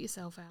 sort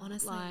yourself out.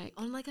 Honestly, like,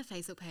 on like a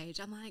Facebook page,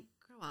 I'm like,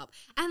 grow up.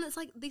 And it's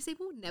like, these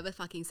people would never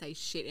fucking say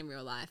shit in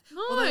real life.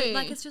 No. Although,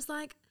 like, it's just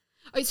like.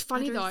 Oh, it's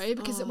funny though,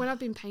 because when I've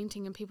been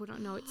painting and people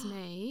don't know it's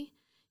me,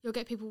 you'll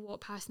get people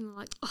walk past and they're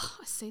like, oh,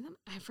 I see them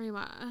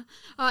everywhere.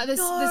 This,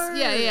 oh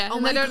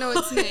and they don't know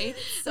it's me.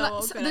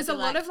 So there's a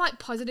lot of like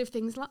positive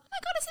things like, oh my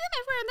God, I see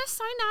them everywhere and they're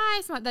so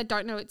nice. And, like, they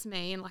don't know it's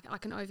me, and like I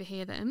can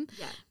overhear them.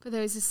 Yeah. But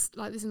there's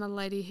another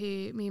lady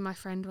who me and my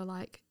friend were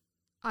like,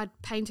 I'd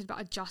painted but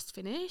I'd just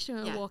finished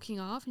and we were walking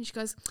off, and she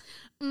goes,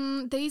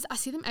 I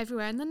see them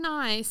everywhere and they're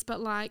nice, but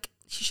like,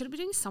 she shouldn't be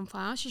doing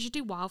sunflowers. She should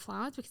do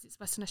wildflowers because it's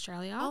Western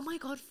Australia. Oh my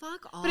God,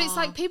 fuck off. But it's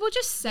like, people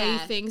just say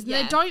things and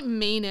they don't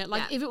mean it.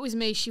 Like, if it was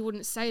me, she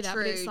wouldn't say that.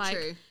 But it's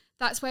like,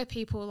 that's where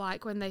people,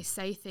 like, when they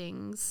say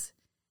things,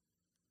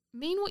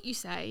 mean what you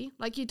say.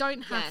 Like, you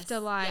don't have to,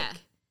 like,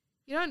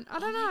 you don't, I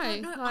don't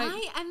know. God, no, like,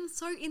 I am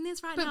so in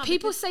this right now. But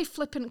people say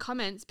flippant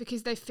comments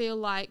because they feel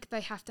like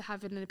they have to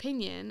have an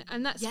opinion,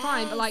 and that's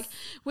fine. But like,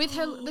 with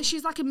her,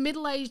 she's like a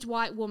middle-aged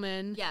white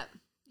woman. Yeah.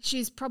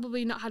 She's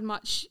probably not had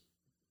much,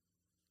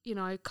 you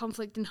know,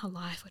 conflict in her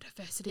life or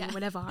diversity or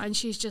whatever. And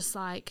she's just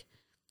like,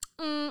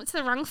 it's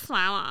the wrong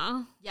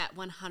flower. Yeah,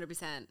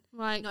 100%.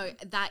 Like, no,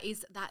 that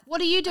is that.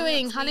 What are you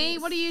doing, honey?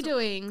 What are you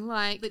doing?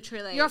 Like,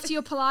 literally, you're off to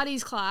your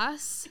Pilates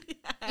class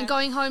and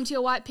going home to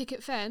your white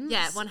picket fence.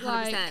 Yeah, 100%.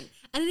 Like,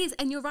 and it is,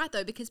 and you're right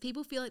though, because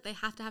people feel like they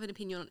have to have an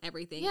opinion on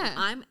everything. Yeah. And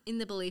I'm in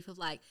the belief of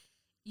like,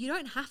 you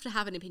don't have to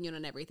have an opinion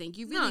on everything.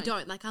 You really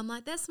don't. Like, I'm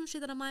like, there's some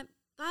shit that I'm like,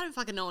 I don't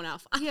fucking know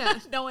enough. I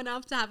don't know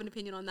enough to have an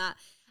opinion on that.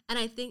 And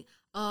I think,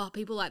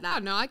 people like that. I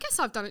don't know. I guess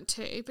I've done it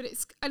too, but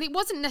it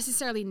wasn't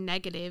necessarily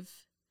negative,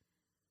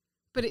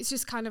 but it's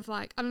just kind of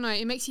like, I don't know,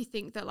 it makes you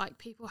think that like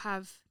people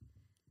have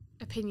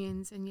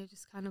opinions and you're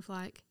just kind of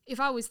like, if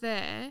I was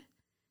there,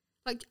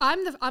 like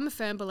I'm a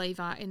firm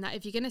believer in that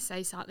if you're going to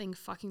say something,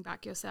 fucking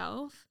back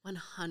yourself.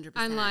 100%.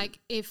 And like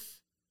if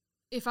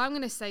I'm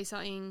going to say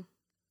something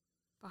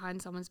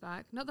behind someone's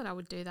back, not that I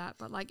would do that,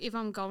 but like if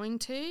I'm going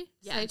to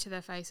say it to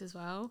their face as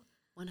well.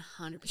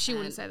 100%. She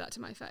wouldn't say that to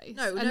my face.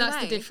 No, and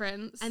that's the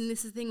difference. And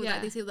this is the thing with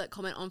like these people that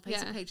comment on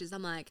Facebook pages.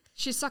 I'm like,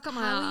 she'd suck up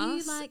my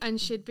ass, and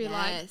she'd be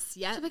like,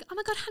 she'd be like, oh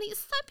my God, honey, you're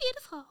so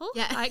beautiful.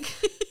 Yeah. Like,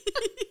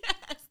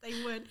 yes,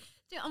 they would.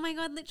 Oh my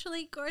God,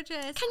 literally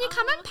gorgeous. Can you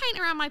come and paint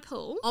around my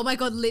pool? Oh my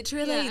God,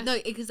 literally. Yeah. No,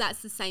 because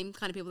that's the same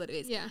kind of people that it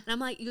is. Yeah. And I'm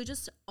like, you're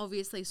just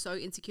obviously so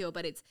insecure,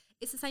 but it's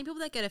the same people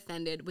that get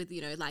offended with,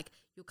 you know, like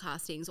your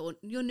castings or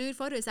your nude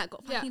photos that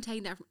got fucking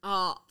taken down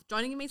from,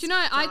 joining me.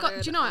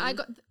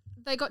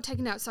 They got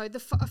taken down. So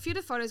a few of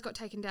the photos got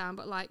taken down,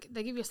 but like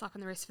they give you a slap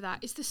on the wrist for that.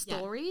 It's the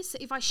stories. So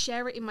if I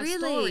share it in my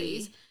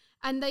stories,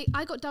 and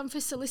I got done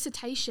for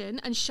solicitation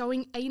and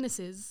showing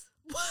anuses.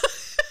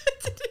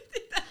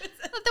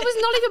 There was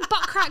not even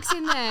butt cracks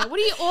in there. What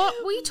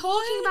are you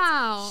talking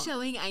about?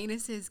 Showing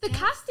anuses. The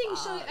casting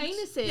showing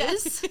anuses.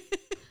 Yes.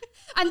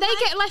 And they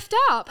get left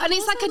up. And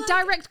it's like a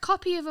direct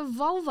copy of a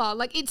vulva.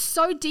 Like, it's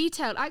so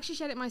detailed. I actually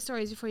shared it in my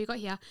stories before you got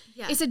here.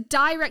 Yeah. It's a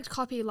direct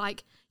copy.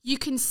 Like, you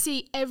can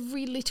see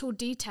every little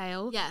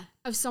detail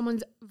of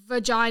someone's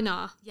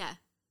vagina. Yeah.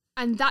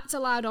 And that's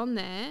allowed on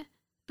there.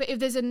 But if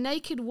there's a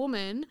naked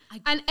woman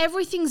and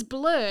everything's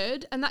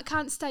blurred and that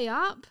can't stay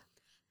up,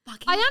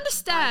 I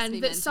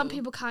understand that some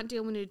people can't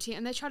deal with nudity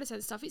and they try to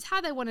censor stuff. It's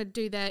how they want to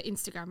do their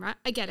Instagram, right?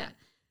 I get it.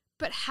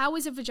 But how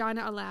is a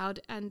vagina allowed?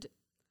 And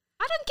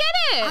I don't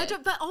get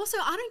it. But also,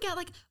 I don't get,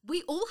 like,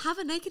 we all have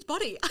a naked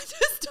body. I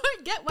just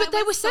don't get why. But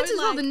they were censored as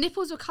well. The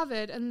nipples were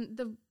covered and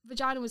the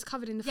vagina was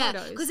covered in the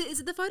photos. Because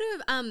it's the photo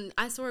of,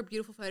 I saw a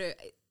beautiful photo.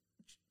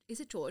 Is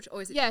it George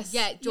or is it? Yes.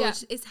 Yeah,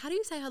 George. Is how do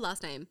you say her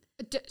last name?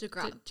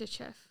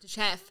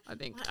 Chef. I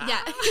think.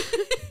 Yeah.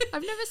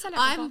 I've never said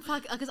it before.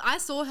 Because I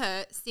saw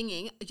her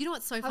singing. Do you know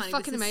what's so funny? How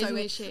fucking amazing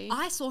is she?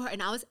 I saw her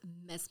and I was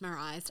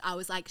mesmerized. I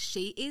was like,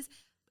 she is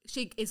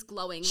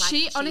glowing. Like,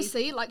 she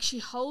honestly, like,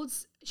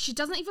 she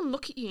doesn't even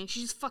look at you and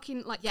she just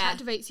fucking like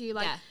captivates you.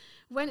 Like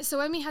when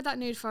we had that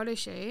nude photo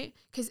shoot,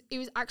 because it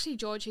was actually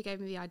George who gave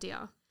me the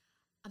idea.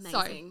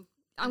 Amazing.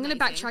 So I'm going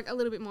to backtrack a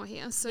little bit more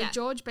here. So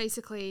George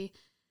basically,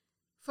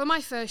 for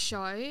my first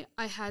show,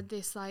 I had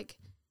this like,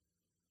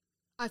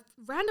 I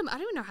don't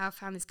even know how I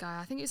found this guy.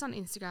 I think it was on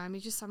Instagram.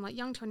 He's just some like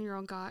young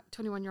 21-year-old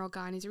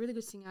guy, and he's a really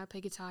good singer, play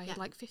guitar. He had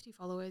like 50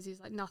 followers. He's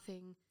like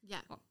nothing.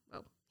 Yeah.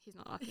 Well, he's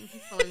not nothing.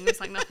 His following was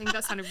like nothing.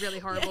 That sounded really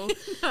horrible.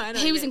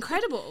 He was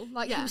incredible.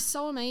 Like he was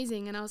so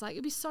amazing. And I was like,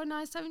 it'd be so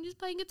nice to have him just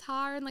playing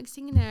guitar and like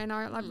singing there. And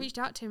I like reached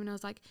out to him and I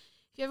was like,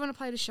 if you ever want to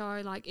play the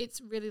show, like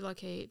it's really low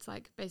key. It's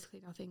like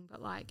basically nothing.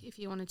 But like if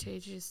you wanted to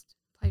just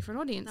play for an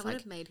audience. That would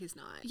have made his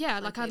night. Yeah,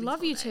 like I'd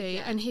love you to.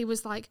 Yeah. And he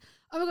was like,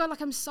 oh my God,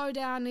 like I'm so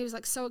down. And he was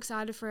like so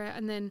excited for it.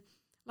 And then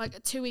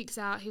like 2 weeks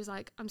out, he was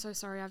like, I'm so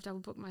sorry, I've double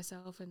booked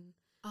myself and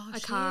I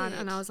can't.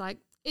 And I was like,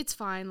 it's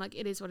fine. Like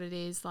it is what it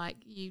is. Like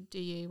you do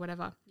you,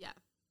 whatever. Yeah.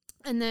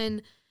 And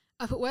then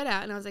I put word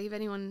out and I was like, if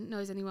anyone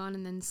knows anyone,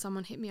 and then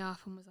someone hit me up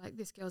and was like,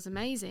 this girl's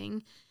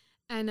amazing.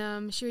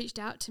 And she reached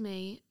out to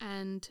me,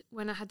 and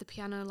when I had the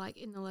piano like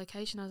in the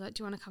location, I was like,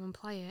 do you want to come and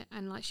play it?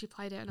 And like she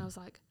played it and I was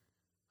like,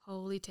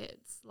 holy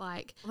tits.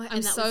 Like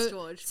I'm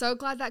so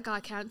glad that guy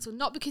cancelled.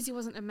 Not because he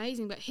wasn't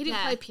amazing, but he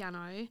didn't play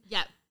piano.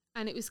 Yeah.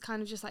 And it was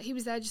kind of just like he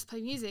was there just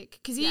playing music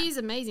because he is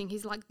amazing.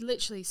 He's like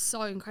literally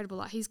so incredible.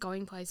 Like he's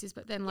going places.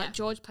 But then like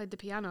George played the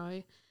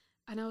piano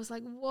and I was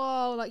like,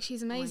 whoa, like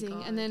she's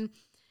amazing. And then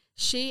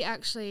she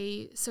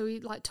actually, so we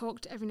like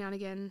talked every now and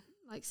again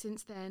like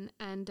since then.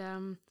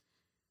 And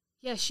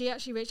she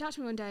actually reached out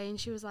to me one day and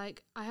she was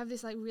like, I have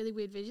this like really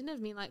weird vision of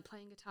me like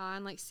playing guitar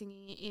and like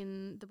singing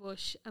in the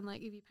bush and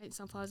like if you paint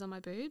sunflowers on my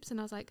boobs. And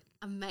I was like,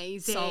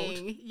 amazing.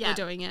 Sold. Yeah. We're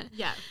doing it.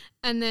 Yeah.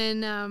 And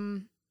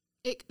then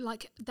it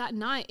like that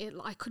night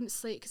I couldn't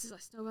sleep because it's like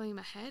snowballing in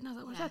my head and I was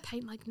like, what if I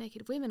paint like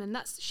naked women? And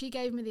she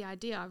gave me the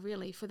idea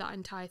really for that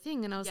entire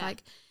thing. And I was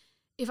like,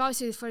 if I was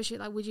to do this photo shoot,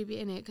 like would you be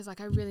in it? Because like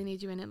I really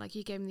need you in it. Like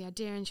you gave me the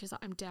idea and she was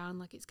like, I'm down.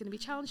 Like it's going to be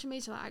a challenge for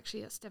me to like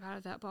actually step out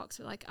of that box,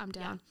 but like I'm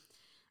down.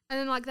 And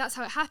then like that's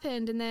how it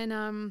happened. And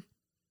then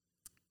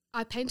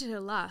I painted her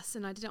last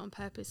and I did it on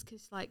purpose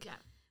because like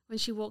when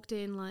she walked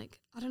in, like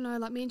I don't know,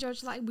 like me and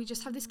George, like we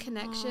just have this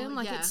connection.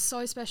 Like it's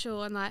so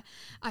special. And like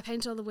I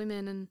painted all the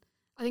women and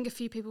I think a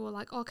few people were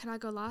like, oh, can I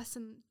go last?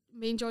 And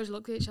me and George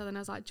looked at each other and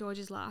I was like, George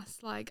is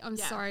last. Like, I'm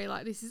sorry,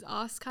 like this is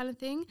us kind of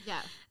thing.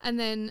 Yeah. And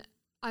then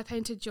I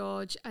painted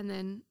George and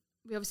then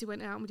we obviously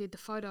went out and we did the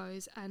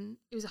photos and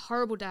it was a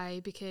horrible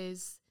day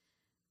because,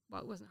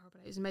 well, it wasn't a horrible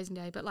day, it was an amazing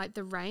day, but like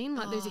the rain,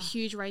 like there was a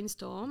huge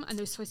rainstorm and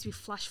there was supposed to be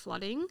flash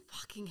flooding.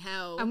 Fucking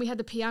hell. And we had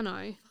the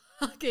piano.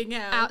 Fucking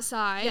hell.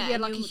 Outside. Yeah, we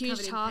had like a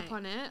huge tarp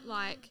on it.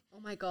 Like, oh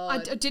my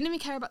God. I didn't even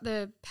care about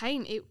the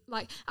paint. It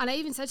like, and I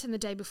even said to them the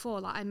day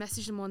before, like I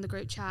messaged them on the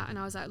group chat and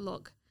I was like,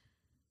 look,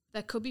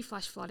 there could be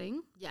flash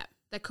flooding. Yeah.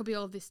 There could be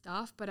all this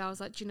stuff. But I was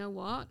like, do you know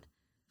what?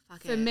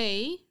 For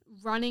me,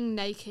 running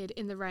naked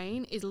in the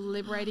rain is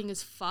liberating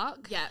as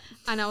fuck. Yeah.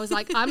 And I was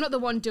like, I'm not the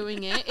one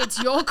doing it. It's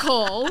your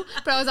call.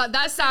 But I was like,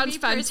 that sounds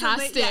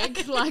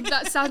fantastic. Yeah. Like,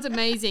 that sounds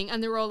amazing.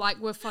 And they were all like,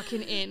 we're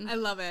fucking in. I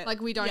love it.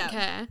 Like, we don't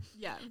care.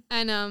 Yeah.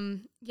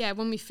 And,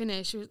 when we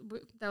finished,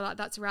 they were like,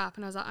 that's a wrap.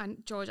 And I was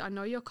like, George, I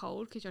know you're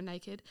cold because you're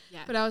naked.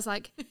 Yeah. But I was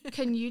like,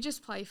 can you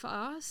just play for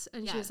us?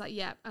 And she was like,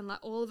 yeah. And, like,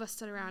 all of us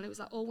stood around. It was,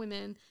 like, all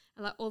women.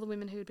 And, like, all the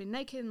women who had been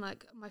naked. And,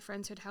 like, my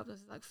friends who had helped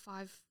us, like,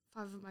 five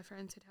of my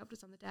friends who'd helped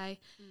us on the day,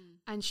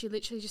 and she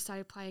literally just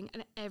started playing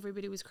and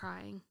everybody was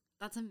crying.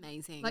 That's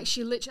amazing. Like,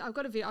 she literally, I've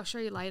got a video, I'll show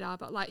you later,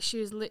 but like she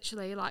was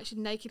literally like, she's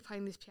naked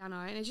playing this piano,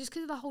 and it's just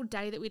because of the whole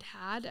day that we'd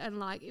had, and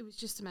like it was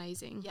just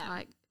amazing. Yeah.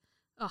 Like,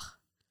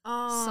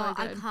 so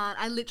good.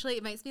 I literally,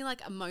 it makes me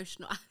like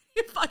emotional.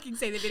 You fucking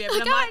see the video,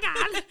 but I'm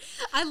like,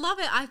 I love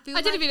it. I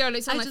did a video and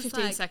it's on like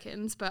 15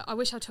 seconds, but I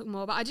wish I took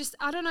more. But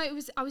I don't know.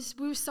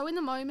 We were so in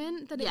the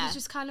moment that it was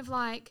just kind of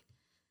like,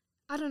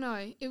 I don't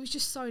know. It was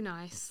just so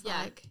nice.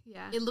 Yeah. Like,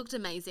 yeah. It looked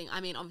amazing. I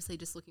mean, obviously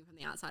just looking from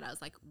the outside, I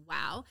was like,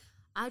 wow.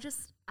 I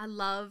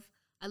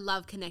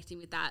love connecting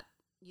with that,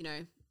 you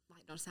know,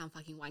 like not to sound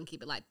fucking wanky,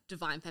 but like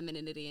divine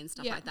femininity and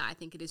stuff like that. I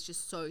think it is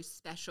just so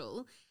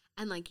special.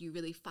 And like you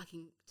really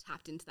fucking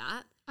tapped into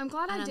that. I'm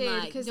glad I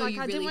did because I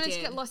didn't want it to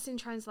get lost in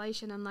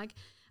translation. And like,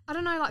 I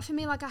don't know, like for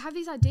me, like I have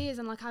these ideas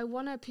and like I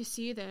want to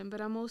pursue them,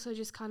 but I'm also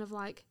just kind of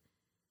like,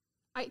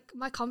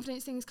 my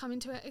confidence thing's come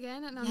into it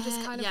again. And I'm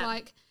just kind of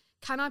like,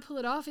 can I pull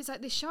it off? It's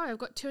like this show. I've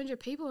got 200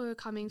 people who are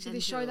coming to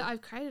this show that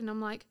I've created. And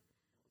I'm like,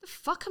 what the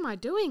fuck am I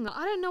doing? Like,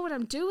 I don't know what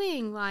I'm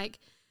doing. Like,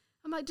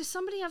 I'm like, does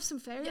somebody have some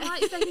fairy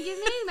lights they can give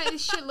me to make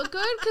this shit look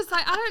good? Because,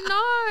 like, I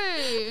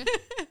don't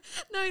know.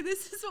 No,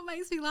 this is what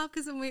makes me laugh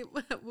because when we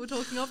were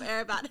talking off air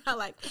about how,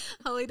 like,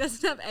 Holly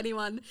doesn't have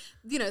anyone,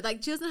 you know,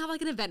 like, she doesn't have,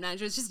 like, an event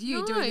manager. It's just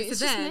you doing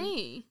this event. Just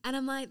me. And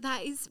I'm like,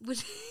 that is...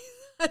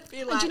 I'd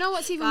be like, and do you know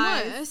what's even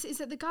worse is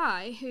that the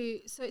guy who,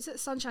 so it's at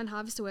Sunshine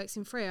Harvester Works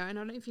in Freo, and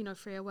I don't know if you know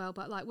Freo well,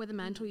 but like where the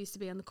Mantle used to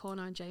be on the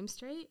corner on James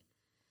Street.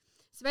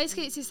 So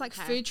basically it's this like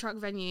food truck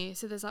venue.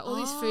 So there's like all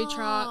these food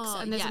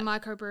trucks and there's a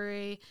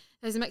microbrewery,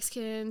 there's a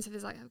Mexican, so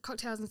there's like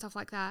cocktails and stuff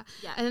like that.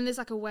 Yeah. And then there's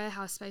like a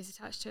warehouse space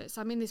attached to it.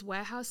 So I'm in this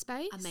warehouse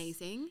space.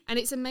 Amazing. And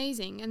it's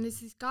amazing. And there's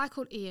this guy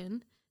called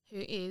Ian who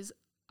is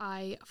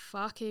a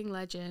fucking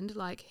legend.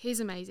 Like he's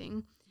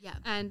amazing. Yeah.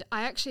 And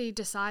I actually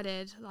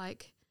decided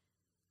like,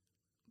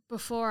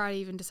 before I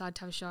even decided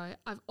to have a show,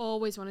 I've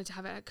always wanted to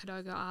have it at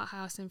Cadoga Art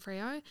House in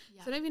Freo.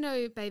 Yeah. So I don't even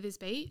know Bathers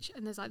Beach,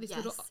 and there's like this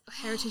little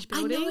heritage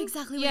building. I know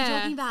exactly what you're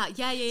talking about.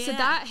 Yeah. So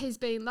that has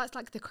been, that's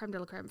like the creme de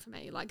la creme for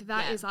me. Like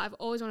that is like, I've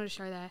always wanted a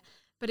show there,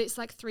 but it's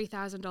like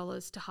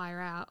 $3,000 to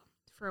hire out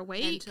for a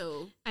week.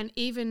 Mental. And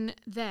even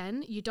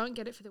then, you don't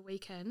get it for the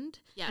weekend.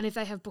 Yeah. And if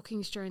they have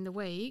bookings during the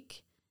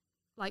week,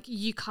 like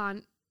you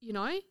can't, you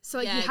know? So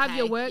like you have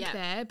your work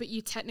there, but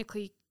you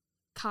technically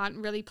can't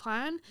really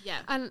plan.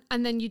 Yeah.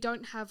 And then you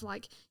don't have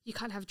like, you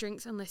can't have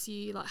drinks unless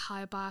you like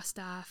hire bar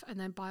staff and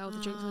then buy all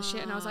the drinks and the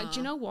shit. And I was like, do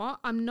you know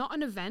what? I'm not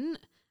an event.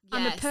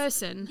 I'm a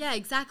person. Yeah,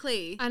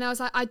 exactly. And I was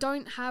like, I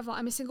don't have, like,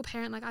 I'm a single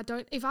parent. Like,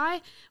 if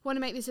I want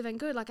to make this event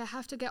good, like, I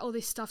have to get all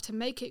this stuff to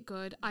make it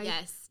good.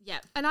 Yes,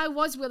 yeah. And I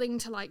was willing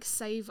to, like,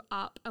 save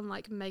up and,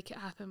 like, make it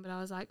happen. But I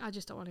was like, I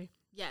just don't want to.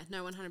 Yeah,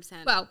 no,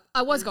 100%. Well,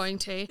 I was going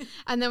to.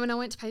 And then when I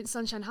went to paint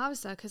Sunshine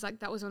Harvester, because, like,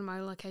 that was one of my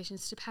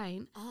locations to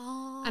paint.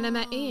 Oh. And I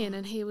met Ian,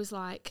 and he was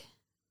like,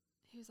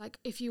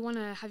 if you want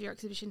to have your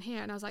exhibition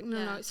here. And I was like,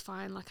 no, it's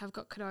fine. Like, I've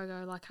got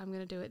Cadogo. Like, I'm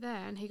going to do it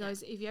there. And he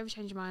goes, if you ever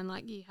change your mind,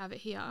 like, you have it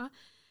here.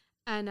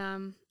 And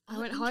I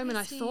went home and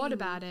I thought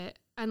about it.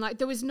 And, like,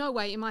 there was no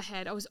way in my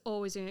head. I was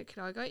always doing it at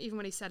Cadogo, even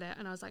when he said it.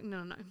 And I was like,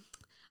 no.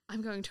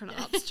 I'm going to an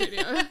art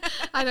studio.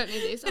 I don't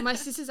need this. And my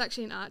sister's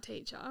actually an art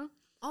teacher.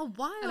 Oh,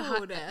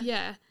 wild.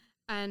 Yeah.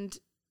 And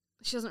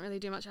she doesn't really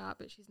do much art,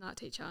 but she's an art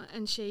teacher.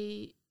 And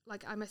she,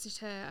 like, I messaged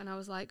her and I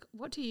was like,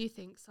 what do you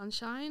think,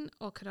 Sunshine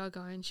or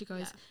Cadogo? And she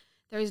goes,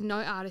 there is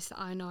no artist that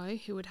I know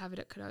who would have it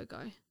at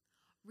Cadogo.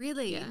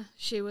 Really? Yeah.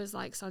 She was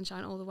like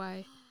Sunshine all the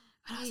way.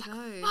 And I was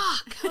like,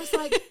 fuck. I was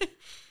like,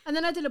 and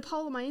then I did a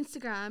poll on my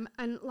Instagram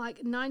and like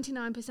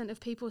 99% of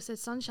people said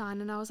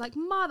Sunshine. And I was like,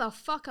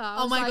 motherfucker.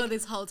 Oh my God,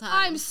 this whole time.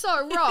 I'm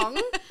so wrong.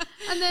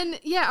 And then,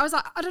 I was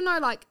like, I don't know,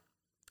 like,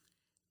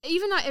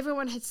 even though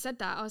everyone had said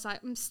that, I was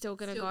like, I'm still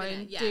going to go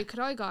and do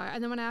Cadogo.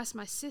 And then when I asked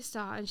my sister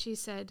and she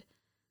said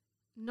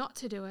not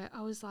to do it,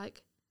 I was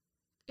like,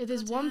 if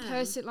there's one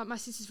person, like my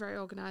sister's very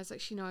organised,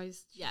 like she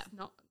knows she's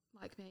not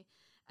like me.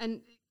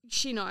 And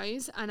she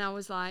knows. And I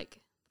was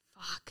like,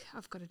 fuck,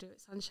 I've got to do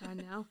it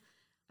Sunshine now.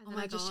 And then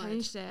I just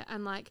changed it.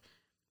 And like,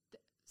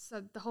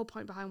 so the whole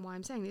point behind why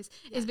I'm saying this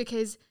is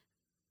because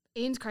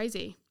Ian's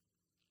crazy.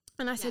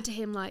 And I said to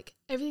him, like,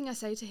 everything I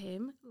say to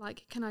him,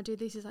 like, can I do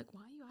this? He's like,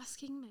 why are you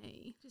asking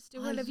me? Just do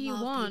whatever you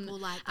want.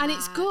 Like and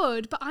it's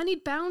good, but I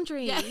need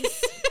boundaries. Yeah.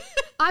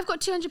 I've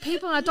got 200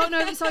 people and I don't know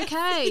if it's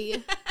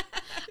okay.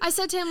 I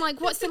said to him,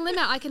 like, what's the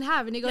limit I can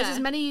have? And he goes, as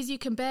many as you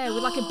can bear,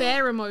 with like a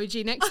bear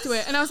emoji next to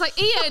it. And I was like,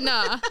 Ian,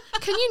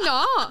 can you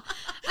not?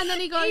 And then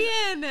he goes,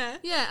 Ian.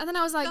 Yeah. And then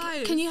I was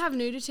like, can you have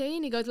nudity?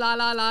 And he goes, la,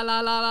 la, la, la,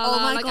 la, la. Oh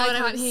my like, God, I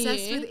can't I'm hear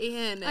obsessed you. with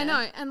Ian. I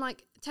know. And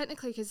like,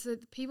 technically, because the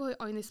people who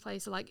own this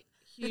place are like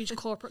huge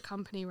corporate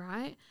company,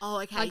 right? Oh,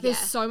 okay. Like, there's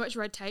so much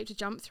red tape to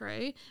jump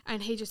through,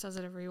 and he just does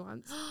it every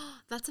once.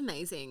 That's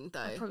amazing, though.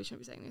 I probably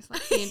shouldn't be saying this.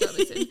 Like, Ian, don't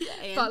listen.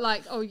 Ian. But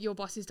like, oh, your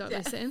bosses don't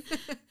listen.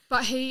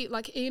 But he,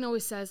 like, Ian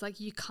always says, like,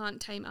 you can't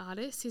tame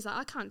artists. He's like,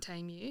 I can't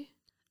tame you.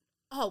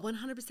 Oh,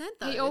 100%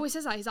 though. He always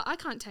says that. He's like, I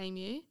can't tame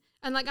you.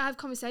 And like, I have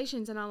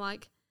conversations, and I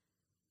like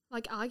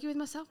argue with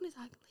myself, and he's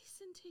like,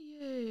 listen to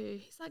you.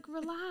 He's like,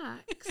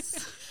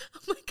 relax. Oh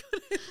my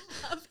God,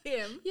 I love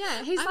him.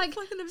 Yeah, he's I'm like,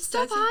 fucking obsessed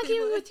stop with arguing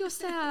people. with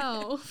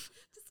yourself.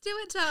 Just do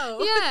it, Joe.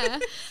 Yeah,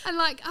 and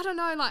like, I don't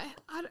know, like,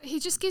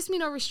 he just gives me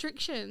no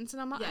restrictions,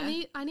 and I'm like,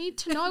 I need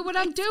to know what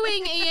I'm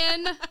doing,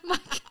 Ian.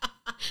 Like,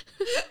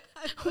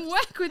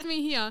 work with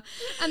me here.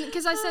 And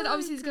because I said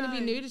obviously there's going to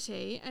be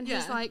nudity, and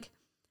he's like,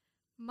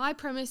 my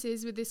premise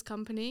is with this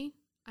company,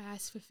 I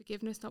ask for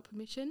forgiveness, not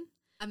permission.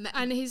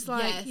 And he's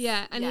like,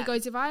 he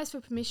goes, if I ask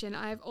for permission,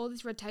 I have all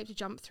this red tape to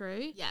jump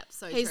through. Yeah,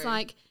 so he's true.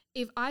 like,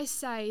 if I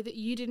say that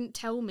you didn't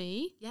tell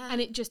me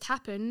and it just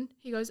happened,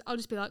 he goes, I'll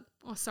just be like,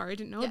 oh, sorry, I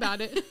didn't know about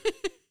it.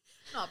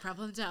 Not a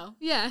problem, Joe.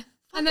 Yeah.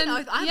 And then,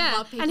 I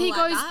love people and he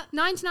like goes, that.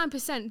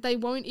 99%, they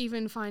won't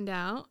even find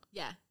out.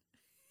 Yeah.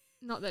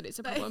 Not that it's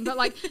a problem, but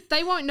like,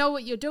 they won't know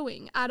what you're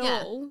doing at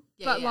all.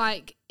 Yeah, but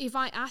like, if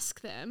I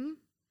ask them,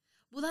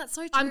 well, that's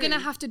so true. I'm going to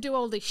have to do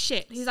all this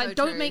shit. He's like,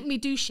 don't make me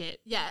do shit.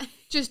 Yeah.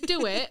 Just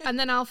do it, and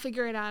then I'll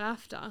figure it out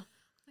after. Oh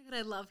my God,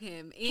 I love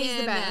him. He's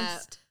the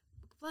best.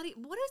 Bloody,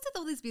 what is with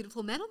all these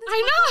beautiful men on this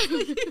I know.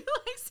 You're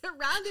like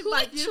surrounded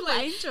by beautiful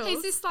angels.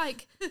 He's just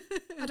like,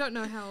 I don't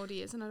know how old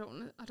he is, and I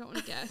don't want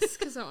to guess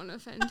because I don't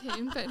want to offend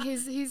him. But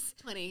he's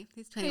 20.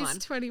 He's 21.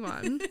 He's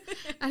 21,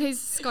 and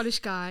he's a Scottish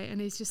guy, and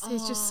he's just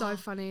so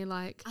funny.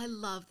 Like, I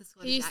love the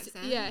Scottish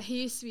accent.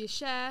 He used to be a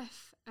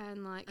chef,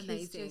 and like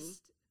amazing.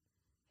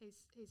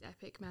 He's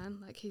epic, man.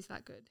 Like, he's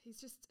that good. He's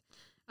just,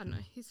 I don't know,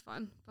 he's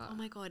fun. But oh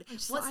my God,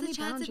 what's like, the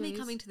chance of me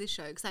coming to this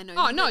show? Because I know.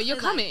 Oh no, you're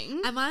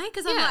coming. Am I?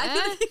 Because I'm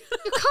like,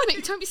 you're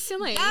coming. Don't be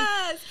silly.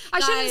 Yes, I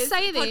shouldn't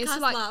say this.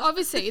 Like, love.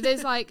 obviously,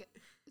 there's like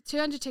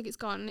 200 tickets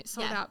gone, and it's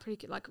sold out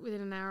pretty like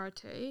within an hour or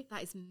two.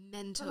 That is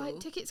mental. But like,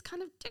 tickets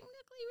kind of technically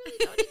really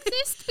don't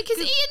exist because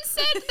Ian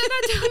said that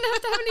I don't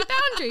have to have any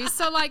boundaries.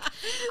 So like,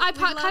 I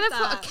kind of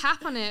put a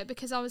cap on it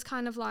because I was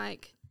kind of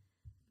like,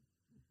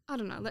 I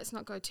don't know, let's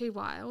not go too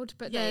wild.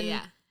 But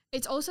then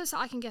it's also so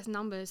I can guess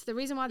numbers. The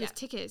reason why there's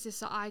tickets is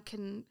so I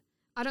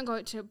don't go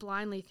into it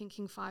blindly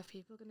thinking 5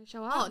 people are going to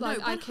show up. Oh, like,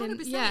 no,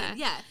 100%.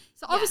 Yeah.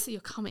 So obviously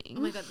you're coming.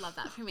 Oh my God, love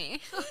that for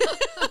me.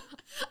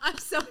 I'm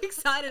so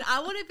excited.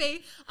 I'm going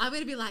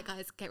to be like,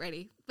 guys, get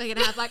ready. We're going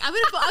to have like, I'm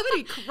going to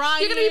be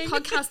crying. You're going to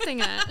be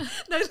podcasting it.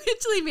 No,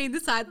 literally me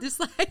inside, just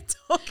like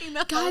talking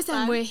the guys, whole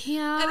time. And we're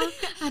here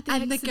at the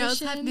and the girls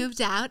have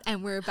moved out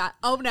and we're about,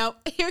 oh no,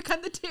 here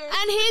come the tears.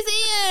 And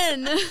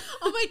here's Ian.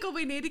 Oh my God,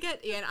 we need to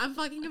get Ian. I'm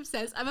fucking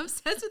obsessed. I'm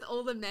obsessed with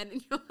all the men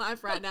in your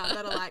life right now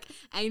that are like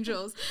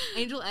angels,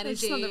 angel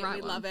energy. Not the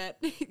right we love it.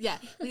 Yeah.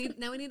 We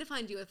need to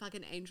find you a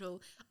fucking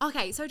angel.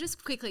 Okay, so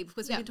just quickly,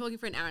 because we've been talking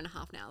for an hour and a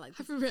half now. Like,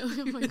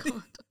 really? Oh my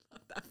God.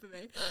 Love that for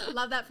me.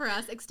 Love that for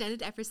us.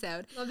 Extended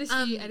episode. Love this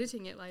for you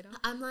editing it later.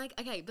 I'm like,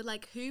 okay, but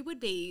like, who would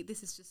be,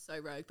 this is just so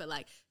rogue, but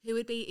like, who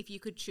would be if you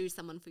could choose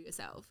someone for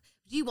yourself?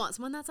 Do you want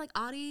someone that's like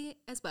arty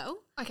as well?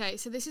 Okay,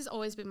 so this has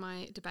always been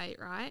my debate,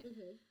 right?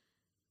 Mm-hmm.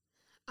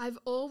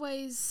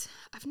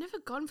 I've never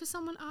gone for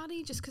someone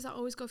arty just because I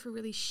always go for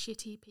really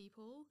shitty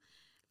people.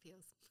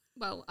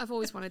 Well, I've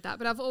always wanted that,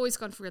 but I've always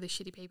gone for really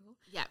shitty people.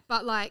 Yeah.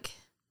 But like,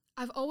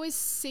 I've always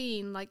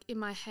seen like in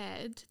my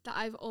head that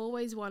I've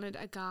always wanted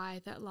a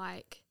guy that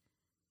like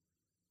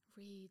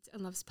reads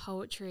and loves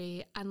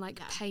poetry and like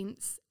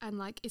paints and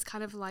like is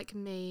kind of like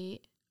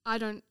me. I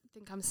don't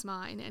think I'm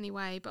smart in any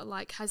way, but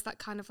like has that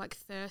kind of like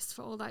thirst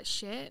for all that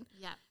shit.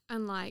 Yeah.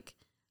 And like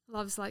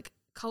loves like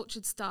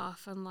cultured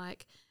stuff and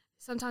like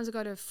sometimes I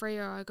go to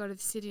Freo or I go to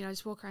the city and I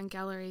just walk around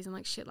galleries and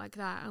like shit like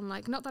that. And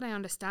like, not that I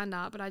understand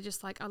art, but I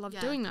just like, I love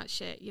doing that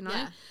shit, you know?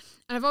 Yeah.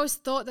 And I've always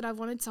thought that I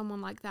wanted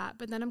someone like that.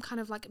 But then I'm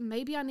kind of like,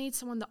 maybe I need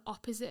someone the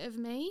opposite of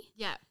me.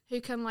 Yeah. Who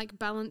can like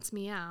balance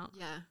me out.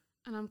 Yeah.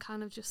 And I'm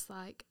kind of just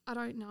like, I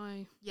don't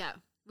know. Yeah.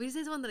 We just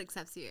need someone that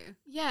accepts you.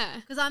 Yeah.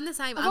 Because I'm the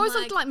same. I've always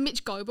looked like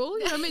Mitch Goebel.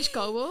 You know Mitch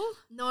Goebel?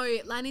 No,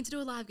 I need to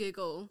do a live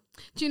Google.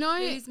 Do you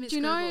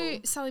know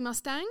Sally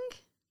Mustang?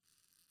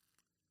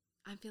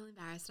 I'm feeling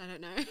embarrassed. I don't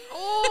know.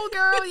 Oh,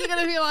 girl, you're going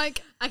to be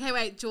like... Okay,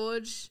 wait.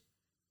 George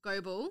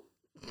Goebel.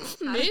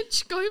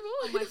 Mitch Goebel?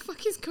 Oh, my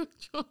fuck is called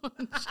George?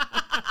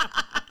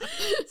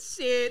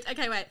 Shit.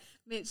 Okay, wait.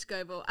 Mitch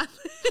Goebel.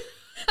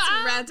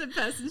 Some random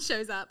person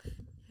shows up.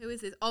 Who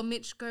is this? Oh,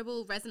 Mitch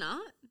Goebel Resonart.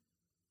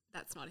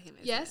 That's not him,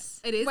 is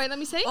yes. It is? Wait, let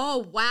me see. Oh,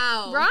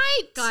 wow.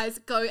 Right. Guys,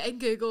 go and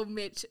Google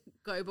Mitch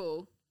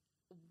Goebel.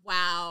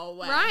 Wow.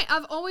 Right.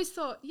 I've always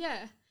thought,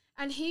 yeah.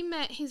 And he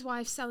met his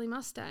wife, Sally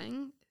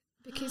Mustang,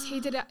 because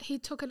he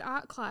took an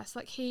art class.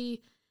 Like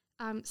he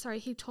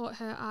taught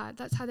her art.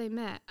 That's how they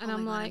met. And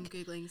I'm like,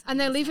 Googling and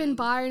they live in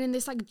Byron in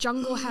this like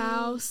jungle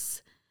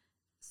house.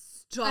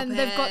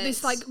 They've got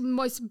this like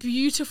most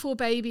beautiful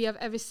baby I've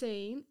ever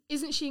seen.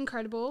 Isn't she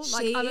incredible?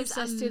 Like I'm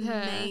obsessed with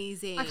her.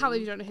 Amazing. I can't believe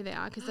you don't know who they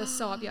are because they're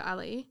so up your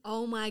alley.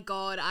 Oh my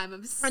God, I'm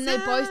obsessed. And they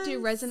both do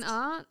resin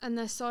art, and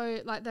they're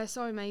so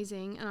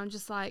amazing. And I'm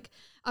just like,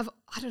 I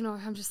don't know.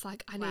 I'm just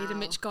like, I need a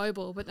Mitch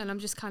Goebel, but then I'm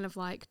just kind of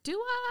like, do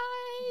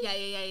I?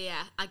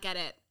 Yeah. I get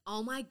it.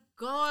 Oh my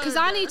God. Because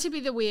I need to be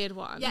the weird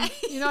one. Yeah.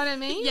 You know what I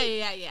mean?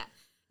 Yeah.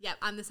 Yeah,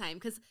 I'm the same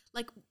because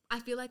like I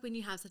feel like when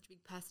you have such a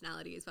big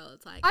personality as well,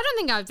 it's like I don't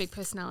think I have a big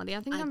personality. I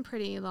think I'm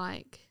pretty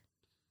like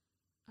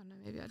I don't know,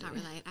 maybe I do. Can't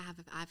relate. I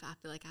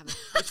feel like I have a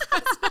huge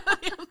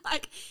personality. I'm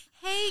like,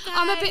 hey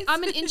guys.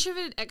 I'm an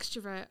introverted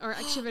extrovert or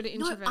extroverted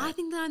introvert. No, I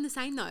think that I'm the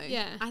same though.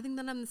 Yeah. I think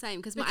that I'm the same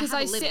because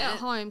I sit at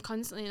home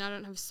constantly and I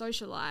don't have a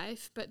social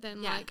life, but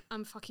then like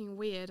I'm fucking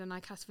weird and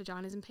I cast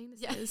vaginas and penises.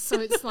 Yeah. So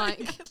it's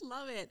like I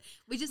love it.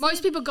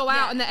 Most people go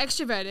out and they're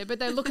extroverted, but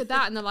they look at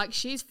that and they're like,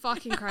 she's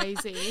fucking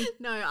crazy.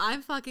 No,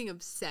 I'm fucking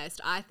obsessed.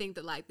 I think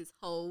that like this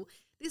whole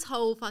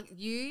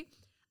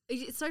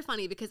it's so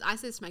funny because I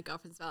say this to my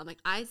girlfriend as well. I'm like,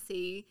 I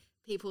see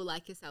people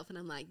like yourself and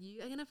I'm like, you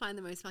are going to find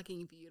the most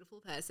fucking beautiful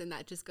person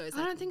that just goes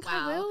like, I don't think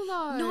wow. I will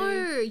though.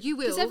 No, you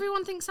will. Because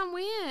everyone thinks I'm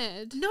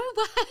weird. No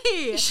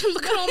way. You should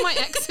look at all my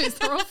exes.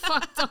 They're all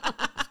fucked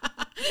up.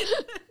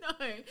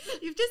 No,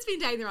 you've just been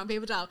dating the wrong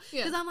people, doll.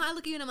 Because I'm like, I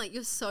look at you and I'm like,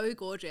 you're so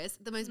gorgeous.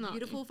 The most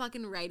beautiful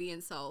fucking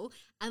radiant soul.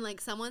 And like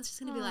someone's just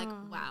going to be like,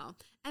 wow.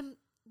 And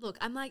look,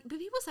 I'm like, but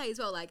people say as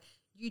well, like,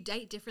 you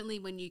date differently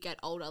when you get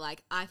older.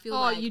 Like, I feel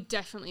like... you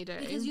definitely do.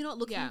 Because you're not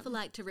looking for,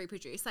 like, to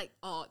reproduce. Like,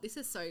 this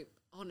is so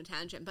on a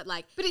tangent, but,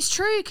 like... But it's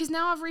true, because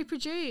now I've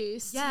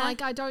reproduced. Yeah.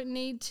 Like, I don't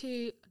need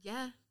to...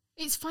 Yeah.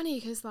 It's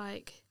funny, because,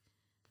 like...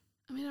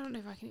 I mean, I don't know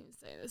if I can even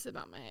say this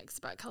about my ex,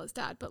 about Colour's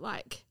dad, but,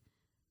 like...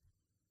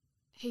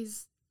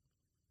 He's...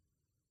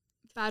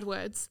 Bad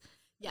words.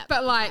 Yeah.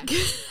 But, like...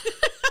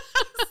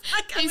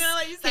 I'm gonna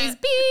let you say he's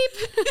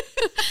beep.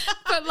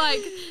 But, like,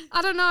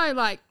 I don't know,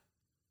 like...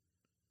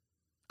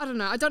 I don't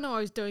know. I don't know what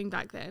I was doing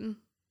back then.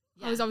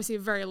 Yeah. I was obviously a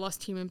very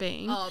lost human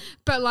being.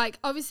 But, like,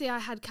 obviously I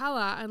had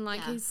Colour and,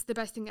 like, he's the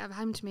best thing that ever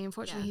happened to me.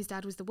 Unfortunately, his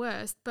dad was the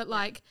worst. But,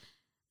 like,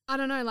 I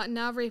don't know, like,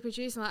 now I've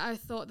reproduced and, like, I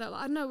thought that,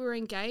 like, I don't know, we were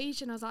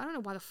engaged and I was like, I don't know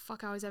why the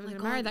fuck I was ever going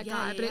to marry that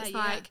guy. But it's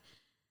like,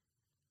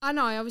 I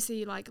know I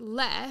obviously, like,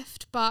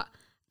 left. But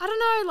I don't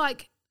know,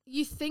 like,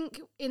 you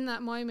think in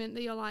that moment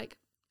that you're like,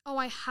 oh,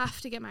 I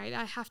have to get married.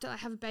 I have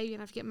a baby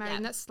and I have to get married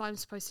and that's what I'm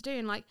supposed to do.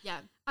 And, like,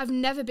 I've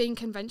never been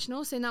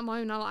conventional. So in that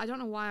moment, I don't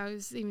know why I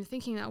was even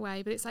thinking that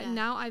way. But it's like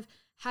now I've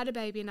had a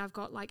baby and I've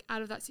got, like,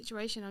 out of that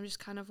situation, I'm just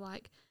kind of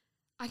like,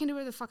 I can do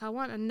whatever the fuck I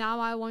want and now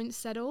I won't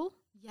settle.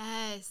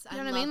 Yes. You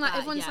know what I mean? Like,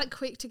 everyone's, like,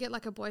 quick to get,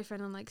 like, a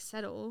boyfriend and, like,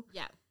 settle.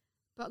 Yeah.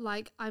 But,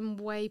 like, I'm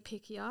way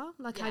pickier.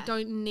 Like, I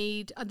don't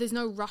need, there's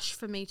no rush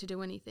for me to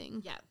do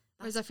anything. Yeah.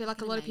 Whereas I feel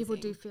like a lot of people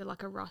do feel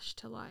like a rush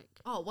to, like...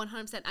 Oh,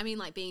 100%. I mean,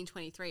 like, being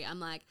 23, I'm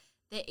like,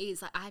 there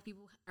is, like, I have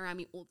people around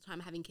me all the time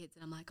having kids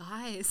and I'm like,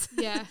 guys.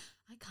 Yeah.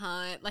 I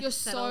can't, like, you're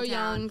so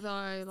young,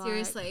 though. Like,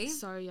 seriously.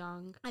 So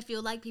young. I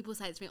feel like people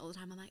say it to me all the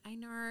time. I'm like, I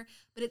know.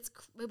 But it's,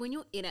 when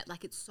you're in it,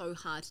 like, it's so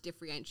hard to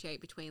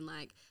differentiate between,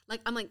 like,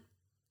 I'm like,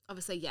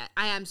 obviously, yeah,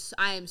 I am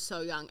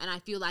so young. And I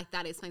feel like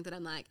that is something that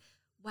I'm like,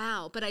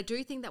 wow. But I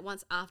do think that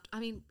once after,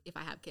 I mean, if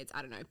I have kids,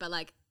 I don't know. But,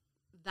 like,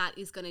 that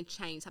is going to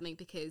change something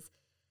because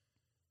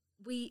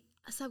we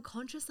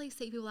subconsciously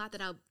see people out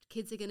that our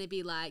kids are going to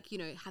be like, you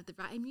know, have the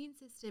right immune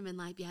system and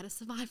like be able to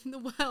survive in the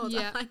world.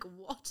 I'm like,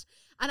 what?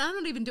 And I'm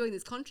not even doing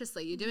this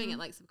consciously. You're doing it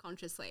like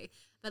subconsciously.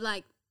 But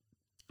like,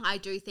 I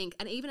do think,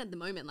 and even at the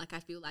moment, like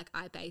I feel like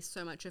I base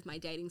so much of my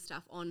dating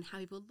stuff on how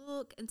people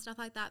look and stuff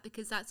like that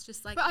because that's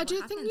just like. But I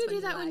do think you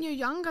do that when you're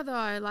younger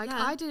though. Like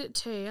I did it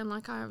too, and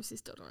like I obviously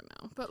still do it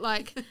now. But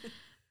like,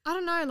 I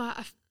don't know. Like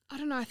I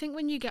don't know. I think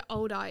when you get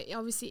older, it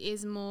obviously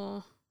is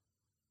more.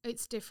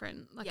 It's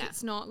different. Like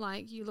it's not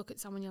like you look at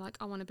someone, you're like,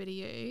 I want a bit of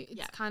you.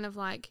 It's kind of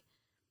like,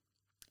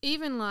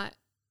 even like,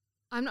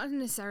 I'm not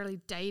necessarily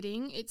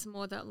dating. It's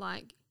more that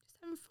like just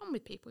having fun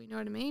with people. You know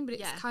what I mean? But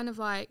it's kind of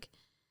like,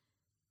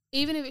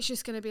 even if it's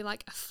just going to be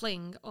like a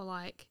fling or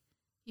like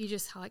you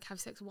just like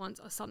have sex once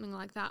or something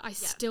like that, I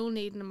still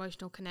need an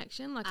emotional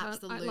connection. Like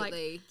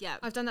absolutely,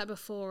 I've done that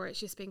before. It's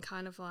just been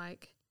kind of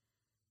like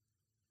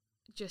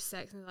just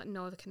sex and like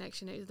no other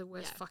connection. It was the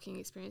worst fucking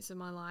experience of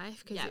my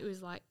life because it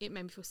was like it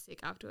made me feel sick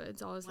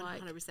afterwards. I was 100%.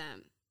 Like 100%.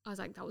 I was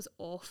like, that was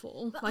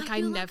awful. But like I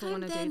never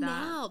want to do that.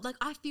 Now. Like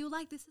I feel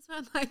like this is where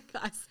I'm like,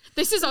 guys.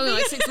 This is only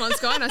like 6 months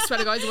ago and I swear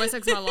to God, it was the worst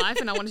sex of my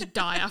life and I wanted to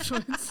die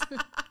afterwards.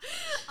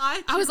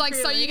 I was like,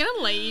 so you're going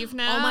to leave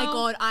now? Oh my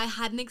God, I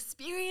had an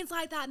experience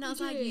like that and I was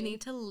like, you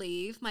need to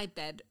leave my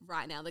bed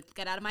right now. Like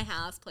get out of my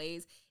house,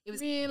 please. It was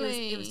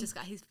just,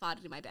 he's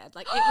farted in my bed.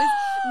 Like it was,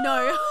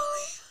 no.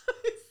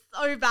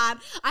 So bad.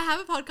 I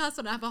have a podcast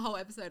on it. I have a whole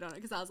episode on it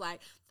because I was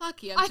like,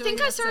 fuck you. I think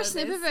I saw a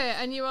snip of it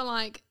and you were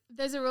like,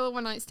 there's a rule of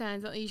one night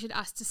stands that you should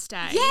ask to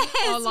stay.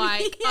 Yes, or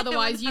like,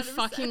 otherwise 100%. You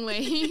fucking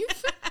leave.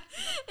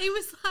 He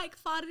was like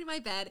farted in my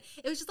bed.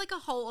 It was just like a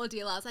whole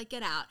ordeal. I was like,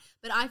 get out.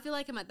 But I feel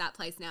like I'm at that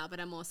place now, but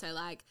I'm also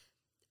like,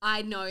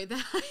 I know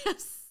that I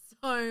have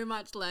so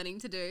much learning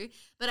to do.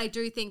 But I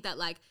do think that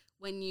like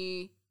when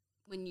you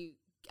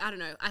I don't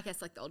know, I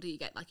guess like the older you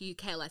get, like you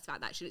care less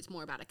about that shit. It's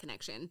more about a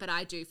connection. But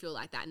I do feel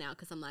like that now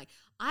because I'm like,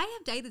 I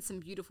have dated some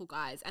beautiful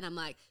guys and I'm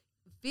like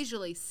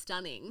visually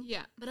stunning.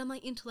 Yeah. But I'm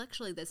like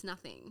intellectually there's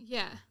nothing.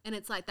 Yeah. And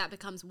it's like that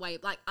becomes way,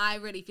 like I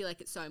really feel like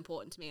it's so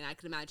important to me. And I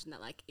could imagine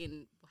that like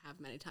in how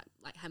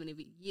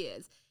many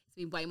years it's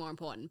been way more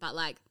important. But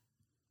like,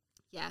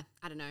 yeah,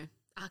 I don't know.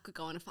 I could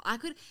go on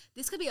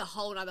this could be a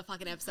whole other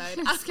fucking episode.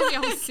 This could be a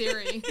whole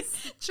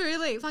series.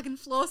 Truly, fucking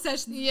floor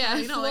sessions.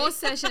 Yeah, floor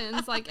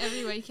sessions like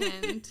every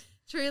weekend.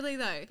 Truly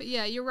though. But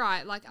yeah, you're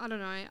right. Like, I don't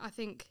know.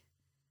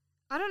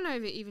 I don't know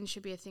if it even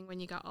should be a thing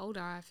when you get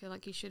older. I feel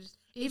like you should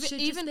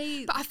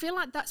but I feel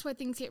like that's where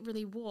things get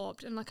really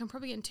warped. And like, I'm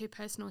probably getting too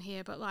personal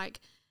here, but like,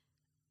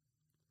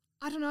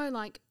 I don't know,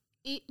 like,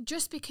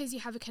 just because you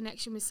have a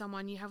connection with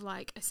someone, you have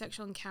like a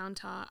sexual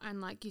encounter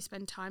and like you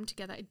spend time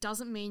together, it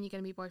doesn't mean you're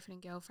going to be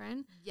boyfriend and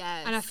girlfriend.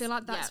 Yes. And I feel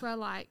like that's where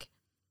like,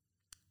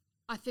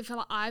 I feel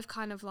like I've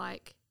kind of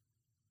like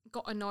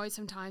got annoyed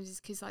sometimes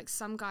is because like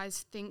some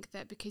guys think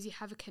that because you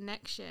have a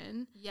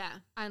connection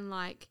and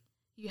like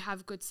you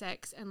have good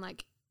sex and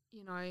like,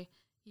 you know,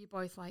 you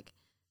both like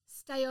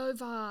stay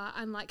over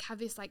and like have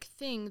this like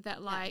thing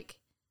that like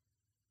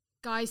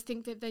guys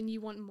think that then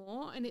you want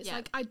more. And it's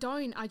like, I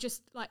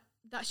just like,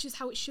 that's just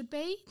how it should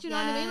be. Do you know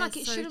what I mean? Like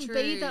it shouldn't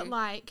be that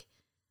like,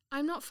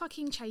 I'm not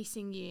fucking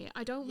chasing you.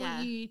 I don't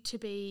want you to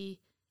be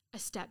a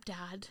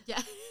stepdad.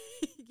 Yeah.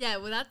 Yeah,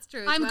 well that's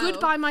true. I'm good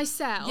by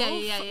myself.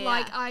 Yeah.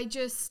 Like I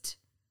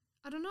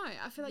don't know.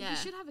 I feel like you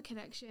should have a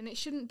connection. It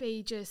shouldn't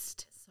be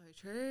just so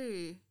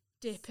true.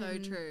 Dip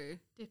and go.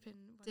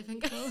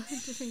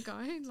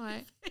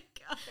 Like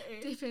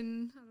dip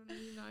and I don't know,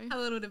 you know. A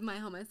little bit of my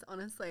hummus,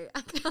 honestly.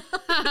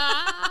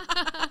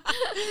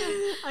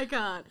 I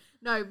can't.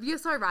 No, you're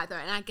so right though.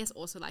 And I guess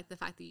also like the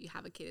fact that you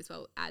have a kid as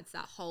well adds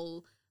that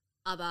whole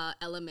other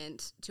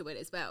element to it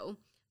as well.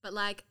 But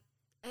like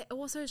it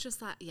also is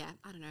just like, yeah,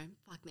 I don't know.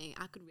 Fuck me.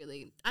 I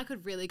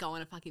could really go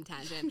on a fucking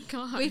tangent.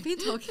 God. We've been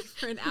talking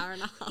for an hour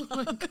and a half. Oh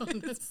my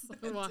God, that's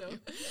so wild.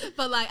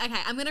 But like, okay,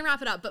 I'm going to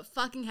wrap it up. But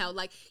fucking hell,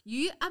 like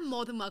you are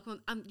more than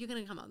welcome. You're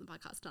going to come on the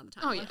podcast another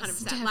time. Oh yeah,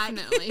 100%.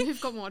 Definitely. Like, we've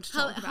got more to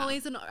talk about.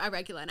 Holly's a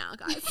regular now,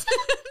 guys. I'm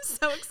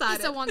so excited.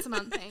 It's a once a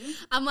month thing.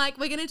 I'm like,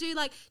 we're going to do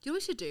like, do you know what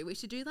we should do? We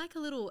should do like a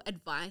little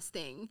advice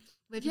thing.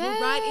 Where people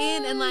write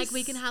in and like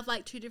we can have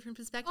like two different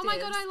perspectives. Oh my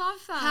God, I love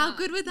that. How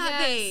good would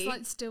that be?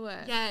 Let's do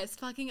it. Yes,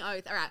 fucking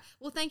oath. All right.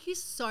 Well, thank you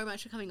so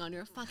much for coming on.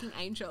 You're a fucking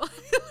angel.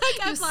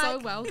 You're so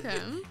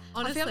welcome.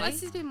 Honestly. I feel like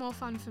this has been more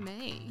fun for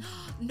me.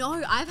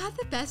 No, I've had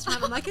the best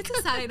time. I'm like, it's a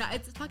Saturday night.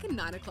 It's fucking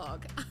 9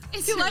 o'clock.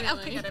 It's like, really?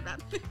 I forget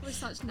about it. We're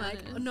such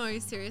like, no,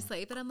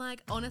 seriously. But I'm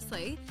like,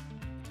 honestly,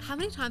 how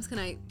many times can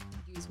I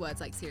use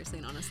words like seriously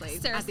and honestly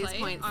at this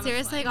point? Honestly.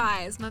 Seriously,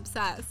 guys, I'm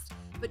obsessed.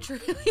 But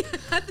truly,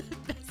 I've had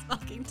the best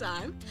fucking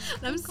time.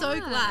 And I'm so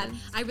glad.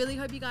 I really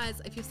hope you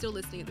guys, if you're still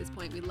listening at this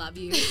point, we love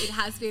you. It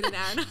has been an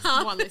hour and a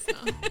half. One listener.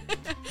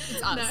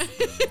 It's us. No,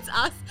 it's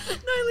us.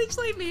 No,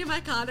 literally me and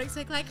my car next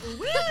week, like,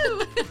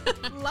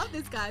 woo! Love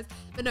this, guys.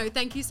 But no,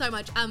 thank you so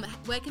much.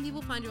 Where can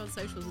people find you on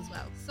socials as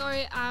well? So,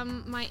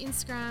 my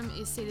Instagram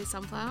is Seeded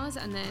Sunflowers,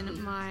 and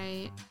then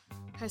my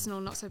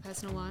personal, not so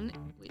personal one,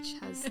 which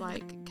has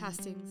like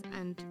castings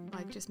and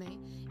like just me,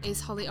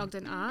 is Holly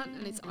Ogden Art,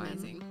 and it's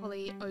amazing.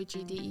 Holly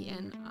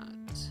OGDEN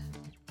Art.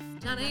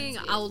 Stunning.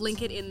 I'll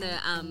link it in the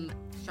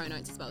show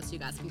notes as well, so you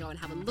guys can go and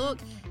have a look.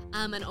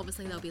 And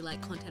obviously there'll be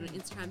like content on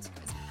Instagram, so you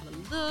guys can have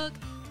a look.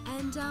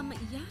 And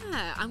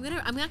yeah,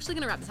 I'm actually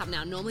gonna wrap this up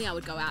now. Normally I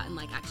would go out and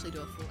like actually do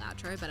a full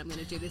outro, but I'm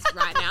gonna do this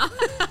right now.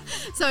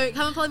 So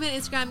come and follow me on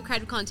Instagram,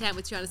 Creative Content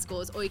with 2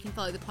 underscores, or you can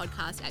follow the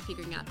podcast at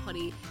Figuring Out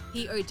Poddy,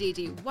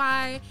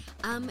 PODDY.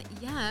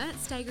 Yeah,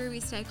 stay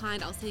groovy, stay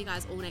kind. I'll see you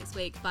guys all next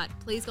week. But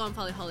please go and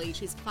follow Holly.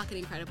 She's fucking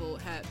incredible.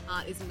 Her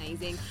art is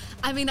amazing.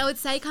 I mean, I would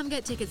say come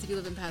get tickets if you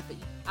live in Perth, but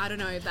I don't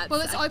know if that's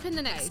well, it's open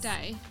the next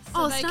day.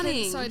 So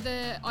stunning. So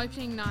the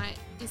opening night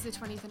is the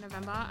 20th of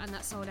November, and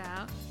that's sold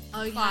out.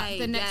 Okay. But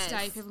the next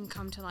day, people can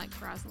come to like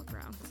browse and look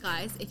around.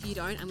 Guys, if you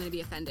don't, I'm going to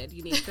be offended.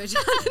 You need to go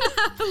down and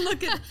have a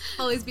look at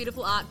Holly's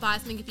beautiful art. Buy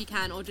something if you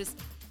can, or just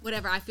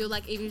whatever. I feel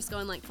like even just go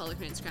and like follow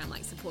her Instagram,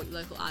 like support your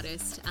local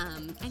artist.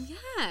 And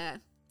yeah.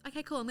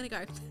 Okay, cool. I'm going to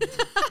go.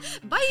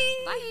 Bye.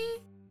 Bye.